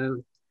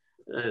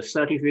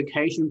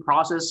 certification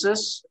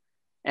processes?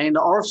 And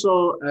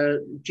also,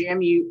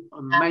 Jamie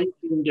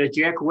mentioned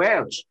Jack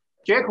Welch.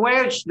 Jack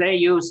Welch, they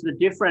use the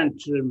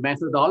different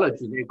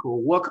methodology they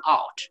call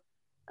workout.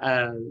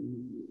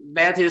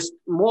 That is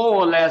more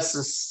or less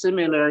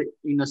similar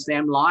in the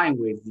same line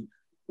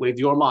with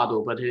your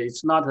model, but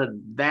it's not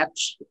that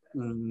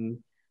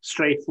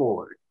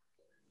straightforward.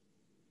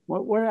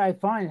 What I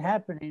find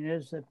happening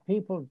is that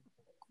people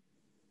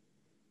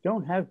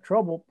don't have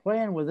trouble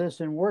playing with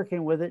this and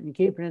working with it and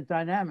keeping it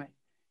dynamic.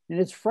 And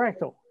it's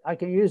fractal. I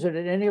can use it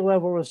at any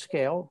level of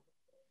scale,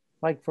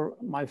 like for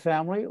my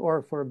family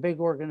or for a big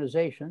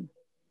organization.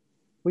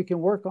 We can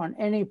work on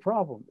any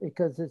problem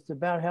because it's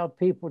about how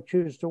people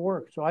choose to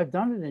work. So I've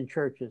done it in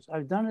churches.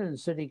 I've done it in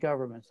city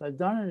governments. I've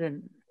done it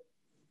in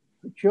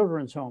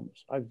children's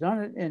homes. I've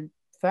done it in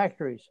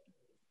factories.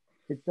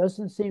 It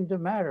doesn't seem to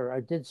matter.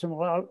 I did some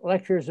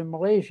lectures in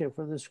Malaysia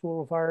for the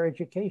School of Higher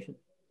Education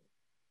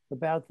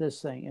about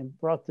this thing and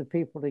brought the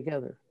people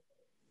together.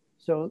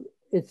 So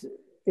it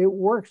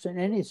works in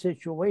any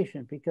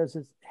situation because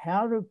it's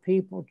how do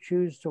people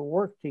choose to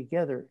work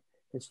together.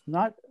 It's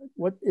not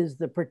what is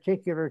the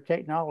particular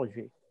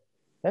technology.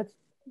 That's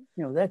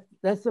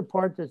the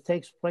part that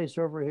takes place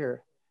over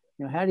here.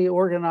 How do you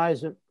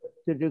organize it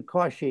to do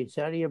cost sheets?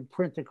 How do you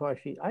print the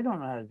cost sheet? I don't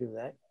know how to do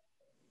that.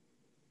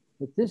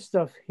 But this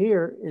stuff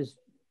here is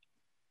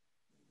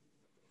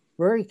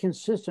very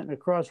consistent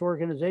across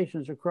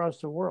organizations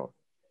across the world.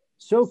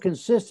 So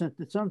consistent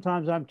that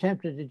sometimes I'm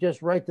tempted to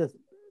just write the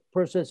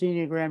process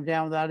Enneagram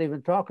down without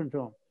even talking to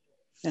them.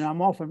 And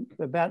I'm often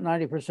about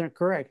 90%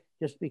 correct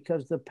just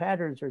because the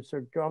patterns are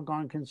so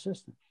doggone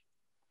consistent.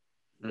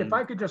 If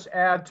I could just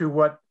add to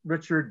what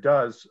Richard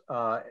does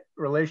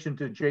relation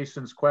to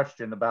Jason's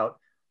question about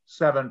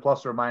 7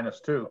 plus or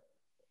minus 2,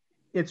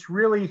 it's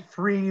really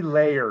 3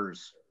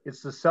 layers.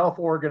 It's the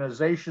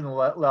self-organization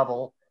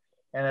level.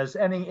 And as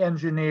any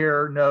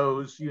engineer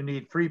knows, you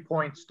need 3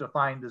 points to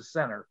find the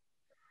center.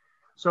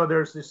 So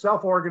there's the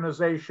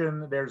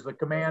self-organization, there's the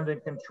command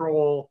and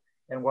control,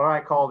 and what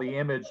I call the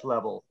image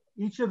level.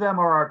 Each of them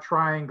are our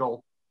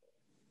triangle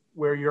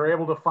where you're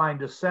able to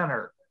find a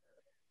center.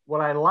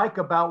 What I like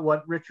about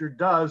what Richard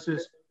does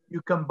is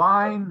you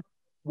combine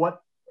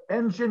what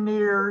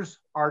engineers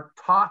are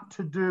taught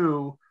to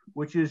do,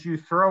 which is you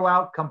throw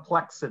out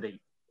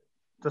complexity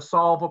to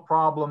solve a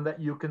problem that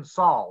you can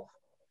solve.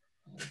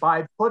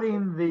 By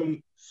putting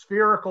the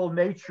spherical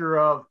nature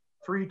of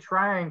 3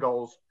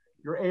 triangles,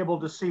 you're able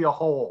to see a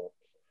whole.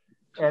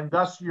 And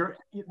thus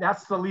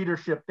that's the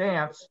leadership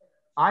dance.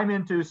 I'm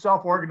into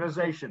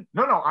self-organization.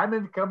 No, I'm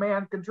in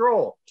command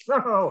control.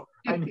 No,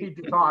 I need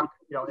to talk,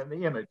 in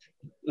the image.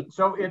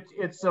 So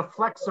it's a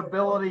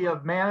flexibility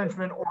of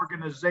management,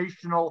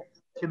 organizational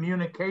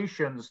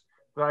communications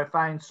that I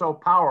find so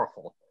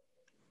powerful.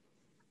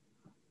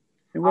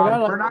 And what I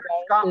like Bernard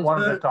Scott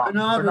wanted to talk.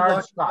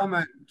 Bernard Scott.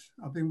 Comment.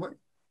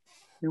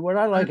 What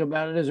I like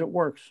about it is it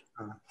works.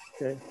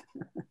 Okay.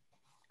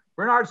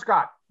 Bernard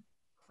Scott.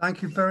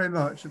 Thank you very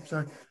much.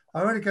 So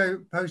I already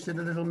posted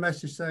a little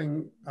message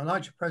saying, I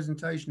liked your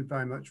presentation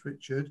very much,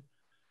 Richard.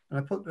 And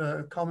I put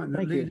a comment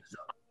that leaders,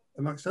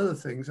 amongst other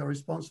things, are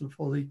responsible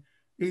for the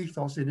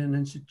ethos in an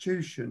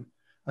institution.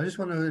 I just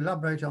want to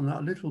elaborate on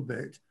that a little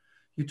bit.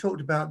 You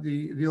talked about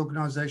the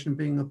organization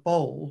being a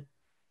bowl.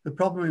 The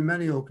problem in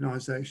many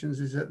organizations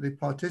is that the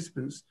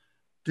participants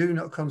do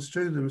not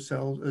construe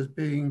themselves as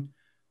being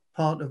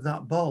part of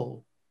that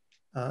bowl.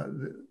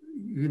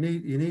 You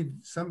need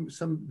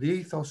the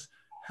ethos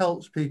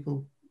helps people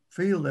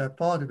feel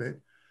they're part of it.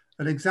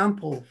 An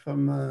example from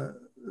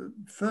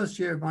first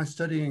year of my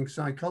studying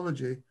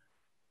psychology,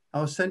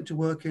 I was sent to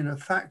work in a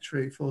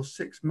factory for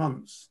 6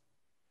 months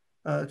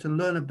to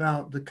learn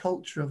about the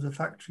culture of the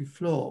factory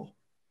floor.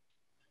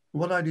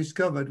 What I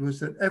discovered was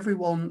that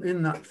everyone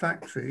in that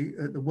factory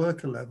at the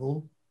worker level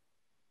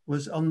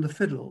was on the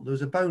fiddle. There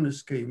was a bonus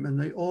scheme and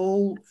they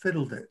all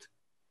fiddled it.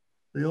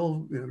 They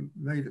all, you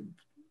know,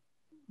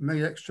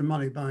 made extra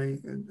money by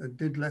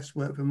did less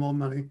work for more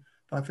money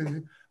by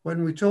fiddling.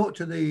 When we talked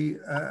to the,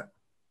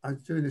 I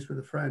was doing this with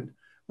a friend,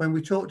 when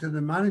we talked to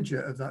the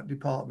manager of that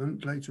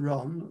department later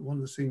on, one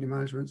of the senior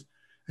managements,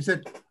 he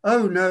said,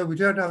 "Oh no, we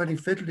don't have any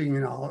fiddling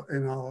in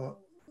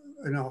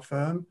our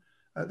firm."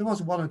 There was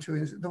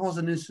there was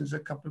an instance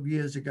a couple of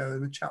years ago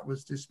and the chap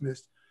was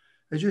dismissed.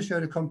 It just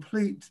showed a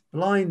complete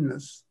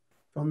blindness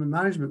from the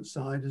management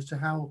side as to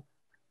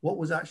what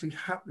was actually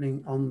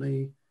happening on the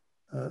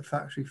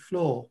factory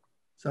floor.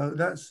 So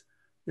that's,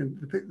 you know,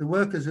 the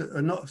workers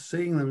are not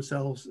seeing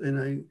themselves in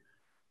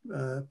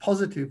a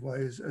positive way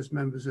as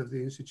members of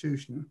the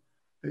institution.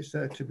 It's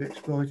there to be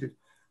exploited.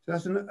 So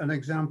that's an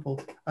example.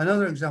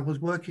 Another example is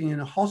working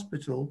in a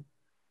hospital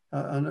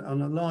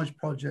on a large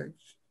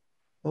project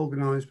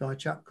organised by a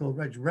chap called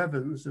Reg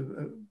Revens,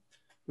 who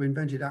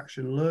invented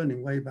action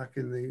learning way back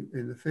in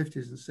the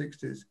 50s and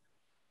 60s.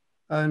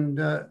 And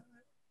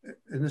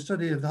in the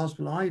study of the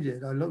hospital I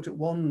did, I looked at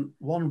one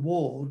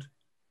ward,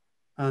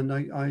 and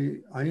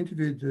I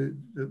interviewed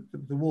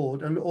the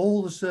ward, and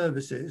all the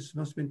services,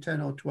 must have been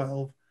 10 or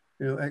 12,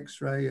 you know,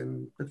 X-ray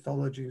and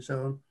pathology and so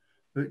on,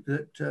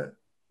 that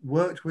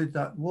worked with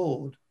that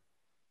ward.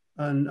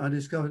 And I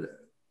discovered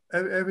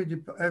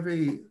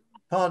every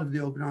part of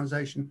the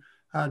organisation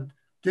had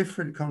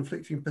different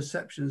conflicting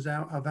perceptions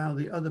of how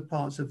the other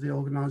parts of the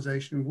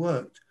organisation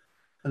worked.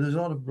 And there's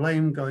a lot of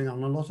blame going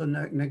on, a lot of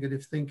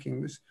negative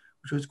thinking, which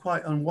was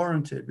quite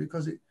unwarranted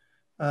because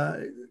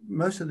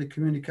most of the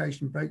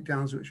communication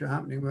breakdowns which were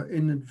happening were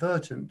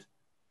inadvertent.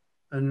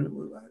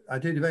 And I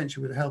did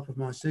eventually, with the help of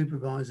my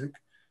supervisor,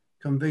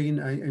 convene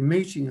a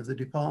meeting of the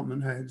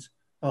department heads,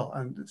 well,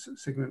 and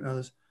Sigmund and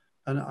others.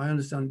 And I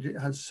understand it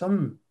had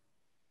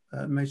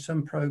made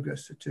some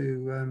progress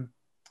to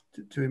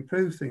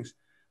improve things.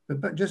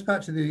 But just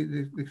back to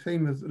the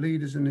theme of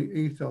leaders and the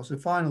ethos, the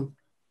final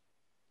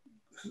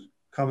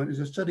comment is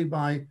a study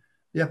by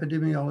the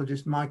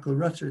epidemiologist Michael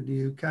Rutter in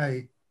the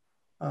UK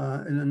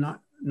in the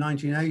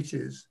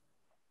 1980s,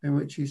 in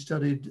which he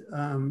studied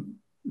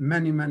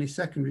many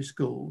secondary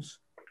schools,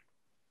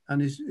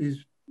 and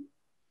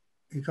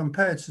he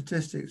compared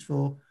statistics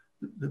for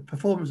the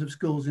performance of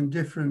schools in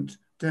different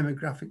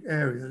demographic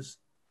areas.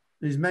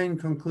 His main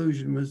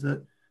conclusion was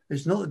that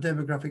it's not the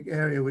demographic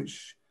area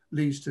which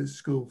leads to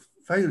school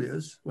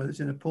failures, whether it's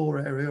in a poor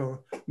area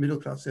or middle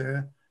class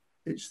area,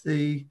 it's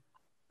the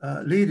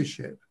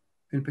leadership,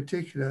 in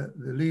particular,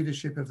 the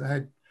leadership of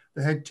the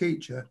head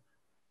teacher,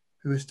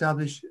 who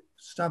establishes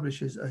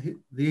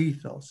the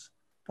ethos,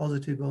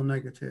 positive or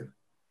negative.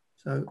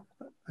 So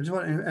I just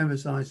want to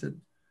emphasize that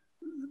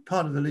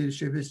part of the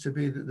leadership is to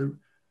be the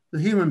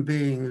human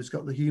being who's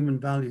got the human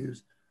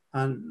values,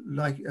 and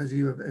like, as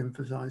you have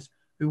emphasized,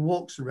 who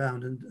walks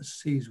around and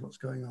sees what's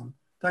going on.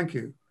 Thank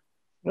you.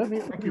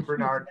 Thank you,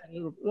 Bernard.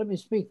 Let me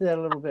speak to that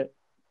a little bit.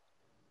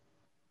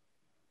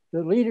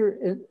 The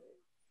leader,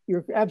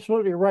 you're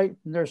absolutely right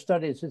in their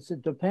studies.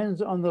 It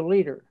depends on the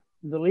leader.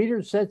 The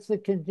leader sets the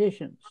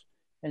conditions,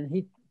 and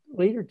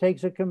leader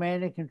takes a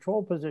command and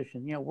control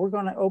position. You know, we're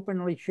going to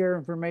openly share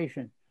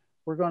information.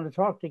 We're going to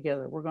talk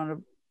together. We're going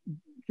to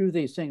do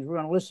these things. We're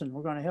going to listen.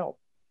 We're going to help.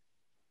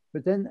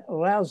 But then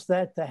allows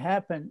that to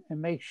happen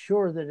and make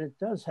sure that it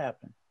does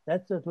happen.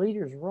 That's the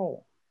leader's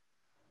role.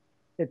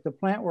 At the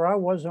plant where I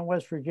was in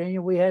West Virginia,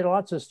 we had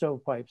lots of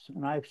stovepipes,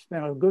 and I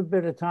spent a good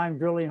bit of time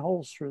drilling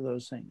holes through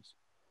those things.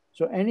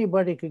 So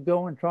anybody could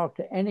go and talk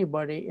to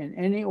anybody in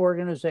any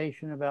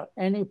organization about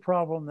any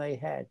problem they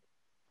had.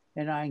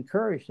 And I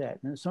encouraged that.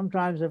 And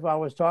sometimes if I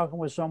was talking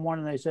with someone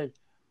and they said,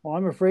 well,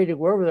 I'm afraid to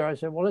go over there, I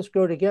said, well, let's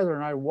go together.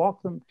 And I'd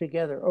walk them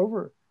together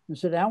over and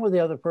sit down with the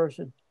other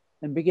person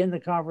and begin the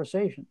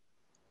conversation.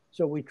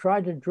 So we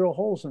tried to drill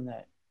holes in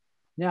that.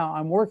 Now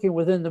I'm working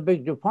within the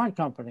big DuPont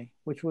Company,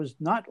 which was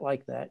not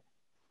like that.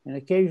 And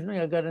occasionally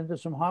I got into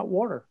some hot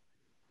water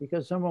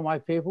because some of my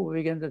people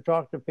began to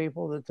talk to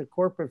people that the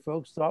corporate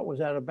folks thought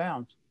was out of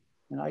bounds.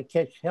 And I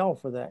catch hell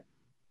for that.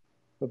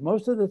 But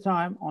most of the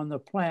time on the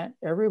plant,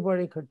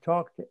 everybody could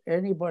talk to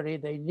anybody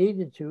they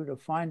needed to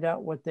find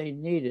out what they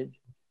needed.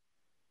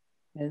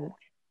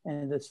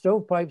 And the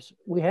stovepipes,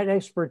 we had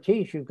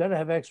expertise. You've got to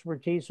have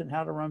expertise in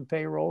how to run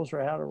payrolls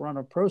or how to run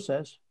a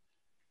process,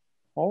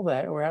 all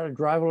that, or how to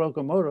drive a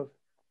locomotive.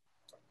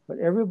 But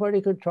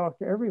everybody could talk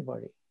to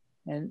everybody.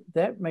 And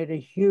that made a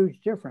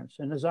huge difference.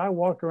 And as I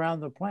walked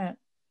around the plant,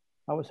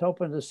 I was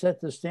helping to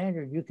set the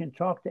standard. You can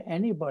talk to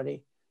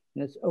anybody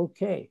and it's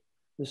okay.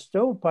 The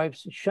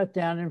stovepipes shut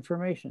down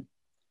information.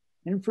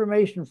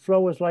 Information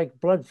flow is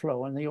like blood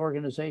flow in the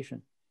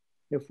organization.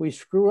 If we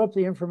screw up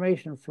the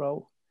information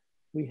flow,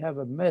 we have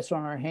a mess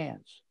on our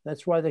hands.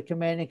 That's why the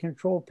command and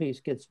control piece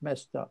gets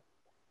messed up.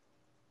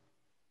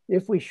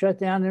 If we shut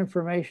down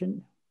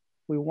information,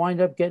 we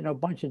wind up getting a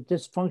bunch of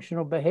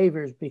dysfunctional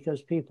behaviors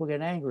because people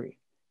get angry.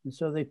 And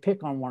so they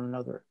pick on one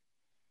another.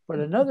 But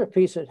another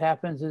piece that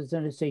happens is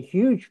that it's a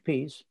huge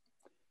piece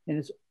and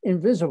it's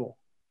invisible.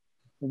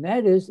 And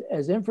that is,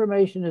 as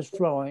information is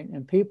flowing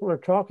and people are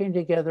talking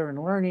together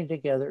and learning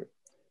together,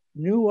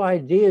 new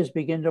ideas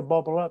begin to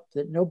bubble up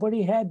that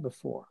nobody had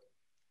before.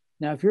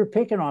 Now, if you're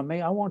picking on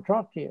me, I won't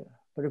talk to you.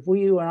 But if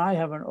you and I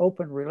have an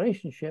open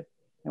relationship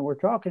and we're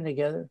talking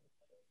together,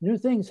 new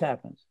things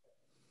happen.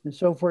 And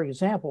so, for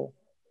example,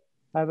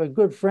 I have a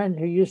good friend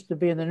who used to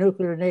be in the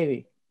nuclear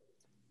Navy.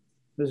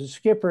 He was a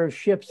skipper of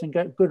ships and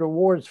got good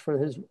awards for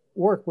his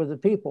work with the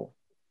people.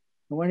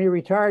 And when he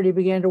retired, he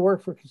began to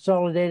work for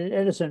Consolidated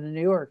Edison in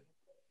New York.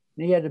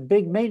 And he had a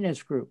big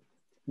maintenance group.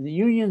 And the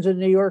unions in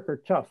New York are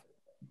tough.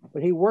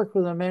 But he worked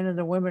with the men and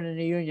the women in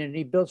the union, and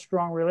he built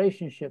strong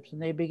relationships, and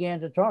they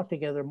began to talk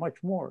together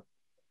much more.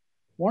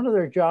 One of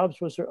their jobs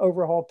was to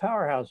overhaul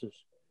powerhouses,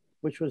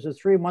 which was a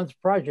 3-month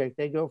project.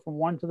 They go from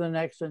one to the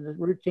next, and the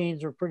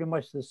routines are pretty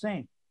much the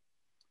same.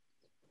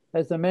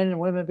 As the men and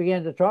women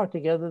began to talk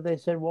together, they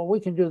said, well, we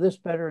can do this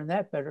better and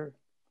that better.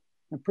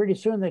 And pretty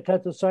soon they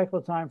cut the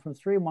cycle time from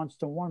 3 months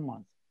to 1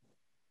 month.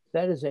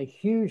 That is a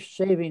huge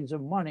savings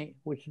of money,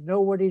 which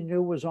nobody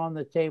knew was on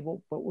the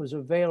table, but was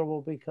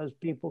available because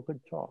people could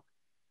talk.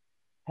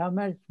 How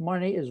much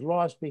money is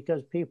lost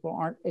because people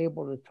aren't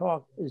able to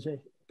talk is a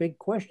big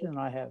question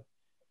I have.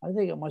 I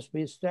think it must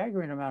be a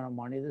staggering amount of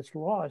money that's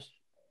lost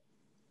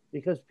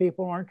because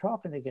people aren't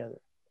talking together.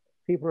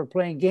 People are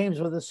playing games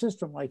with the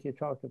system like you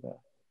talked about.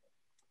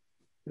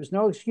 There's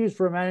no excuse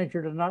for a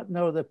manager to not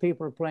know that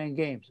people are playing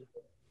games.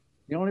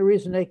 The only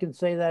reason they can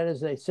say that is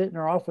they sit in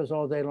their office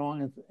all day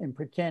long and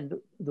pretend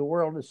the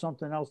world is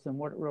something else than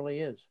what it really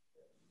is.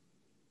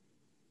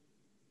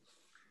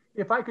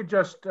 If I could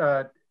just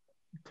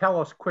tell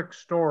us a quick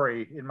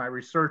story in my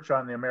research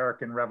on the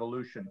American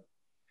Revolution.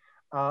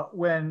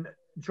 When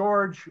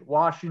George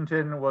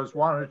Washington was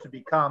wanted to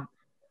become,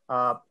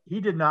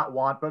 he did not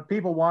want, but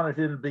people wanted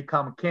him to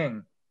become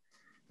king.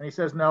 And he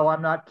says, no,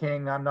 I'm not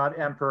king, I'm not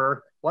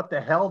emperor. What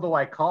the hell do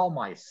I call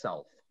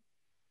myself?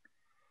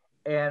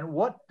 And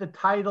what the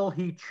title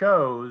he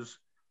chose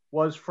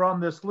was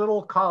from this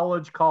little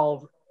college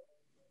called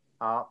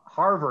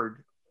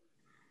Harvard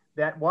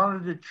that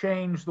wanted to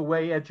change the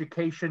way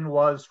education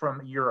was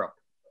from Europe.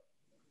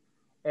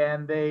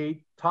 And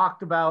they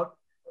talked about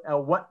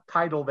what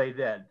title they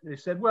did. They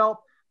said,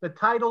 well, the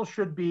title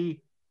should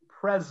be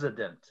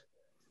president.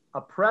 A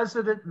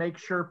president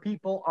makes sure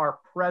people are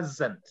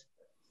present.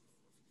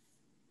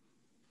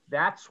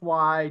 That's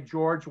why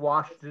George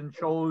Washington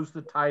chose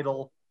the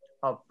title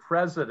of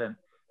president.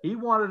 He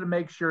wanted to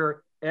make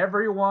sure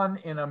everyone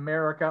in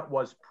America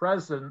was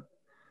present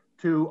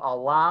to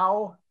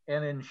allow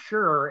and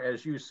ensure,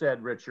 as you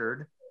said,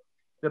 Richard,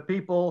 the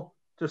people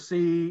to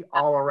see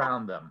all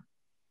around them.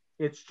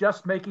 It's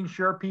just making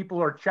sure people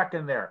are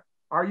checking there.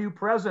 Are you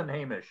present,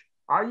 Hamish?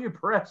 Are you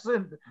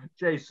present,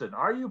 Jason?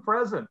 Are you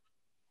present?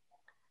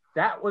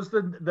 That was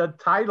the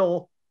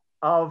title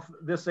of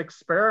this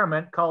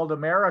experiment called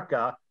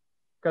America,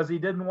 because he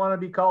didn't want to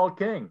be called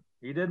king.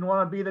 He didn't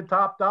want to be the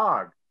top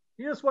dog.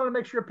 He just wanted to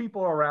make sure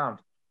people are around.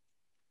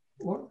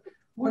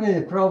 One of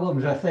the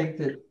problems I think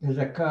that has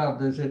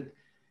occurred is that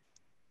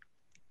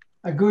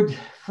a good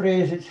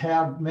phrase that's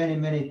heard many,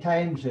 many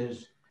times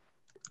is,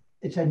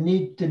 it's a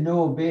need to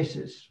know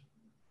basis.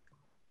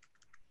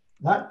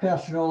 That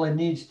person only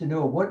needs to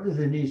know. What does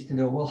it need to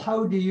know? Well,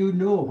 how do you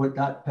know what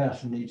that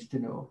person needs to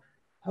know?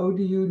 How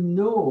do you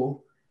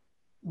know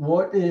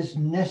what is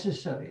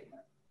necessary?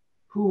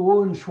 Who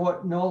owns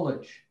what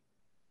knowledge?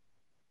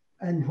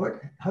 And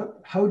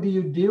how do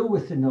you deal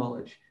with the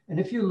knowledge? And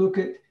if you look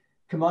at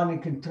command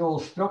and control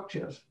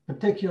structures,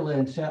 particularly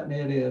in certain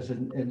areas,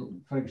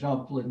 for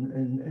example,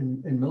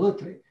 in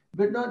military,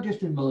 but not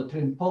just in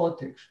military, in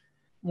politics,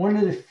 one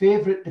of the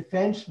favorite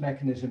defense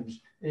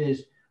mechanisms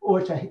is, oh,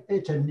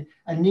 it's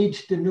a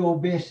needs to know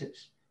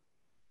basis.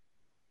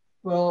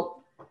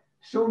 Well,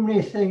 so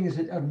many things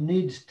that are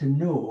needs to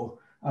know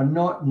are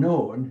not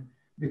known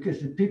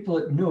because the people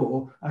that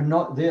know are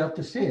not there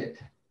to say it.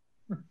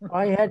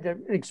 I had the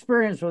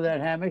experience with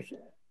that, Hamish.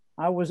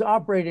 I was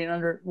operating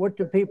under, what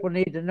do people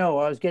need to know?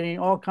 I was getting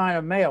all kind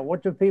of mail.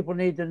 What do people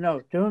need to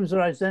know? To whom should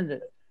I send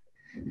it?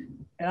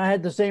 And I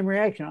had the same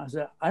reaction. I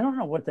said, I don't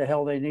know what the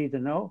hell they need to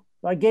know.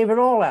 So I gave it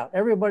all out.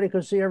 Everybody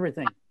could see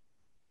everything.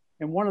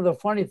 And one of the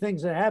funny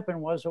things that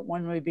happened was that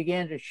when we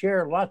began to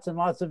share lots and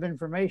lots of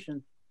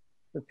information,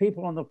 the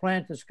people on the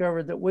plant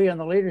discovered that we on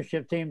the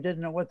leadership team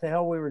didn't know what the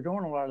hell we were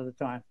doing a lot of the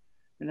time.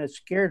 And it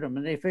scared them,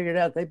 and they figured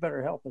out they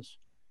better help us.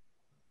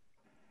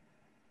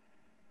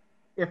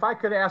 If I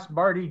could ask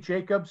Marty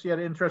Jacobs, he had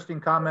an interesting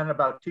comment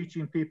about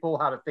teaching people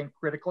how to think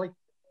critically.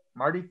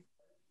 Marty?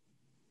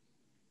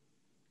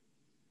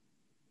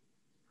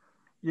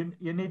 You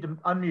need to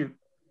unmute.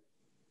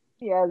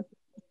 Yes.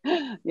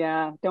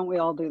 Yeah, don't we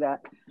all do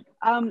that?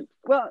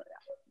 Well,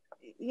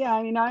 yeah,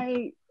 I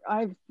mean,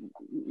 I've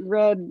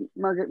read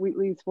Margaret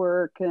Wheatley's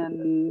work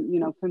and, you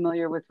know,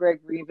 familiar with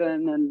Reg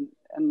Reaven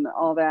and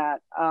all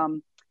that.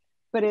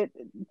 But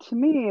to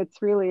me,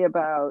 it's really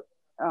about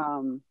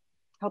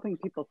helping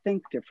people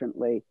think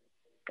differently.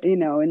 You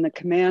know, in the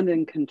command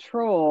and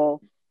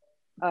control,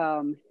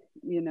 you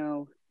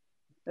know,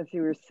 as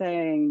you were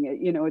saying,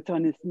 you know, it's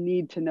on this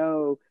need to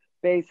know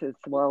basis.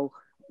 Well,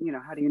 you know,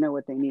 how do you know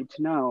what they need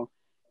to know?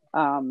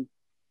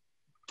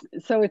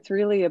 So it's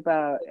really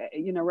about,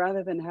 you know,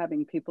 rather than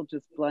having people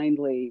just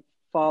blindly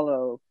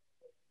follow,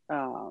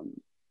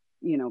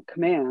 you know,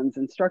 commands,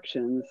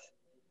 instructions,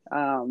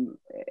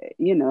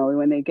 you know,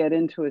 when they get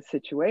into a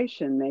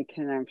situation, they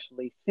can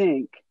actually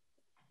think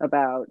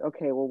about,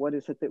 okay, well, what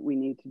is it that we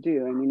need to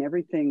do? I mean,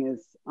 everything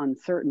is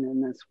uncertain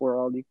in this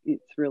world.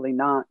 It's really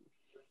not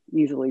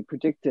easily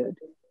predicted.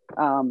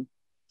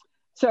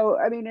 So,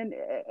 I mean,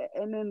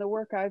 and in the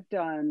work I've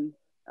done,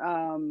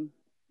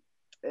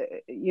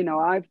 you know,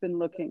 I've been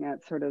looking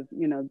at sort of,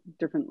 you know,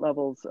 different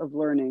levels of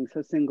learning.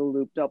 So single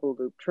loop, double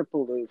loop,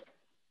 triple loop.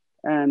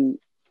 And,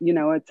 you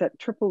know, it's at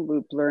triple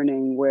loop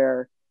learning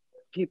where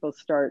people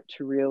start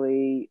to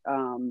really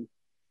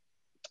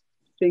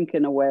think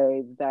in a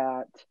way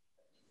that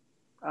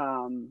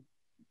can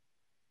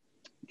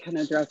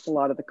address a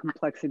lot of the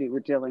complexity we're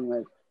dealing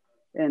with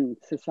in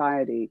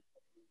society.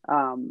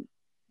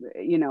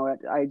 You know,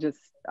 I just,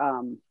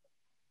 I'm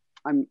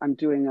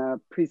doing a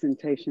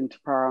presentation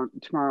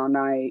tomorrow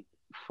night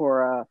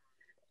for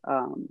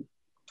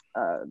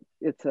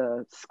it's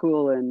a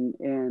school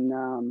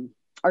in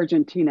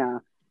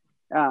Argentina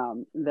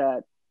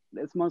that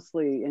is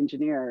mostly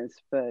engineers,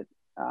 but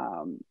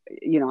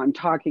you know, I'm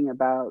talking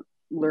about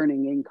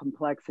learning in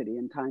complexity,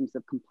 in times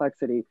of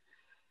complexity.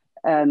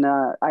 And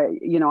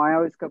you know, I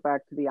always go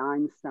back to the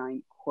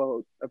Einstein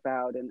quote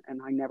about,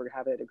 and I never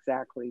have it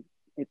exactly.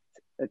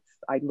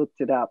 I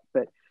looked it up,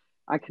 but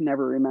I can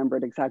never remember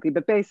it exactly.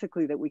 But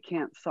basically, that we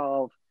can't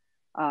solve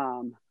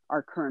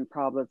our current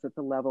problems at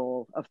the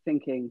level of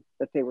thinking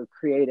that they were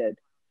created.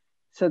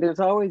 So there's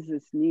always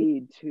this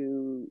need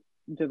to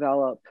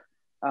develop,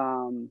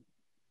 you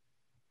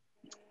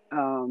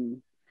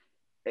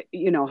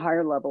know,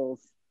 higher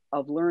levels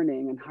of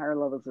learning and higher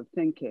levels of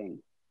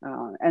thinking.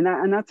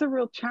 And that's a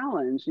real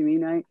challenge. I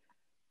mean, I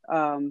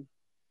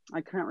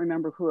can't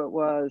remember who it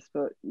was,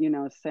 but, you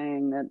know,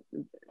 saying that,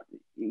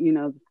 you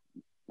know,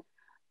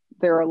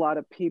 there are a lot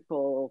of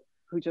people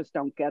who just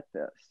don't get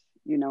this.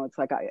 You know, it's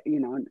like, you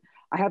know,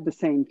 I have the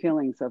same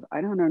feelings of,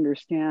 I don't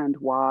understand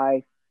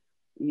why,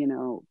 you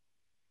know,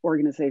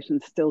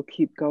 organizations still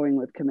keep going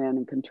with command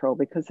and control,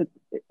 because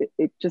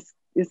it just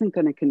isn't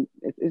going to,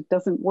 it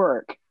doesn't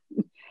work.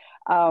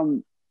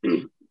 But,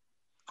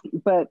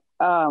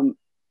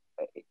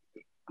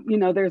 you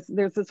know, there's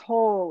this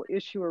whole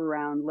issue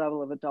around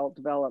level of adult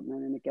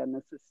development. And again,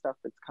 this is stuff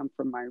that's come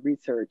from my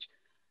research,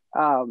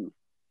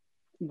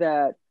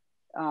 that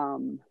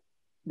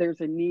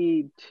there's a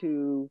need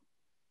to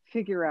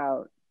figure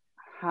out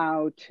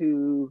how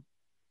to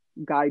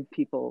guide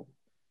people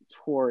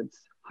towards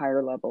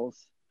higher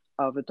levels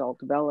of adult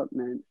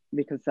development,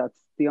 because that's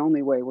the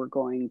only way we're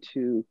going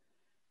to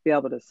be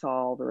able to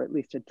solve or at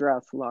least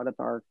address a lot of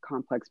our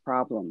complex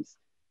problems.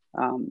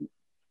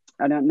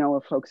 I don't know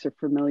if folks are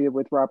familiar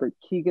with Robert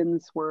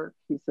Keegan's work.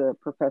 He's a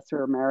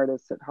professor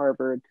emeritus at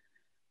Harvard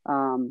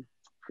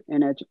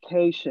in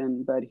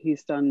education, but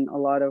he's done a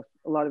lot of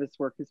his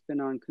work has been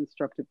on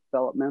constructive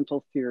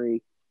developmental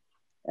theory.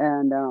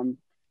 And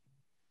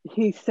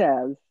he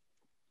says,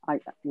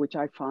 which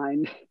I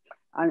find,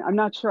 I'm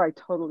not sure I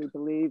totally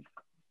believe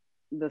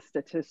the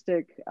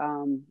statistic.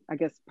 I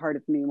guess part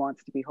of me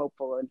wants to be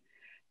hopeful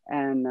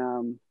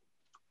and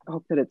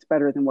hope that it's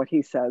better than what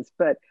he says.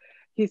 But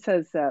he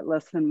says that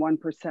less than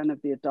 1%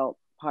 of the adult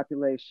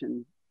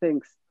population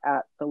thinks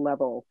at the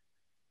level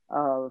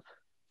of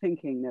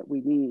thinking that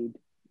we need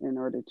in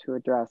order to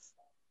address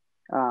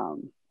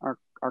our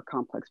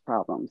complex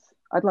problems.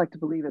 I'd like to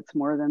believe it's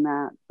more than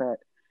that, but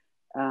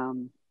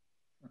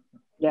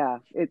yeah,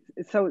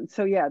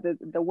 so yeah,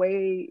 the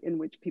way in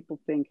which people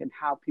think and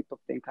how people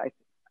think,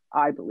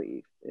 I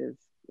believe is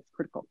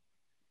critical.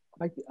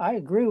 I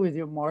agree with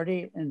you,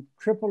 Marty, and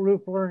triple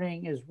loop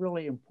learning is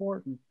really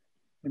important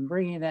in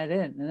bringing that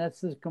in, and that's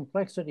the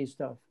complexity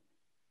stuff.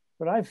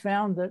 But I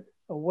found that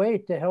a way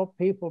to help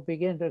people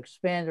begin to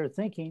expand their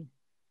thinking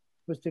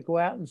was to go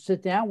out and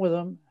sit down with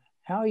them.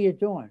 How are you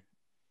doing?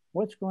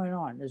 What's going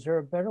on? Is there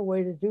a better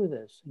way to do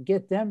this?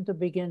 Get them to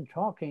begin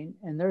talking,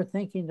 and their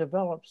thinking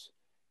develops.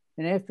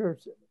 And after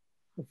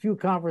a few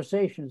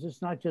conversations,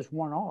 it's not just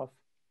one-off.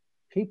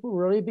 People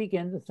really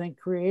begin to think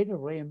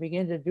creatively and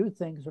begin to do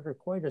things that are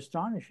quite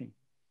astonishing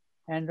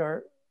and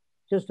are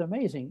just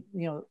amazing.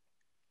 You know,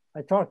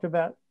 I talked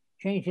about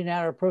changing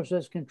out our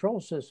process control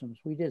systems.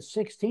 We did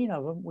 16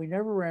 of them. We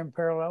never ran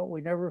parallel.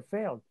 We never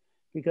failed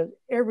because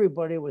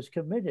everybody was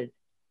committed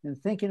in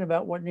thinking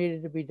about what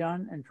needed to be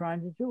done and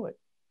trying to do it.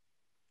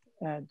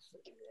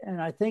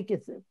 And I think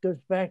it goes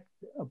back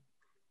to a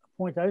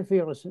point I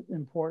feel is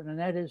important, and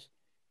that is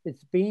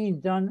it's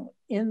being done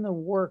in the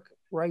work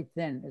right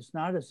then. It's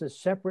not as a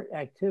separate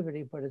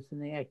activity, but it's in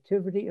the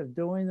activity of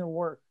doing the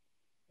work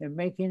and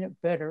making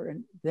it better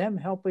and them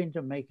helping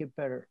to make it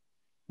better.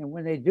 And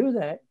when they do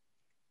that,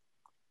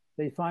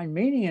 they find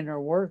meaning in their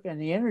work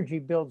and the energy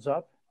builds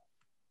up.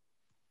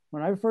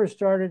 When I first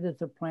started at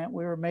the plant,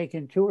 we were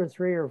making 2 or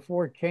 3 or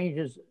 4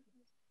 changes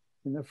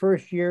in the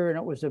first year, and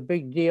it was a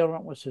big deal and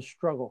it was a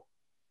struggle.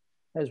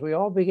 As we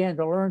all began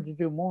to learn to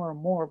do more and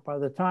more, by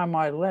the time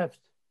I left,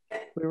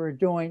 we were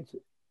doing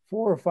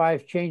 4 or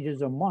 5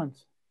 changes a month,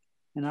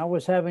 and I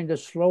was having to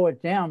slow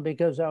it down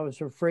because I was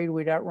afraid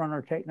we'd outrun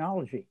our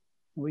technology.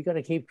 And we got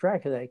to keep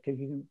track of that because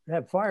you can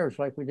have fires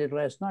like we did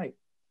last night.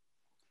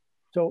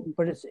 So,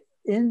 but it's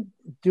in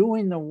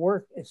doing the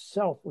work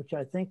itself, which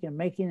I think in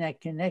making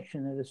that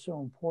connection that is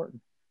so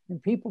important.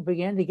 And people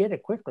began to get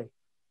it quickly.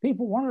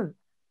 People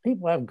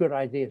have good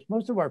ideas.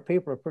 Most of our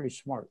people are pretty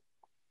smart.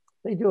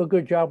 They do a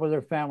good job with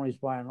their families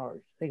by and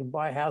large. They can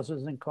buy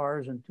houses and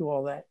cars and do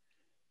all that.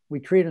 We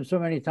treat them so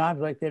many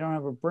times like they don't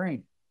have a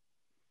brain.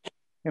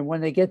 And when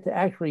they get to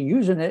actually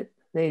using it,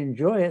 they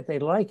enjoy it, they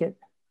like it.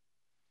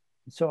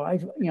 So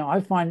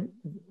I find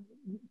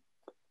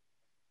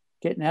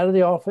getting out of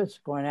the office,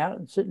 going out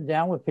and sitting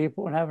down with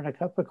people and having a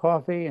cup of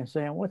coffee and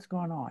saying, what's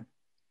going on?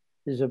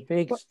 Is a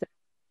big step.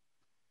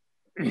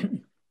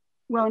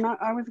 Well,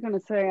 I was going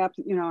to say,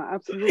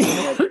 absolutely.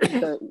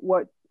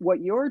 What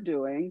you're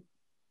doing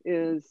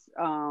is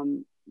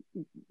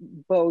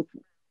both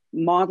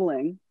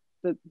modeling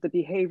the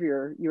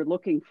behavior you're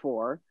looking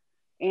for,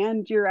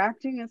 and you're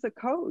acting as a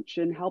coach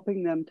and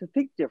helping them to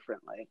think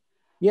differently.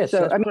 Yes,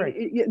 so that's I mean, correct.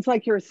 it's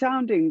like you're a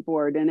sounding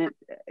board, and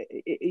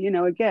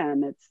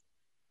again, it's.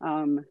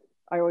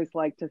 I always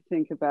like to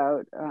think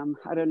about.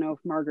 I don't know if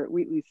Margaret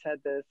Wheatley said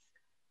this,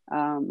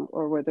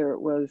 or whether it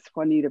was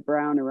Juanita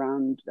Brown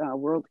around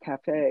World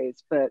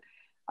Cafes, but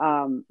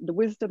the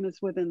wisdom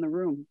is within the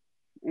room.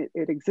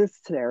 It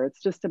exists there.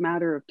 It's just a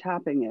matter of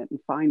tapping it and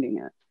finding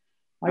it.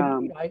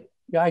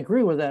 I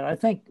agree with that. I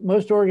think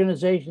most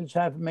organizations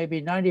have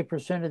maybe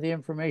 90% of the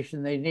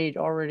information they need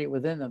already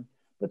within them,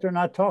 but they're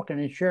not talking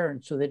and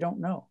sharing, so they don't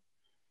know.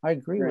 I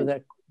agree with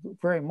that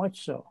very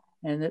much so.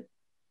 And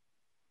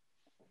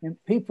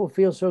people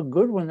feel so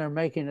good when they're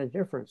making a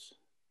difference.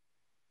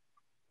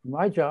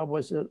 My job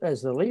was,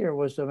 as the leader,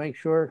 was to make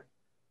sure,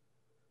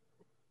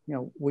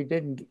 we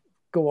didn't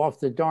go off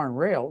the darn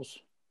rails.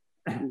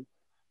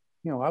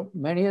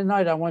 Many a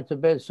night I went to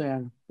bed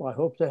saying, well, I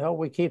hope the hell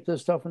we keep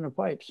this stuff in the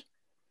pipes.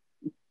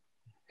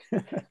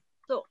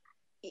 So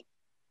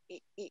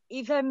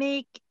if I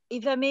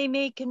may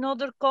make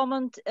another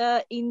comment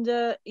in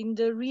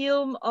the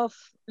realm of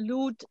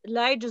Lud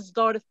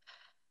Leidersdorf,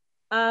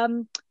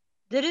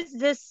 there is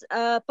this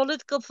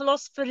political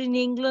philosopher in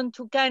England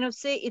who kind of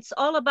say it's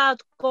all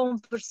about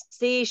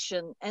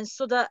conversation. And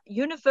so the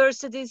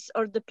universities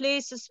are the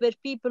places where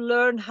people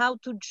learn how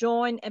to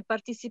join and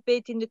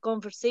participate in the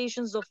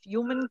conversations of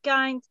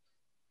humankind.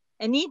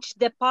 And each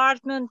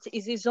department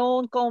is its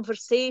own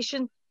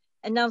conversation.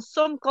 And now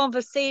some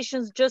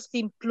conversations just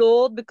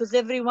implode because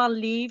everyone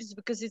leaves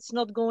because it's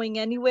not going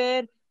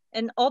anywhere.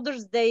 And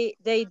others, they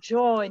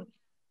join.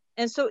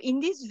 And so in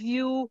this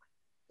view,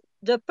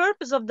 the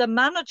purpose of the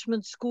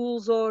management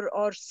schools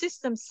or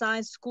system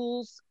science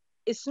schools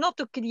is not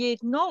to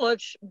create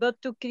knowledge, but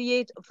to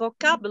create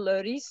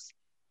vocabularies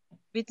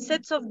with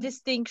sets of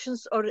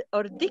distinctions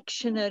or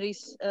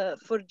dictionaries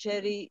for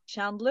Jerry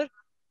Chandler,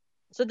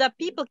 so that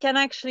people can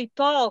actually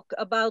talk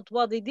about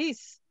what it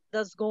is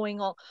that's going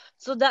on,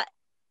 so that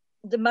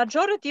the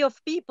majority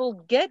of people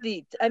get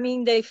it. I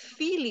mean, they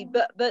feel it,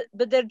 but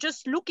they're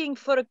just looking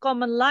for a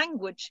common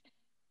language.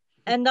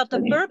 And that the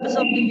purpose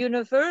of the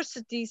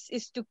universities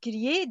is to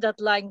create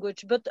that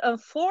language. But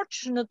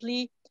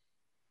unfortunately,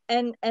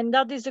 and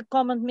that is a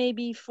comment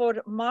maybe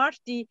for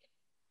Marty,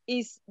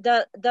 is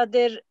that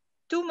they're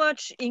too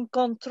much in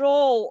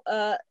control.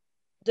 The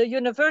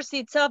university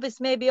itself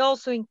is maybe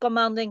also in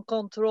command and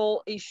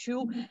control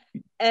issue.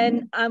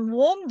 And I'm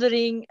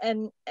wondering,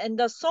 and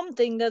that's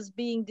something that's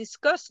being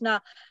discussed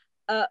now,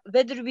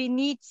 whether we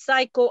need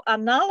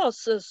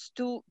psychoanalysis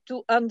to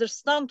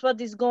understand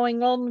what is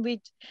going on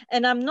with,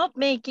 and I'm not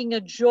making a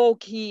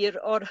joke here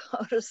or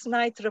a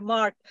snide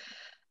remark,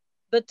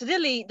 but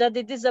really that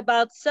it is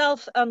about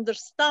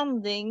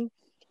self-understanding,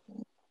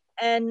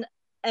 and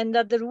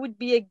that there would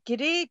be a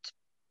great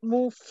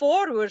move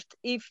forward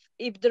if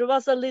there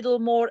was a little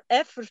more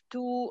effort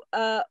to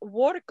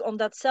work on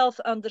that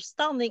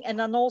self-understanding, and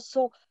then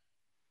also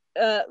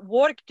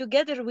work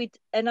together with,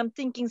 and I'm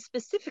thinking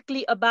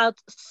specifically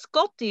about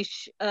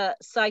Scottish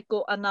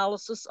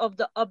psychoanalysis of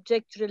the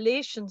object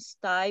relations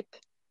type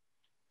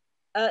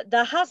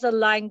that has a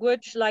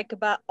language like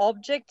about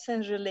objects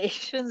and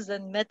relations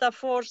and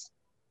metaphors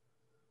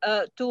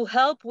to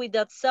help with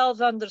that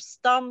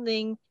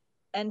self-understanding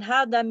and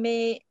how that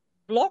may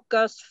block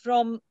us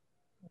from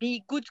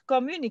be good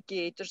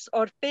communicators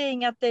or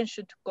paying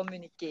attention to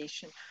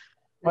communication.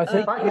 I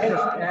think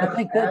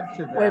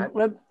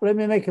let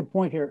me make a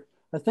point here.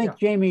 I think,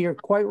 Jamie, you're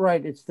quite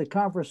right. It's the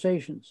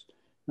conversations.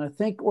 And I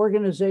think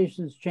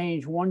organizations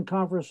change one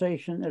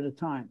conversation at a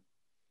time.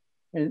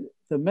 And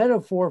the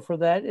metaphor for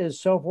that is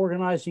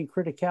self-organizing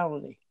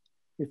criticality.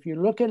 If you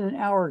look at an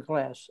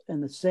hourglass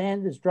and the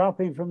sand is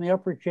dropping from the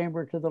upper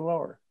chamber to the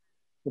lower,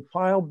 the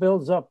pile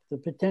builds up, the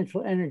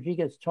potential energy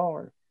gets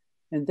taller,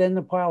 and then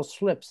the pile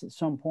slips at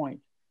some point,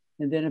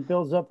 and then it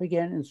builds up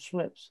again and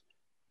slips.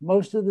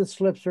 Most of the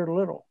slips are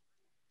little.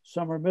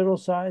 Some are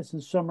middle-sized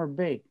and some are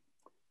big.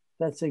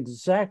 That's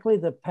exactly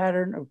the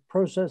pattern of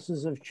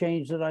processes of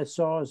change that I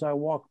saw as I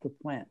walked the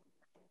plant.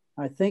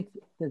 I think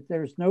that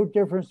there's no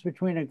difference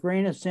between a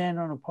grain of sand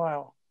on a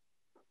pile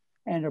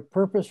and a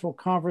purposeful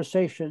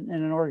conversation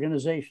in an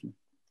organization.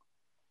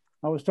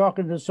 I was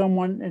talking to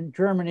someone in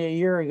Germany a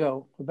year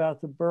ago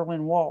about the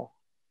Berlin Wall.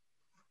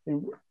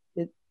 And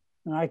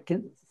I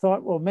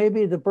thought, well,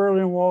 maybe the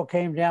Berlin Wall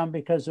came down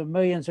because of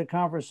millions of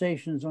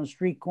conversations on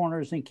street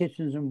corners and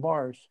kitchens and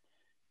bars.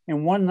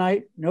 And one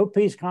night, no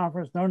peace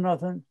conference, no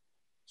nothing.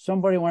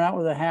 Somebody went out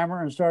with a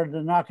hammer and started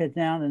to knock it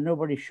down and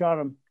nobody shot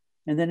him.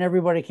 And then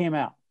everybody came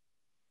out.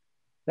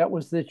 That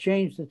was the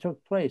change that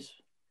took place.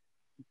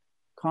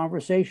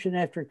 Conversation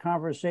after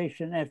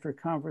conversation after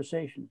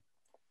conversation.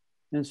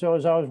 And so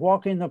as I was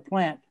walking the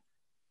plant,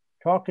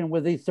 talking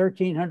with these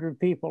 1,300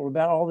 people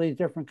about all these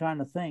different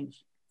kind of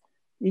things,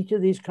 each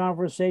of these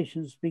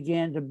conversations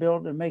began to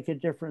build and make a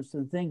difference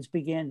and things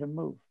began to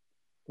move.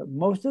 But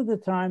most of the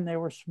time they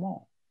were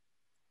small.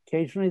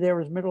 Occasionally there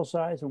was middle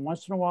size, and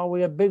once in a while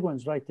we had big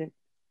ones like the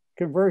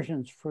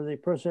conversions for the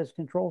process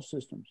control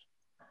systems.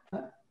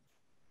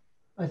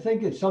 I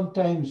think it's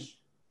sometimes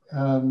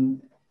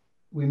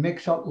we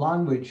mix up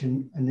language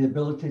and the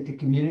ability to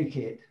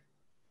communicate.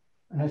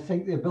 And I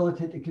think the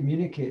ability to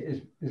communicate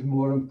is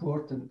more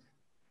important.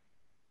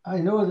 I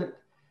know that,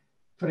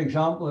 for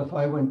example, if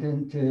I went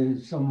into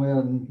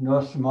somewhere in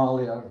North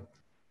Somalia,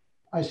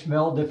 I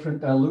smell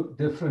different, I look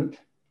different,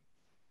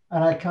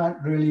 and I can't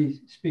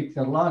really speak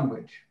their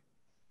language.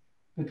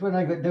 But when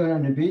I got down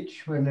on the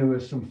beach, when there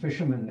was some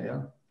fishermen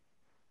there,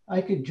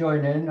 I could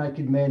join in, I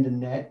could mend a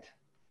net,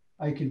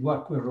 I could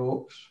work with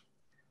ropes,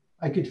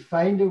 I could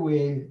find a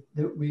way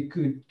that we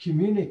could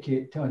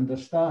communicate to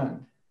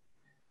understand.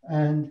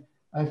 And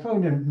I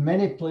found in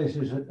many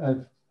places that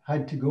I've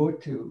had to go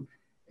to,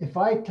 if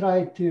I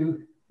tried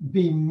to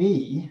be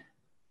me,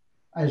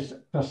 as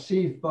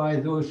perceived by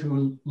those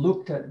who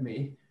looked at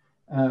me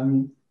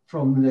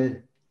from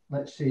the,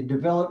 let's say,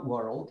 developed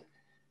world,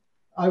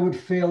 I would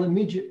fail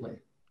immediately.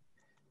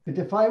 But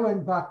if I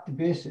went back to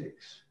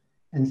basics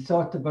and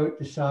thought about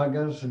the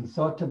sagas and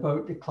thought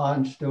about the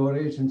clan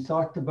stories and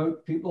thought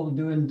about people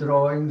doing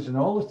drawings and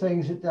all the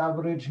things that the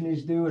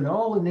Aborigines do and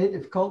all the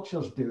native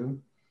cultures do,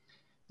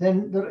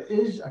 then there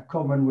is a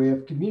common way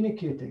of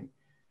communicating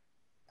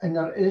and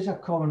there is a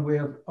common way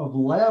of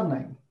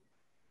learning.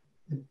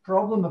 The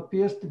problem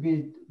appears to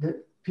be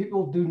that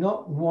people do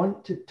not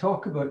want to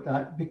talk about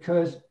that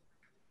because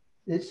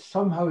it's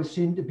somehow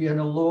seen to be in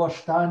a lower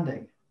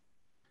standing.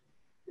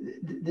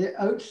 The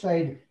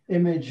outside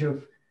image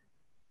of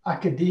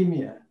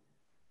academia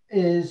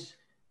is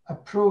a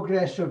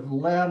progress of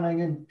learning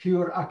in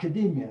pure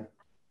academia,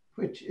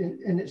 which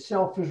in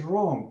itself is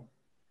wrong.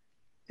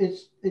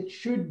 It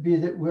should be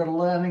that we're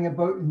learning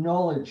about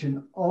knowledge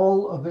in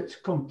all of its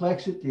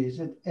complexities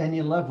at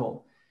any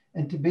level.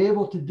 And to be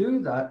able to do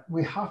that,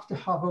 we have to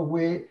have a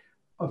way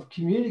of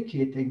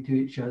communicating to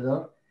each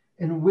other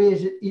in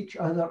ways that each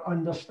other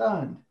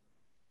understand.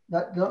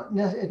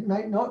 It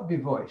might not be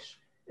voice.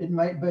 It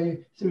might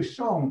be through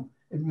song.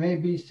 It may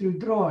be through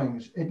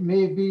drawings. It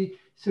may be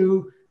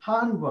through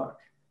handwork.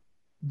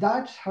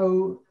 That's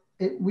how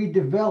we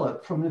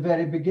develop from the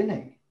very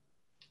beginning.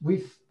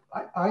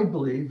 I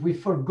believe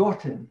we've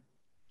forgotten,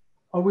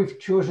 or we've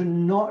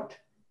chosen not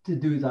to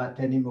do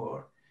that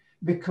anymore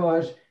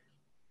because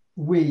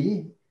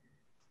we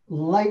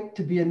like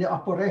to be in the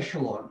upper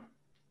echelon.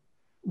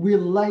 We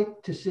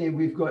like to say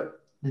we've got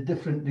the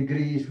different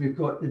degrees, we've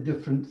got the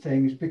different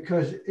things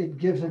because it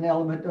gives an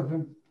element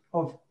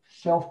of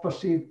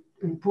self-perceived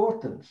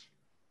importance.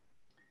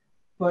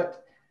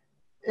 But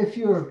if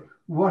you're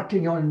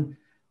working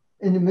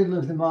in the middle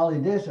of the Mali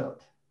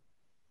desert,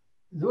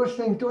 those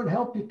things don't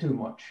help you too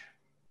much.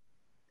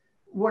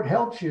 What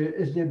helps you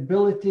is the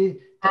ability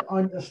to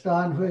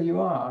understand where you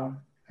are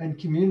and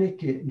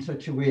communicate in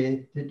such a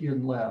way that you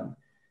can learn.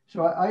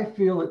 So I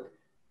feel that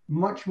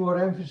much more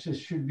emphasis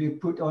should be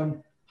put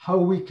on how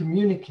we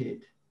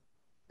communicate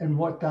and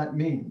what that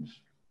means.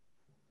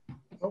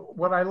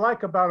 What I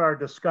like about our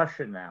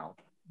discussion now,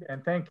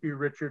 and thank you,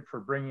 Richard, for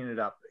bringing it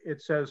up,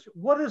 it says,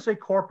 what is a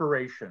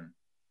corporation?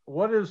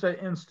 What is an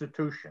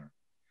institution?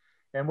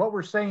 And what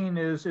we're saying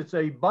is it's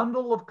a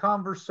bundle of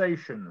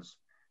conversations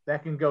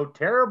that can go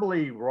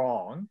terribly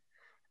wrong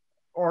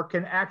or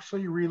can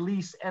actually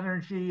release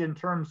energy in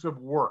terms of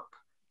work.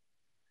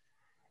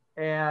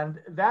 And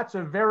that's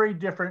a very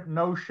different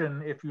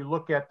notion if you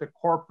look at the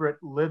corporate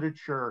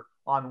literature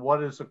on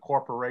what is a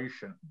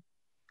corporation.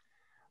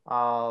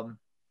 And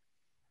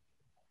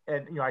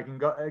I can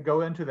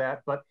go into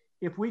that, but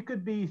if we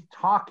could be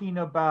talking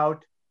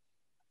about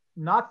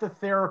not the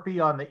therapy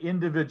on the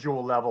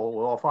individual level,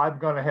 well, if I'm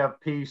going to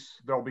have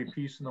peace, there'll be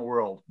peace in the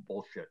world,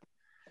 bullshit.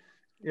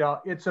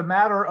 it's a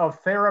matter of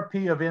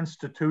therapy of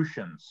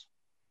institutions.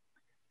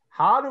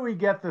 How do we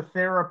get the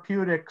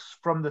therapeutics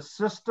from the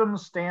system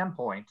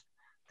standpoint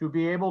to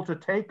be able to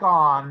take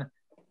on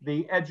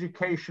the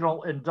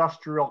educational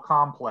industrial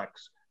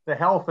complex, the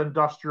health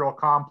industrial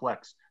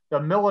complex, the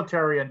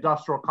military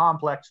industrial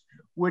complex,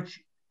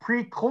 which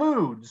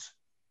precludes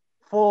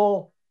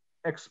full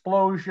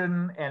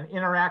explosion and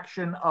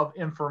interaction of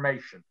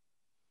information?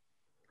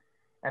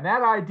 And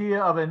that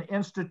idea of an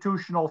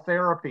institutional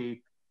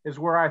therapy is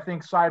where I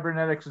think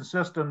cybernetics and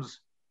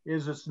systems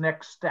is its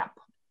next step.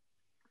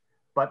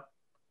 But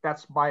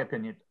that's my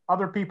opinion.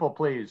 Other people,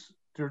 please,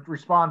 to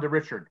respond to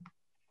Richard.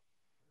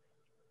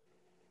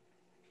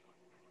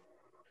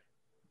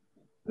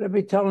 Let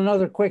me tell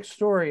another quick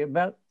story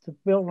about to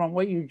build on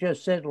what you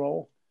just said,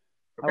 Lowell.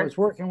 Okay. I was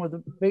working with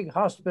a big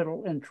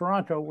hospital in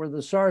Toronto where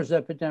the SARS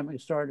epidemic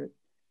started.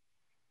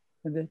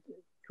 And the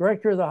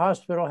director of the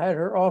hospital had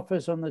her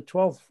office on the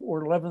 12th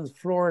or 11th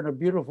floor in a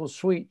beautiful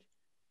suite.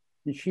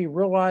 And she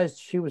realized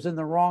she was in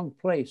the wrong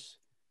place.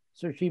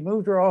 So she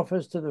moved her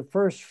office to the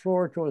first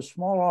floor to a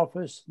small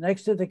office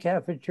next to the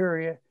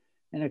cafeteria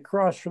and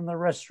across from the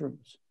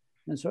restrooms.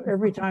 And so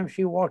every time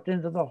she walked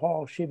into the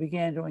hall, she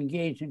began to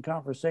engage in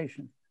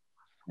conversation.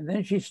 And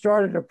then she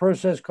started a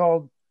process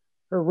called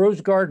her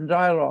Rose Garden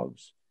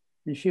Dialogues.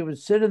 And she would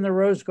sit in the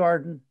Rose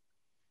Garden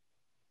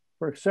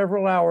for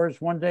several hours,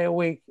 one day a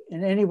week,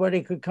 and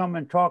anybody could come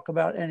and talk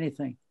about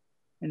anything.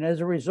 And as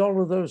a result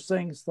of those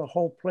things, the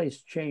whole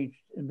place changed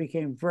and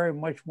became very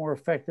much more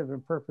effective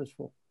and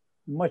purposeful,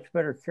 much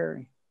better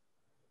caring.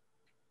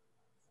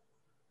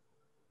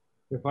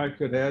 If I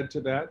could add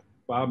to that,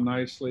 Bob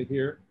Nicely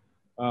here.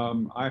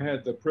 I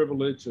had the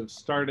privilege of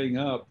starting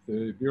up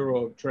the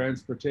Bureau of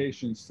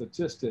Transportation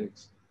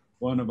Statistics,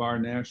 one of our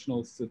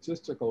national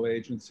statistical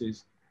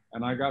agencies,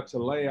 and I got to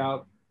lay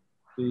out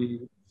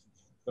the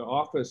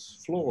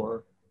office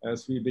floor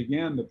as we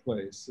began the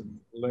place and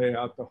lay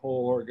out the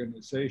whole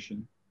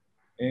organization.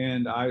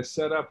 And I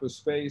set up a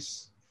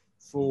space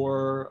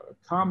for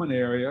a common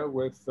area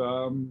with,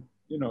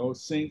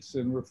 sinks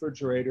and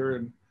refrigerator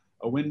and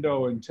a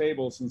window and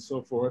tables and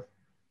so forth.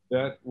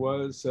 That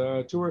was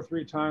 2 or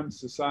 3 times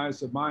the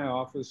size of my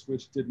office,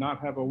 which did not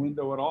have a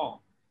window at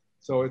all.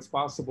 So it's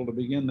possible to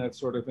begin that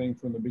sort of thing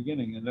from the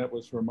beginning. And that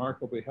was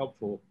remarkably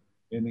helpful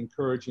in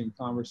encouraging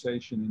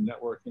conversation and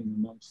networking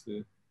amongst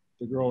the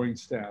growing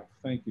staff.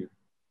 Thank you.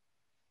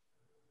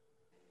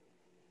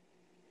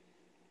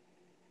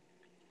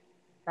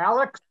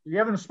 Alex, you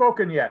haven't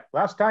spoken yet.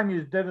 Last time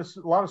you did a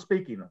lot of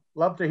speaking.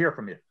 Love to hear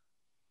from you.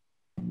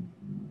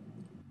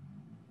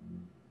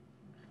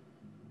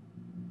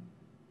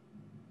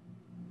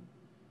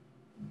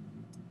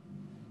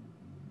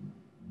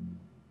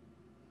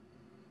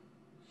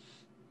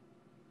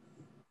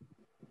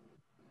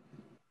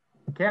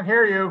 Can't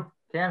hear you.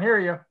 Can't hear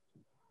you.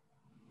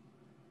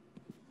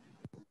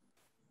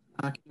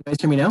 Can you guys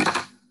hear me now?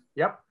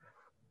 Yep.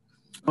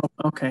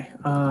 Oh, okay.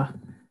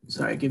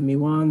 Sorry, give me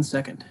 1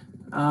 second.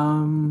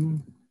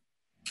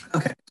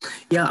 Okay.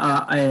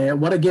 Yeah,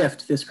 what a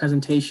gift, this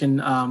presentation.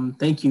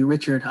 Thank you,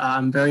 Richard.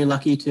 I'm very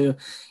lucky to,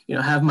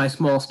 have my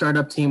small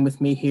startup team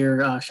with me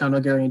here, Sean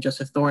O'Gary and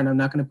Joseph Thorne. I'm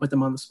not going to put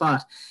them on the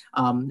spot.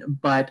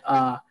 But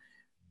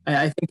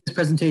I think this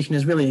presentation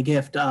is really a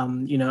gift,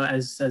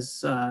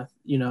 as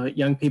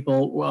young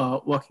people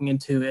walking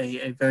into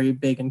a very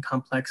big and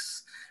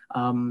complex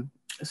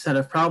set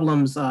of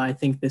problems. I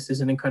think this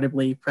is an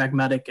incredibly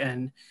pragmatic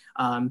and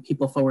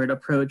people-forward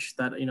approach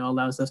that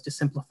allows us to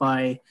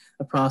simplify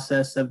the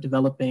process of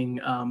developing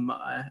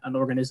an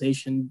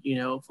organization,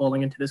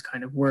 falling into this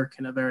kind of work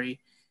in a very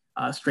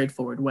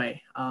straightforward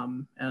way.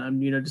 And I'm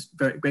just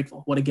very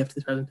grateful. What a gift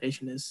this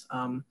presentation is.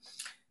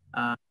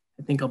 I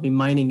think I'll be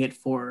mining it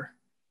for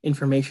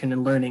information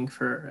and learning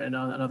for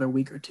another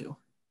week or two.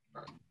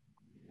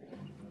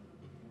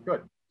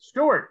 Good.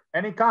 Stuart,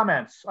 any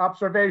comments,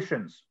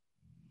 observations?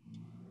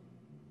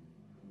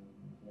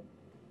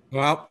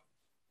 Well,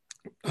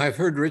 I've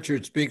heard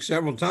Richard speak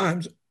several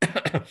times,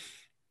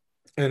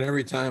 and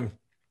every time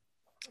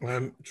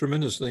I'm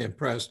tremendously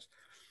impressed.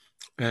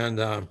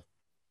 And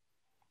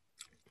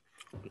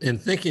in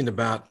thinking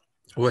about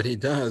what he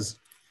does,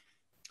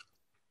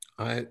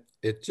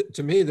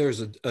 to me, there's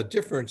a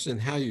difference in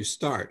how you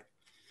start.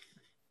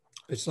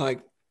 It's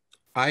like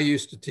I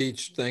used to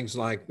teach things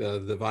like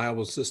the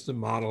viable system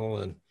model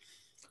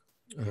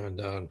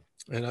and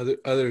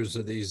others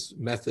of these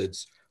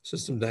methods,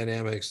 system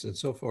dynamics and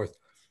so forth.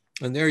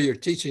 And there you're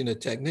teaching a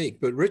technique,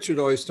 but Richard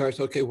always starts,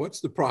 okay,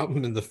 what's the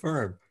problem in the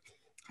firm?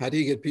 How do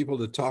you get people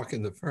to talk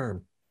in the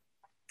firm?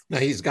 Now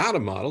he's got a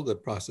model, the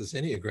process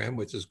Enneagram,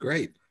 which is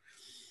great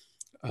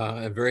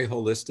and very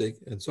holistic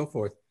and so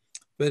forth.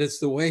 But it's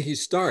the way he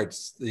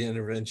starts the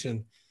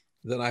intervention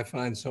that I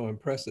find so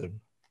impressive.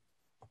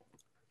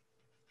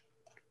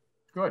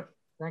 Good,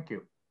 thank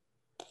you.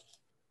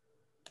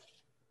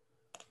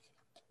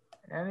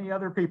 Any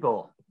other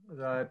people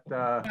that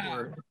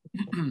were...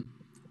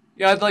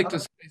 Yeah, I'd like to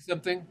say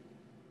something.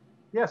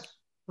 Yes,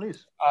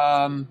 please.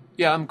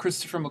 Yeah, I'm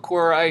Christopher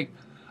McClure.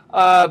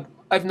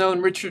 I've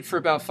known Richard for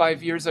about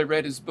 5 years. I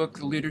read his book,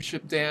 The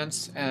Leadership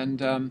Dance,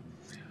 and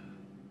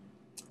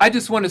I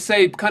just want to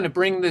say, kind of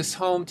bring this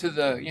home to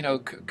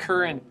the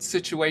current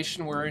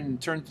situation we're in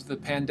terms of the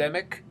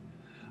pandemic.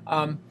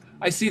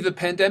 I see the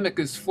pandemic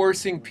as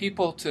forcing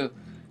people to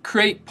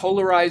create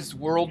polarized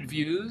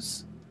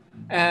worldviews,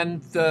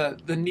 and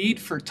the need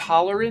for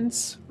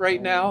tolerance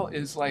right now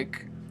is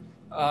like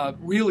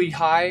really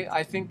high,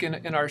 I think,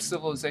 in our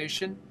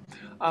civilization.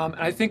 And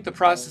I think the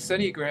process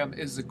Enneagram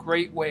is a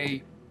great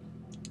way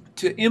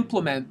to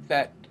implement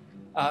that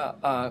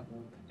a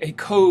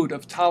code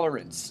of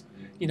tolerance.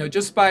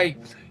 Just by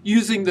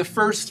using the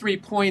first 3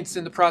 points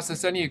in the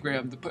process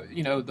Enneagram,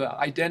 the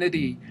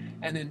identity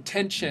and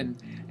intention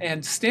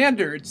and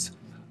standards,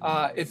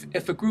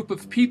 if a group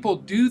of people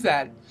do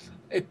that,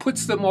 it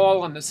puts them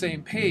all on the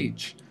same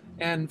page.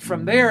 And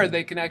from there,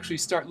 they can actually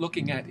start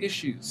looking at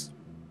issues.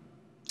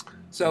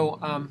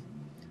 So,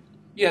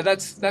 yeah,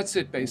 that's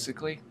it,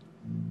 basically.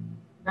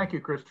 Thank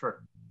you,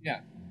 Christopher. Yeah.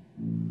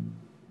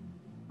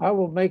 I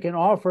will make an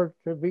offer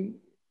to be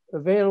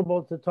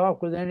available to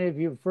talk with any of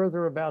you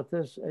further about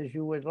this as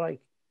you would like.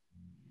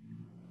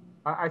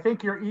 I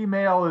think your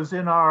email is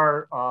in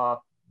our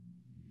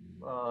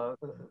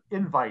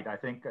invite, I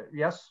think,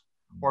 yes?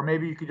 Or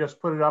maybe you could just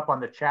put it up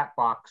on the chat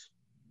box,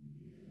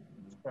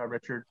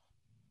 Richard.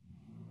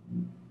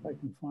 If I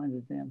can find the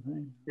damn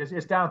thing.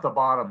 It's down at the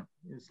bottom.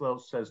 It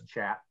says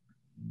chat.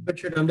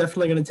 Richard, I'm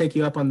definitely going to take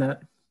you up on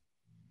that.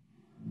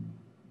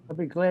 I'd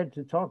be glad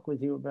to talk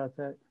with you about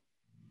that.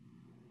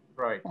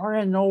 Right.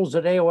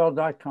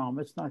 rnknowles@aol.com.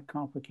 It's not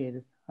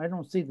complicated. I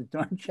don't see the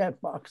darn chat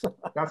box.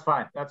 That's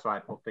fine. That's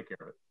fine. We'll take care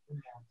of it.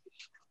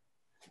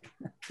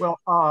 Well,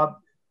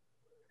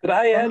 could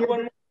I add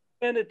one more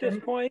comment at this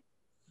point?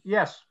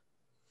 Yes.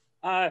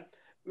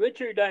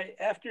 Richard,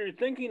 after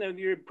thinking of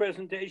your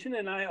presentation,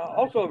 and I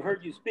also have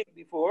heard you speak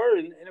before,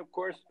 and of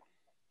course,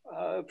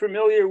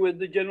 familiar with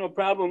the general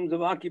problems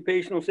of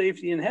occupational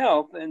safety and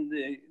health and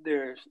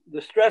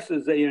the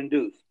stresses they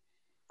induce.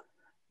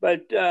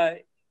 But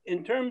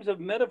in terms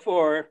of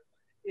metaphor,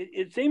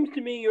 it seems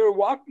to me you're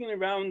walking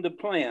around the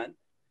plant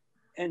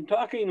and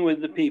talking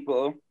with the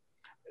people,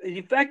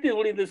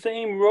 effectively the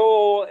same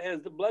role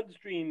as the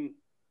bloodstream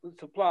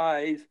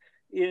supplies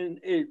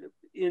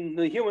in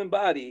the human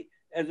body,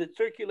 as it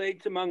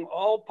circulates among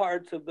all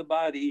parts of the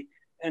body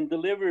and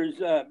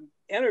delivers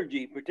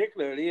energy,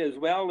 particularly, as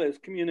well as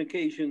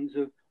communications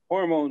of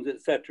hormones,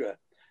 etc.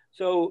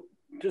 So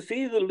to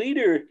see the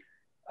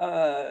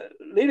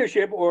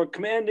leadership or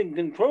command and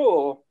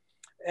control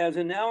as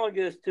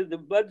analogous to the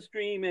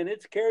bloodstream and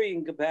its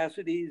carrying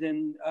capacities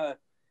and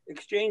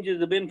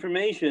exchanges of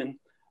information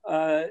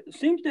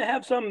seems to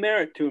have some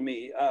merit to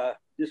me,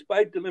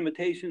 despite the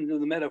limitations of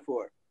the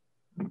metaphor.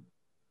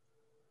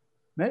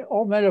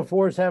 All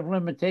metaphors have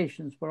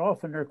limitations, but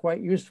often they're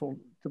quite useful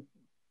to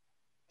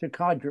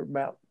conjure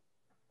about.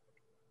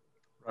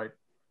 Right.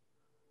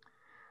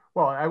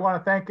 Well, I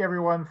want to thank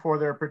everyone for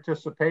their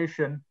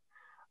participation.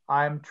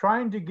 I'm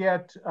trying to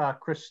get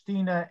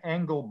Christina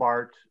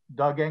Engelbart,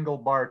 Doug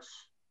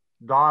Engelbart's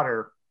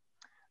daughter,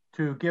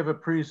 to give a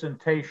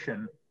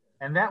presentation,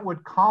 and that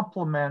would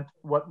complement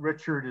what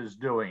Richard is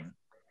doing.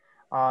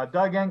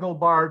 Doug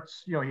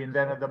Engelbart's, he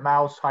invented the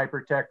mouse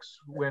hypertext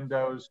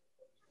windows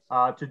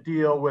to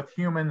deal with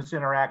humans'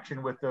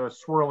 interaction with the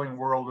swirling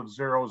world of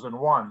zeros and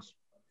ones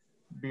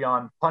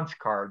beyond punch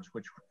cards,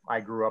 which I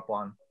grew up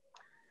on.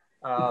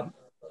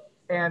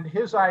 And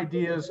his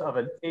ideas of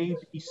an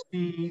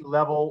ABC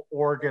level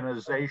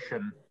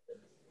organization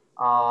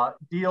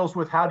deals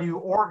with how do you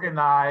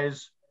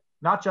organize,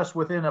 not just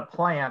within a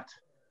plant,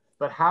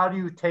 but how do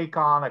you take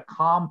on a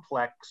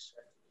complex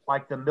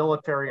like the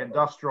military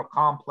industrial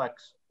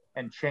complex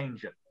and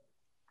change it.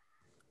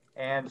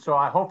 And so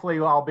hopefully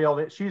I'll be able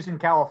to, she's in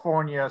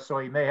California, so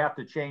he may have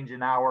to change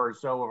an hour or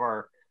so of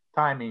our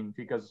timing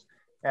because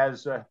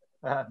as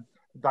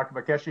Dr.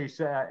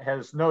 Makeshi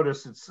has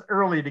noticed, it's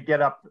early to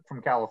get up from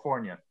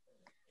California.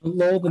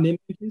 Lowell, the name,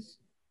 please?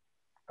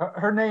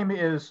 Her name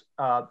is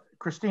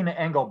Christina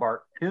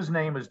Engelbart. His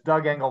name is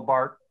Doug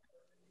Engelbart.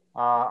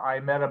 I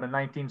met him in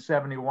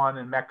 1971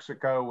 in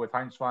Mexico with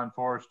Heinz von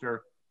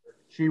Forster.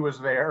 She was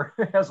there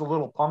as a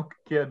little punk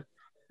kid.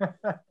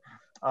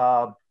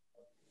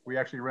 We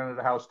actually rented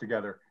a house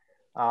together.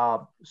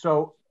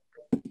 So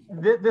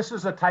this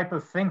is a type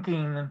of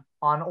thinking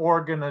on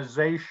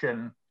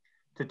organization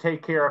to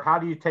take care of, how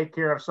do you take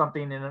care of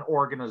something in an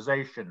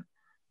organization?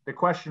 The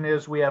question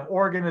is, we have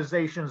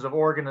organizations of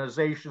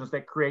organizations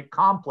that create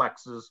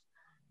complexes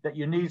that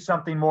you need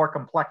something more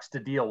complex to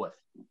deal with.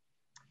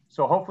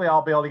 So hopefully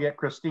I'll be able to get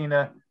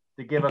Christina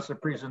to give us a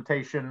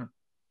presentation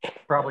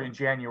probably in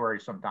January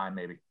sometime,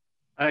 maybe.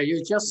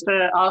 You just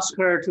ask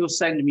her to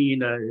send me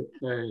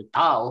the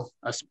towel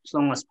as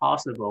soon as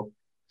possible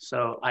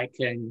so I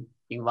can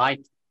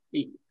invite.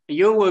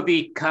 You will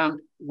become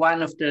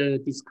one of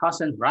the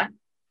discussants, right?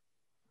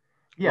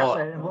 Yes,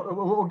 or, and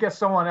we'll get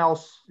someone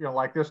else,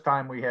 like this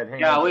time we had.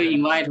 Yeah, we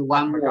invite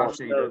one more.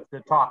 To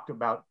talk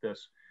about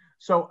this.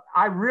 So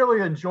I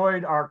really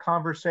enjoyed our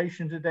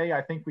conversation today.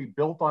 I think we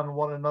built on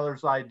one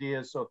another's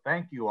ideas. So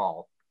thank you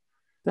all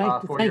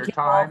for your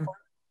time.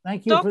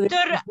 Thank you.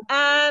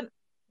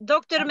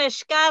 Dr.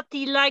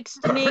 Meshkati likes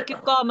to make a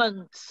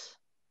comment.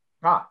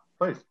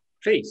 Please.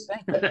 Please.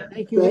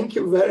 Thank you. Thank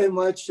you very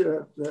much,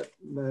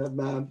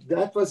 ma'am.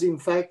 That was in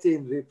fact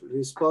in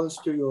response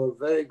to your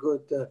very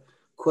good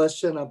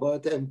question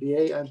about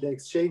MBA and the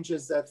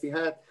exchanges that we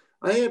had.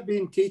 I have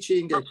been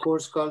teaching a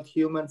course called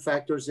Human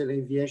Factors in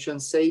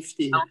Aviation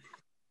Safety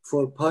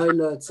for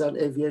pilots and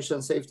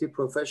aviation safety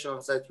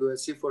professionals at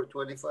USC for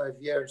 25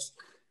 years.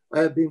 I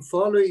have been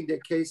following the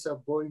case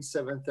of Boeing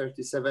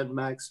 737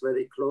 MAX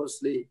very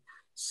closely,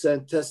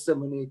 sent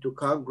testimony to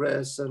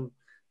Congress and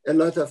a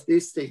lot of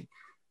these things.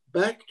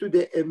 Back to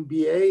the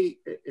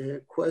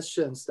MBA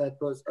questions,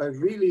 I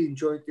really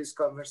enjoyed this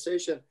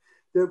conversation.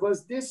 There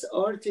was this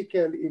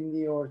article in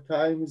New York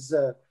Times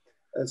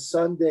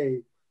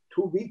Sunday,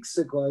 2 weeks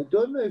ago. I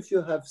don't know if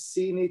you have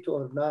seen it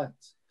or not.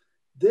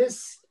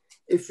 This,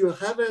 if you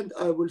haven't,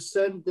 I will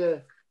send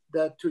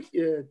that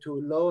to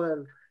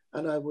Lowell,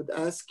 and I would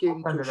ask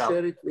him to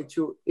share it with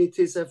you. It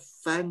is a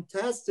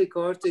fantastic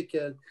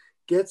article,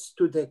 gets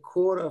to the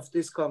core of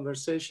this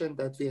conversation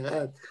that we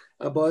had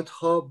about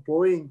how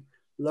Boeing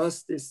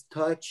lost its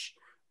touch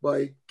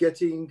by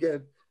getting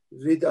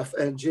rid of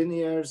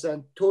engineers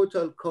and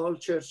total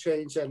culture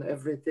change and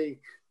everything.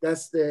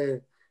 That's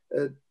the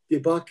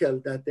debacle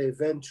that they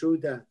went through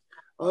that.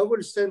 I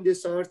will send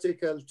this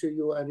article to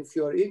you, and if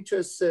you're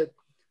interested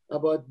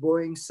about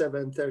Boeing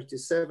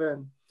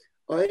 737,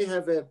 I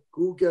have a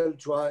Google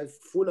Drive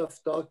full of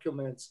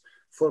documents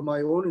for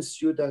my own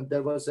student.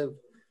 There was a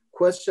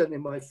question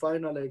in my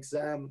final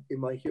exam in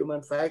my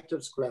human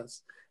factors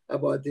class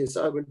about this.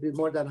 I will be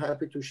more than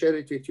happy to share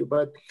it with you.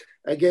 But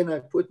again, I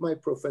put my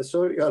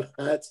professorial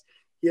hat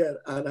here,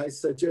 and I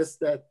suggest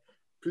that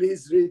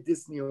please read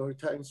this New York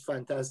Times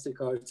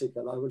fantastic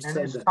article. I will send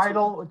it. And his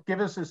title,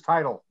 give us his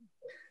title.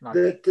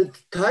 The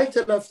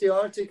title of the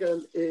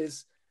article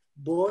is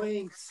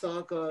Boeing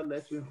Saga,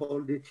 let me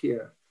hold it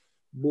here.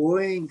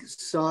 Boeing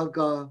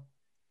Saga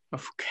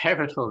of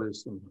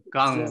Capitalism.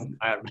 Gone.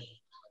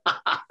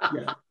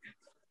 Yeah.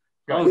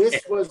 Okay.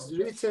 This was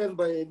written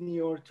by a New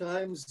York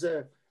Times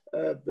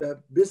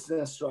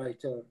business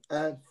writer,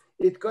 and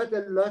it got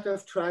a lot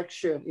of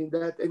traction in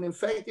that. And in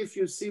fact, if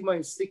you see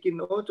my sticky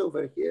note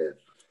over here,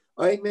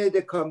 I made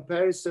a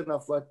comparison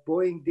of what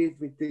Boeing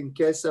did in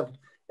case of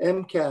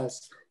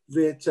MCAS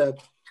with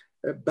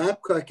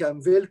Babcock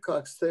and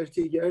Wilcox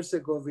 30 years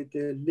ago with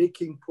the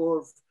leaking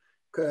port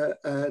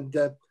and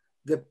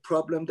the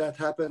problem that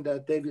happened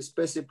at Davis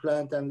Besse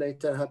plant and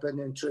later happened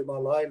in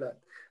Trimble Island.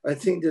 I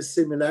think the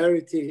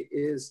similarity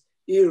is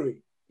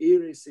eerie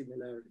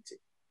similarity.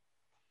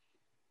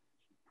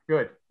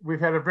 Good. We've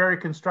had a very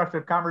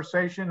constructive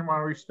conversation. I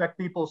want to respect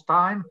people's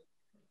time.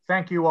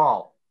 Thank you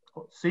all.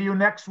 See you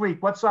next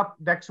week. What's up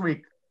next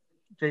week,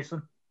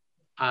 Jason?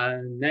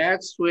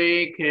 Next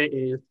week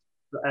is,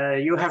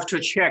 you have to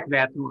check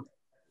that.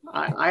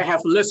 I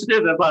have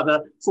listed about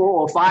 4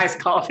 or 5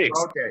 topics.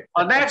 Okay.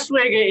 Next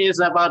week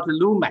is about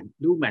Lumen,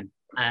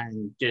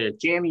 and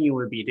Jamie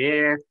will be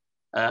there.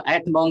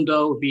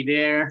 Edmondo will be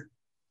there,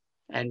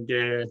 and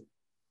it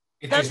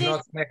is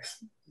not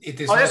next. It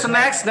is. Oh, it's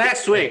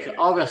next week.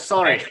 August.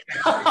 Sorry.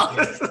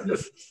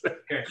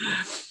 Okay.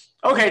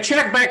 Okay.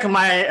 Check back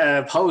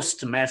my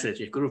post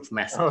message, group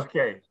message.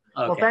 Okay.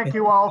 Well, thank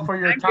you all for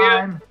your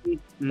time.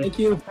 Thank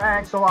you.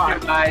 Thanks a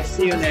lot. Bye.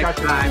 See you next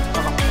time.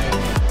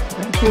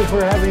 Thank you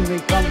for having me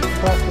come to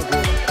talk with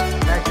you.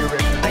 Thank you,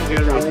 Richard. Thank you.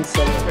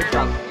 Good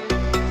job.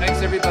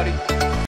 Thanks, everybody.